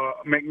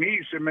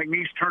McNeese, and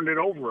McNeese turned it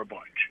over a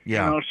bunch.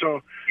 Yeah. You know,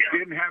 so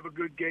didn't have a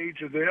good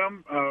gauge of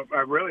them. I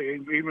really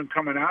even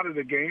coming out of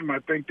the game, I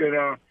think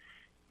that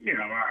you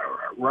know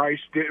Rice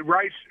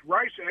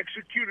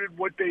executed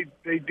what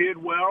they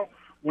did well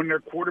when their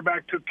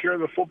quarterback took care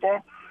of the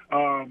football,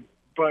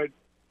 but.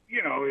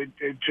 You know,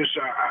 it just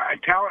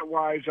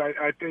talent-wise,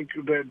 I think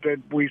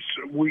that we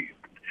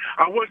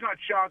I was not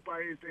shocked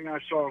by anything I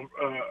saw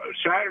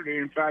Saturday.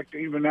 In fact,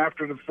 even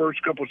after the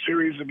first couple of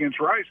series against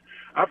Rice,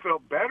 I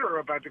felt better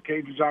about the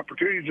Cajuns'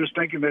 opportunity, just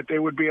thinking that they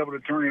would be able to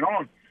turn it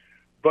on.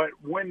 But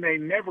when they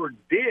never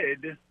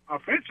did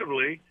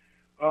offensively,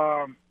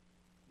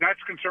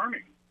 that's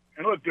concerning.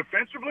 And look,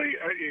 defensively,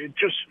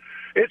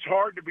 it's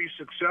hard to be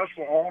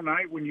successful all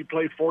night when you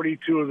play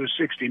 42 of the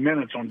 60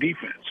 minutes on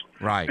defense.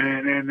 Right.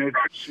 And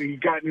you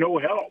got no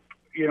help,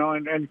 you know,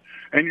 and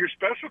your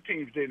special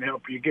teams didn't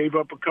help you. You gave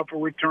up a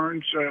couple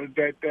returns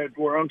that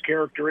were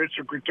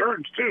uncharacteristic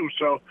returns too.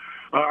 So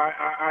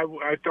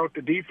I thought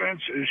the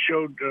defense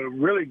showed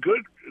really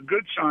good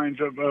signs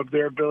of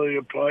their ability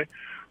to play.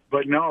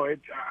 But no,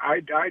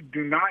 I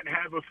do not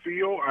have a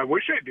feel. I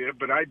wish I did,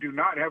 but I do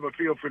not have a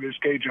feel for this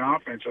Cajun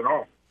offense at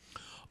all.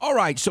 All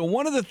right, so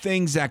one of the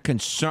things that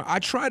I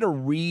try to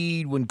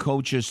read when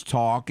coaches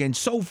talk, and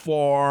so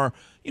far,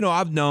 you know,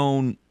 I've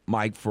known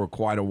Mike for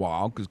quite a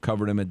while because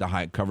covered him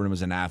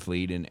as an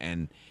athlete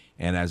and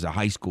as a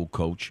high school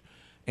coach,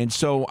 and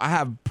so I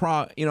have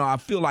I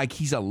feel like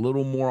he's a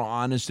little more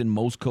honest than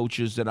most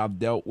coaches that I've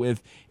dealt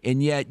with,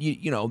 and yet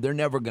you know they're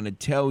never going to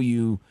tell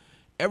you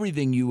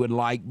everything you would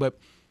like, but.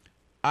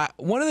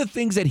 One of the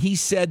things that he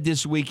said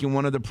this week in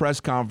one of the press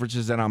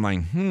conferences that I'm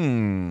like,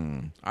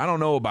 I don't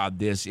know about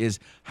this, is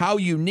how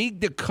unique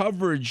the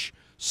coverage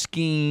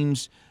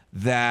schemes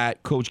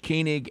that Coach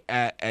Koenig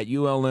at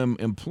ULM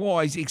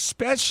employs,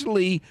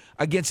 especially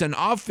against an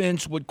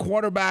offense with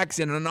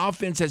quarterbacks and an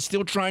offense that's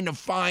still trying to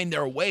find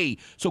their way.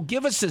 So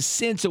give us a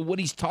sense of what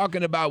he's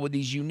talking about with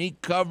these unique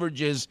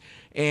coverages.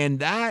 And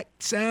that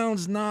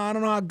sounds, I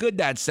don't know how good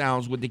that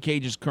sounds with the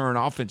Cajuns' current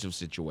offensive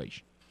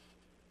situation.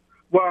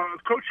 Well,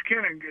 Coach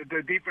Koenig,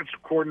 the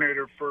defensive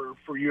coordinator for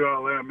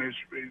ULM,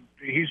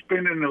 he's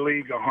been in the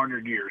league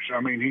 100 years.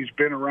 I mean, he's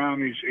been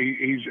around.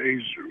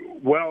 He's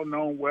well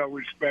known, well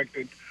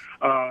respected.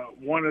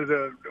 One of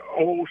the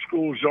old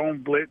school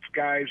zone blitz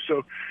guys.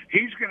 So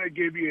he's going to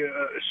give you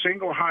a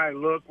single high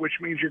look, which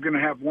means you're going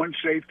to have one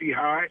safety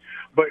high,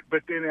 but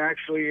then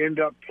actually end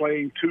up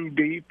playing two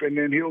deep, and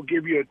then he'll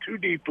give you a two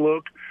deep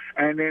look,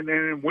 and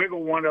then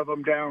wiggle one of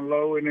them down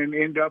low, and then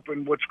end up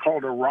in what's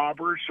called a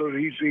robber. So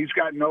he's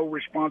got no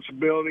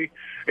responsibility.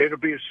 It'll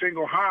be a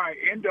single high,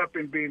 end up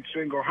in being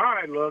single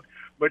high look,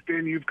 but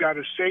then you've got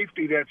a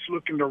safety that's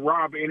looking to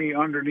rob any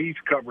underneath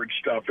coverage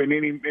stuff and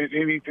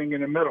anything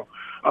in the middle.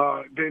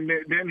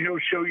 Then he'll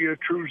show you a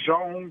true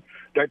zone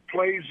that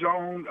plays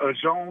zone, a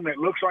zone that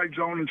looks like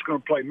zone, and it's going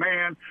to play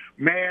man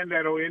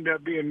that'll end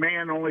up being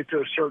man only to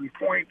a certain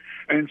point.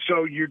 And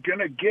so you're going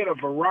to get a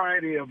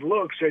variety of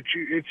looks that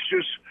it's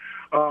just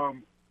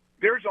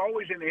there's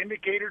always an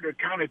indicator to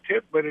kind of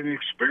tip, but an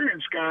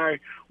experienced guy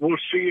will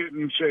see it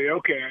and say,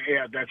 okay,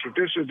 yeah, that's what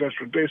this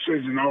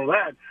is, and all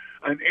that.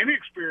 An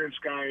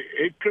inexperienced guy,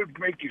 it could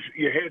make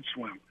your head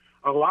swim.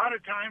 A lot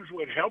of times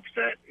what helps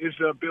that is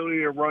the ability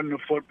to run the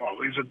football.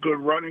 It's a good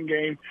running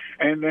game,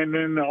 and then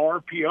the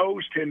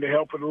RPOs tend to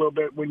help it a little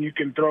bit when you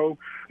can throw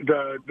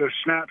the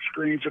snap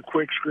screens, the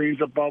quick screens,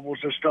 the bubbles,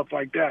 and stuff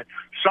like that.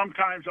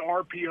 Sometimes the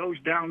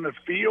RPOs down the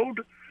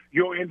field,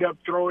 you'll end up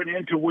throwing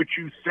into what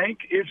you think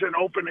is an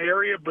open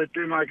area, but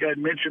then, like I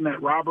mentioned,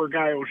 that robber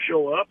guy will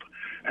show up,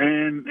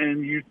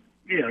 and you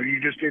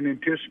just didn't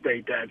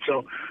anticipate that.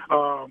 So,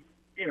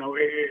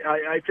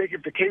 I think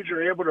if the Cajuns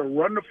are able to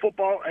run the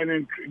football and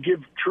then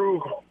give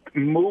true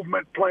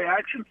movement play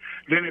action,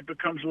 then it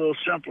becomes a little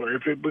simpler.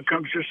 If it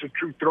becomes just a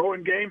true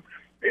throwing game,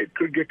 it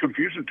could get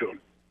confusing to him.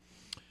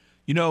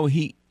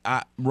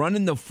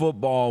 Running the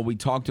football, we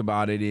talked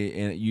about it,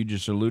 and you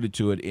just alluded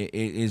to it, it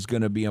is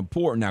going to be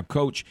important. Now,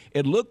 Coach,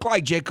 it looked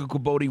like Jacob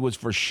Kibodi was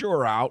for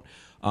sure out.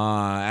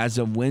 As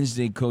of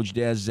Wednesday, Coach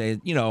Des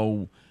said,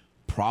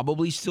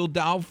 probably still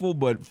doubtful,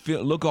 but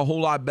look a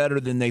whole lot better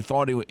than they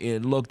thought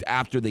it looked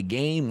after the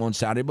game on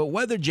Saturday. But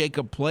whether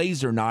Jacob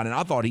plays or not, and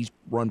I thought he's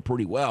run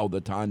pretty well the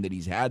time that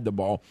he's had the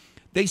ball,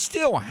 they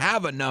still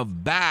have enough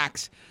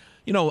backs.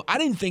 I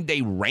didn't think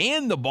they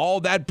ran the ball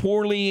that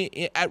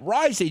poorly at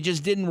Rice. They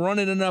just didn't run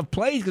it enough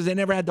plays because they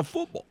never had the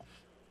football.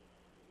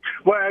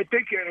 Well, I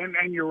think,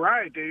 and you're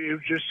right, it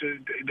was just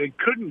they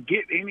couldn't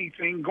get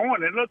anything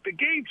going. And look, the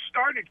game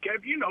started,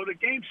 Kev. The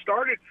game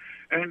started,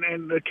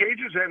 and the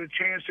Cajuns had a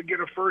chance to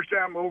get a first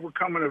down,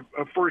 overcoming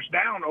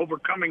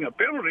a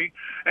penalty.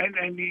 And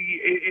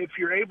if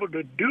you're able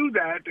to do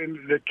that,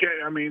 and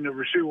the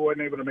receiver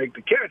wasn't able to make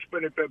the catch,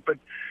 but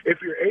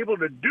if you're able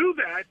to do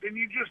that, then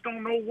you just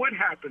don't know what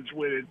happens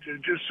with it.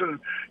 Just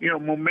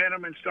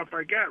momentum and stuff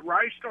like that.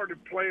 Rice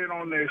started playing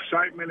on the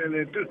excitement, and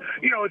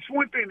it's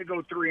one thing to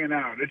go 3 and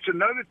out. It's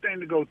another thing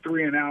to go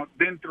 3 and out,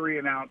 then 3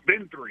 and out,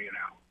 then 3 and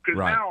out. Because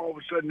now all of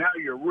a sudden, now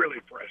you're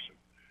really pressing.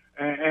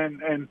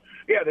 And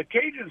the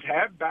Cajuns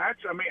have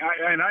backs.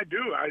 I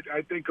do.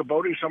 I think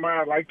Kibodi is somebody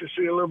I'd like to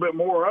see a little bit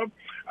more of.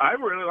 I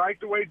really like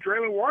the way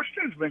Draylen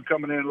Washington's been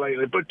coming in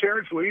lately. But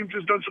Terrence Williams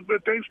has done some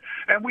good things,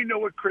 and we know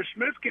what Chris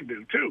Smith can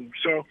do too.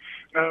 So,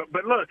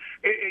 but look,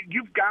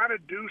 you've got to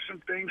do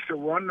some things to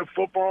run the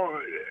football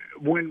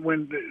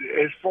when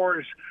as far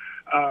as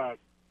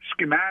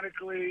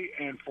schematically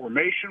and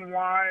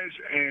formation-wise,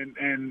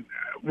 and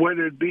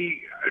whether it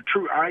be a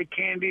true eye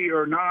candy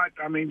or not.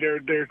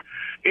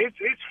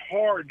 It's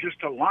hard just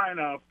to line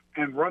up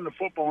and run the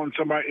football on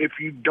somebody if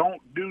you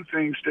don't do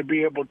things to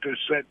be able to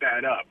set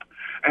that up.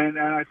 And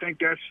I think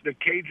that's the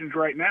Cajuns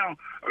right now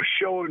are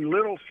showing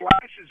little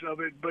flashes of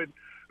it, but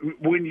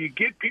when you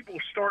get people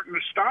starting to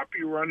stop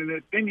you running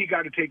it, then you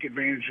got to take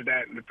advantage of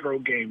that in the throw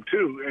game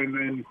too. And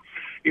then,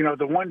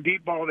 the one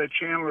deep ball that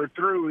Chandler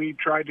threw, he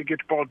tried to get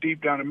the ball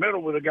deep down the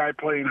middle with a guy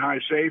playing high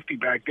safety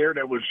back there.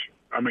 That was,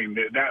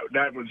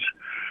 that was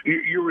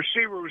your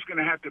receiver was going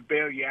to have to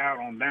bail you out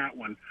on that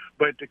one.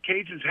 But the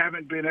Cajuns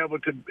haven't been able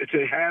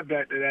to have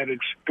that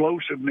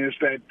explosiveness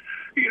that,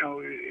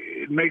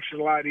 it makes it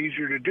a lot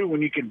easier to do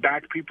when you can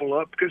back people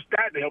up, because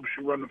that helps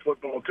you run the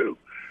football too.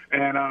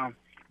 And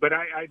but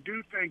I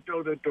do think,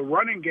 though, that the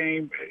running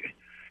game,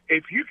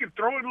 if you can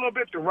throw it a little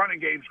bit, the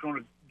running game is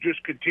going to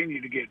just continue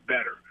to get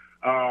better.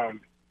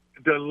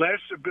 The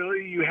less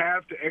ability you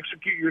have to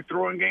execute your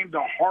throwing game,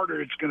 the harder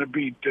it's going to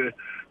be to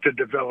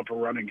develop a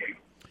running game.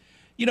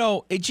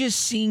 It just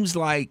seems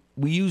like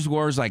we use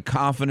words like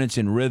confidence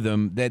and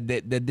rhythm, that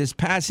this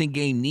passing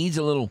game needs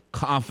a little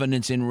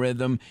confidence and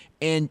rhythm.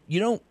 And,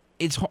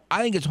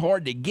 I think it's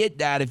hard to get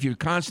that if you're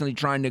constantly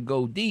trying to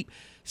go deep.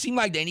 Seem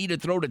like they need to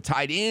throw to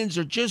tight ends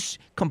or just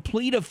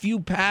complete a few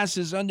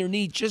passes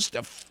underneath just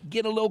to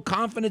get a little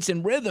confidence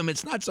and rhythm.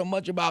 It's not so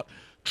much about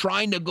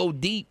trying to go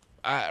deep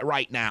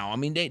right now.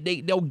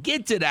 They'll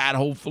get to that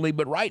hopefully,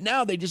 but right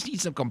now they just need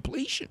some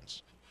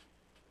completions.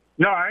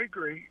 No, I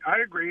agree.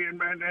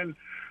 And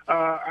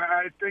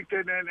I think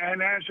that,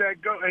 and as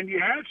that goes, and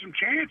you had some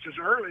chances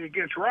early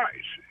against Rice.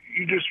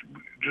 You just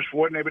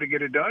wasn't able to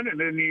get it done, and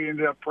then you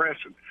ended up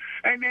pressing.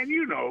 And then,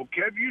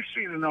 Kev, you've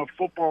seen enough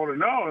football to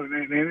know,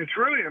 and it's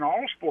really in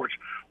all sports.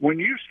 When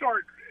you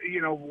start,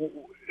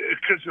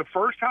 because the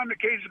first time the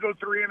Cajuns go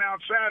 3 and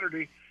out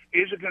Saturday,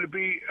 is it going to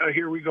be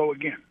here we go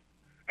again?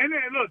 And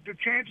then, look, the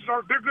chances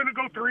are they're going to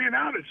go 3 and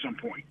out at some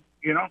point.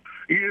 You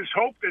just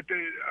hope that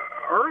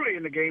early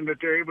in the game that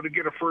they're able to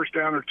get a first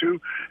down or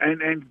two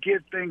and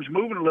get things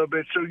moving a little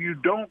bit, so you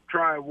don't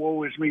try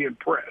woe is me and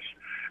press.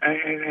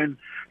 And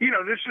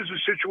this is a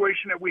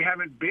situation that we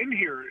haven't been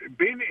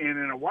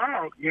in a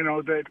while.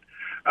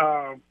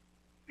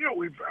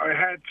 We've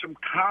had some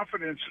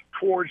confidence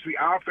towards the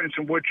offense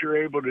and what you're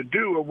able to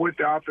do, or what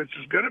the offense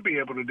is going to be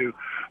able to do.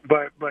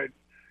 But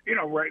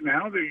right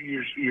now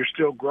you're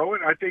still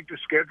growing. I think the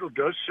schedule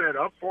does set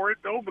up for it,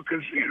 though,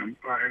 because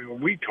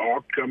we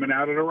talked coming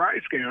out of the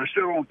Rice game. I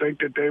still don't think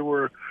that they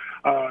were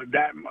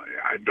That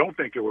I don't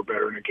think they were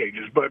better in the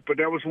cages, but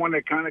that was one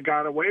that kind of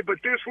got away. But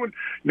this one,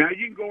 now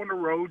you can go on the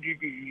road.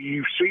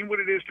 You've seen what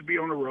it is to be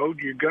on the road.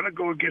 You're going to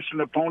go against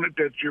an opponent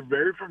that you're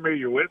very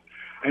familiar with,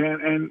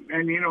 and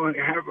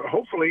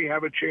hopefully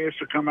have a chance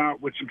to come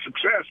out with some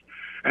success,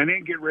 and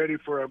then get ready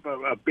for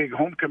a big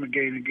homecoming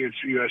game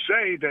against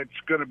USA. That's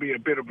going to be a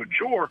bit of a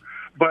chore,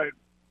 but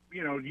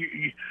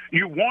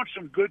you want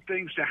some good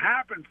things to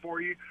happen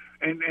for you,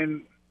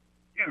 and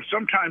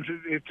sometimes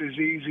it's as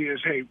easy as,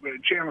 hey,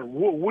 Chandler,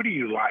 what do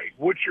you like?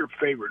 What's your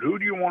favorite? Who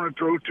do you want to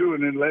throw to?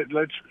 And then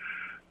let's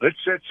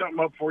set something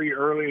up for you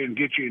early and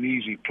get you an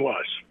easy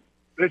plus.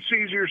 It's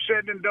easier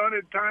said than done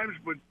at times,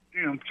 but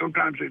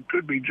sometimes it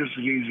could be just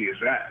as easy as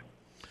that.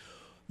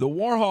 The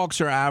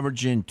Warhawks are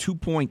averaging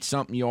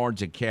 2-point-something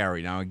yards a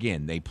carry. Now,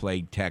 again, they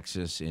played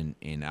Texas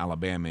and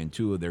Alabama in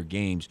 2 of their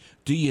games.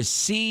 Do you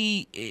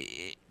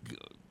see?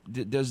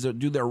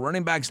 Do their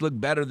running backs look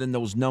better than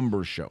those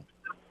numbers show?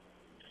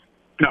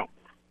 No.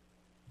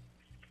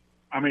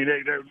 I mean,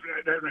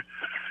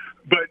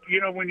 but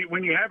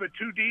when you have a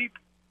 2 deep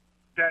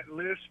that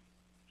lists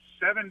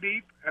 7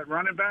 deep at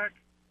running back,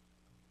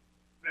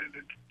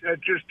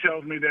 that just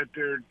tells me that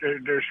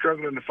they're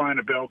struggling to find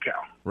a bell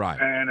cow. Right.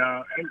 And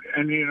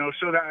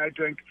so that I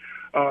think,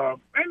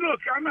 and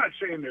look, I'm not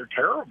saying they're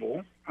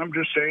terrible. I'm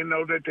just saying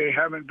though that they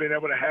haven't been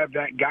able to have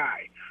that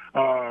guy.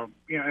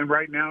 And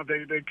right now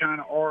they kind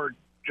of are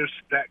just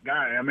that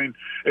guy. I mean,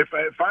 if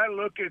I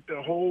look at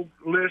the whole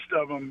list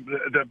of them,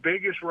 the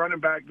biggest running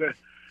back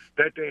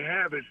that they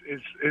have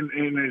is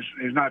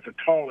not the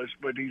tallest,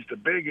 but he's the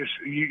biggest.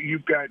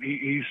 You've got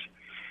he's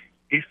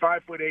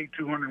 5'8",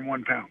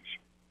 201 pounds.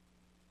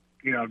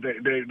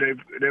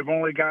 They've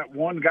only got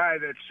one guy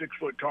that's 6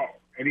 foot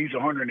tall, and he's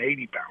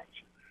 180 pounds.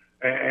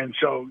 And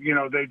so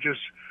they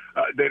just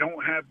they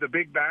don't have the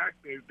big back.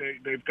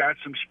 They've got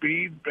some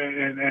speed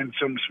and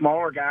some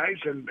smaller guys,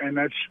 and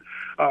that's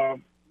up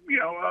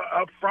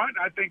front.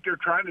 I think they're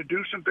trying to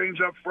do some things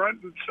up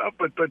front and stuff,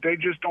 but they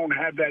just don't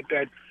have that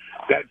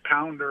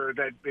pounder,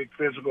 that big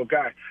physical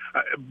guy.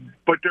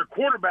 But their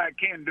quarterback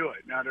can do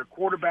it. Now their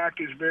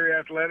quarterback is very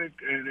athletic,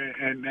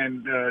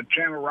 and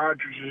Chandler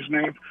Rogers is his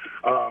name.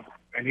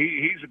 And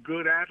he's a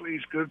good athlete.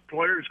 He's a good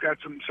player. He's got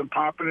some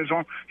pop in his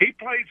arm. He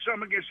played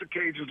some against the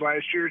Cajuns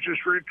last year. It's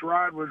just Rich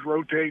Rod was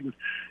rotating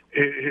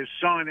his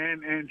son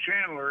and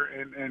Chandler,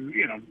 and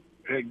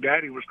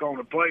Daddy was going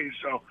to play,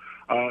 so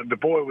the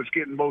boy was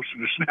getting most of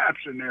the snaps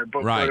in there.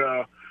 But, right.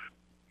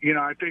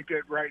 I think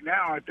that right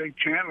now, I think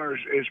Chandler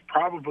is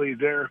probably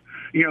there.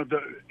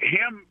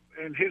 Him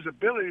and his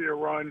ability to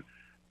run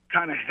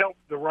kind of help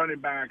the running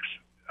backs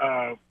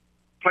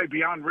play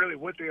beyond really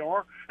what they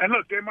are. And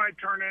look, they might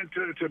turn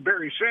into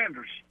Barry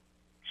Sanders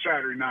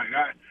Saturday night,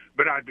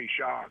 but I'd be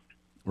shocked.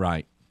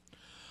 Right.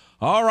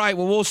 All right,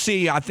 well, we'll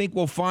see. I think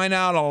we'll find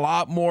out a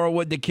lot more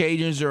what the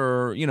Cajuns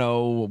are,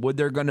 what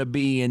they're going to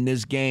be in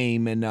this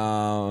game, and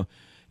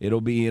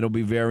it'll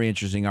be very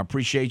interesting. I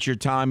appreciate your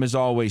time as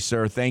always,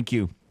 sir. Thank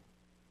you.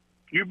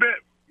 You bet.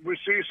 We'll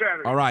see you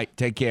Saturday. All right,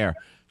 take care.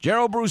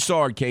 Gerald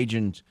Broussard,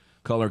 Cajuns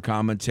color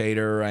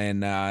commentator,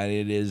 and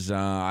it is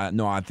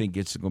I think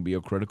it's going to be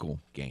a critical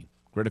game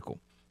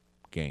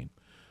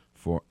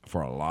for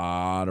a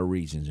lot of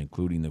reasons,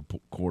 including the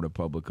court of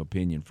public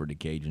opinion for the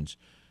Cajuns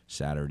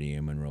Saturday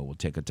in Monroe. We'll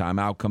take a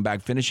timeout, come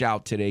back, finish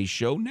out today's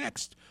show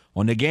next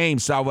on The Game,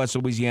 Southwest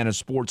Louisiana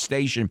Sports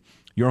Station,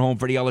 your home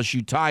for the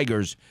LSU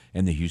Tigers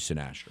and the Houston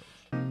Astros.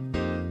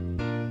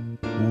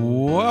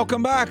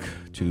 Welcome back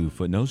to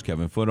Footnotes.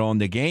 Kevin Foote on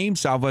The Game,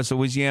 Southwest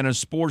Louisiana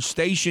Sports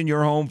Station,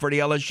 your home for the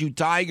LSU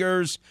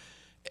Tigers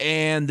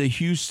and the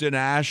Houston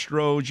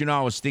Astros.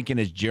 I was thinking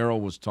as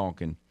Gerald was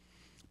talking,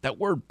 that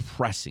word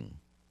pressing.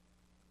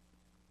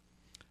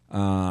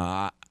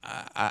 I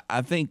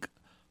think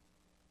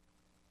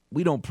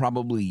we don't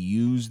probably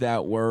use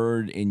that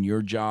word in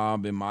your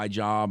job, in my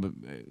job,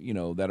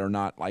 that are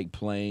not like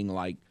playing.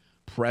 Like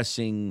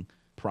pressing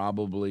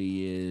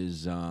probably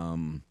is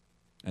an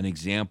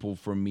example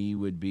for me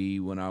would be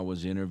when I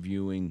was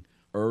interviewing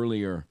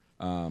earlier,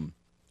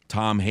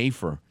 Tom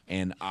Hafer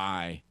and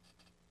I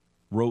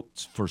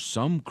wrote, for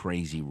some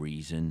crazy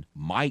reason,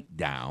 Mike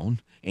down.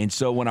 And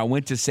so when I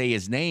went to say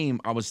his name,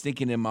 I was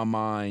thinking in my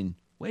mind,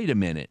 wait a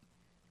minute.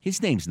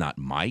 His name's not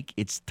Mike,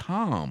 it's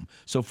Tom.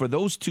 So for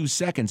those 2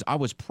 seconds, I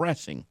was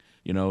pressing.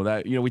 We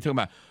talk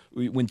about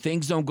when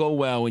things don't go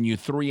well and you're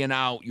 3 and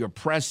out, you're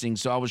pressing.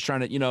 So I was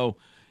trying to,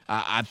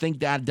 I think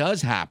that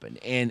does happen.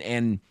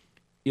 And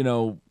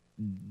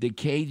the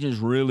Cajuns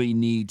really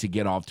need to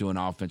get off to a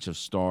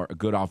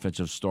good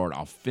offensive start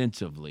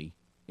offensively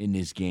in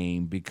this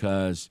game,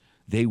 because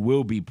they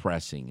will be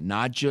pressing,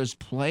 not just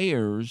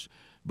players,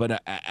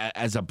 but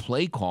as a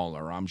play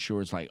caller, I'm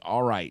sure it's like,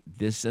 all right,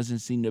 this doesn't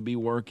seem to be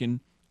working.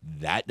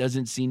 That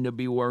doesn't seem to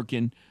be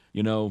working.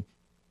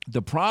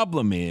 The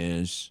problem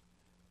is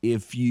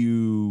it's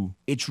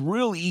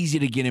real easy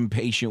to get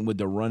impatient with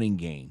the running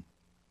game.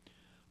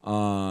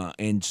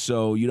 And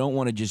so you don't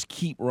want to just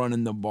keep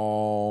running the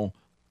ball.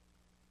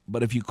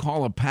 But if you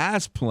call a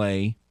pass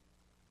play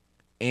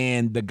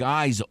and the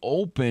guy's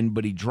open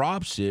but he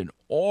drops it,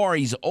 or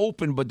he's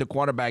open but the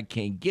quarterback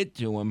can't get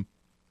to him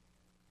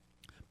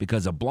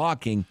because of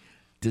blocking,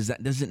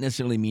 doesn't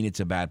necessarily mean it's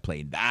a bad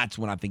play. That's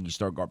when I think you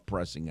start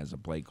pressing as a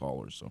play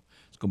caller. So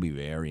it's going to be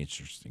very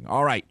interesting.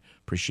 All right.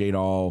 Appreciate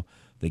all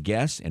the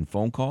guests and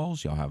phone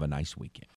calls. Y'all have a nice weekend.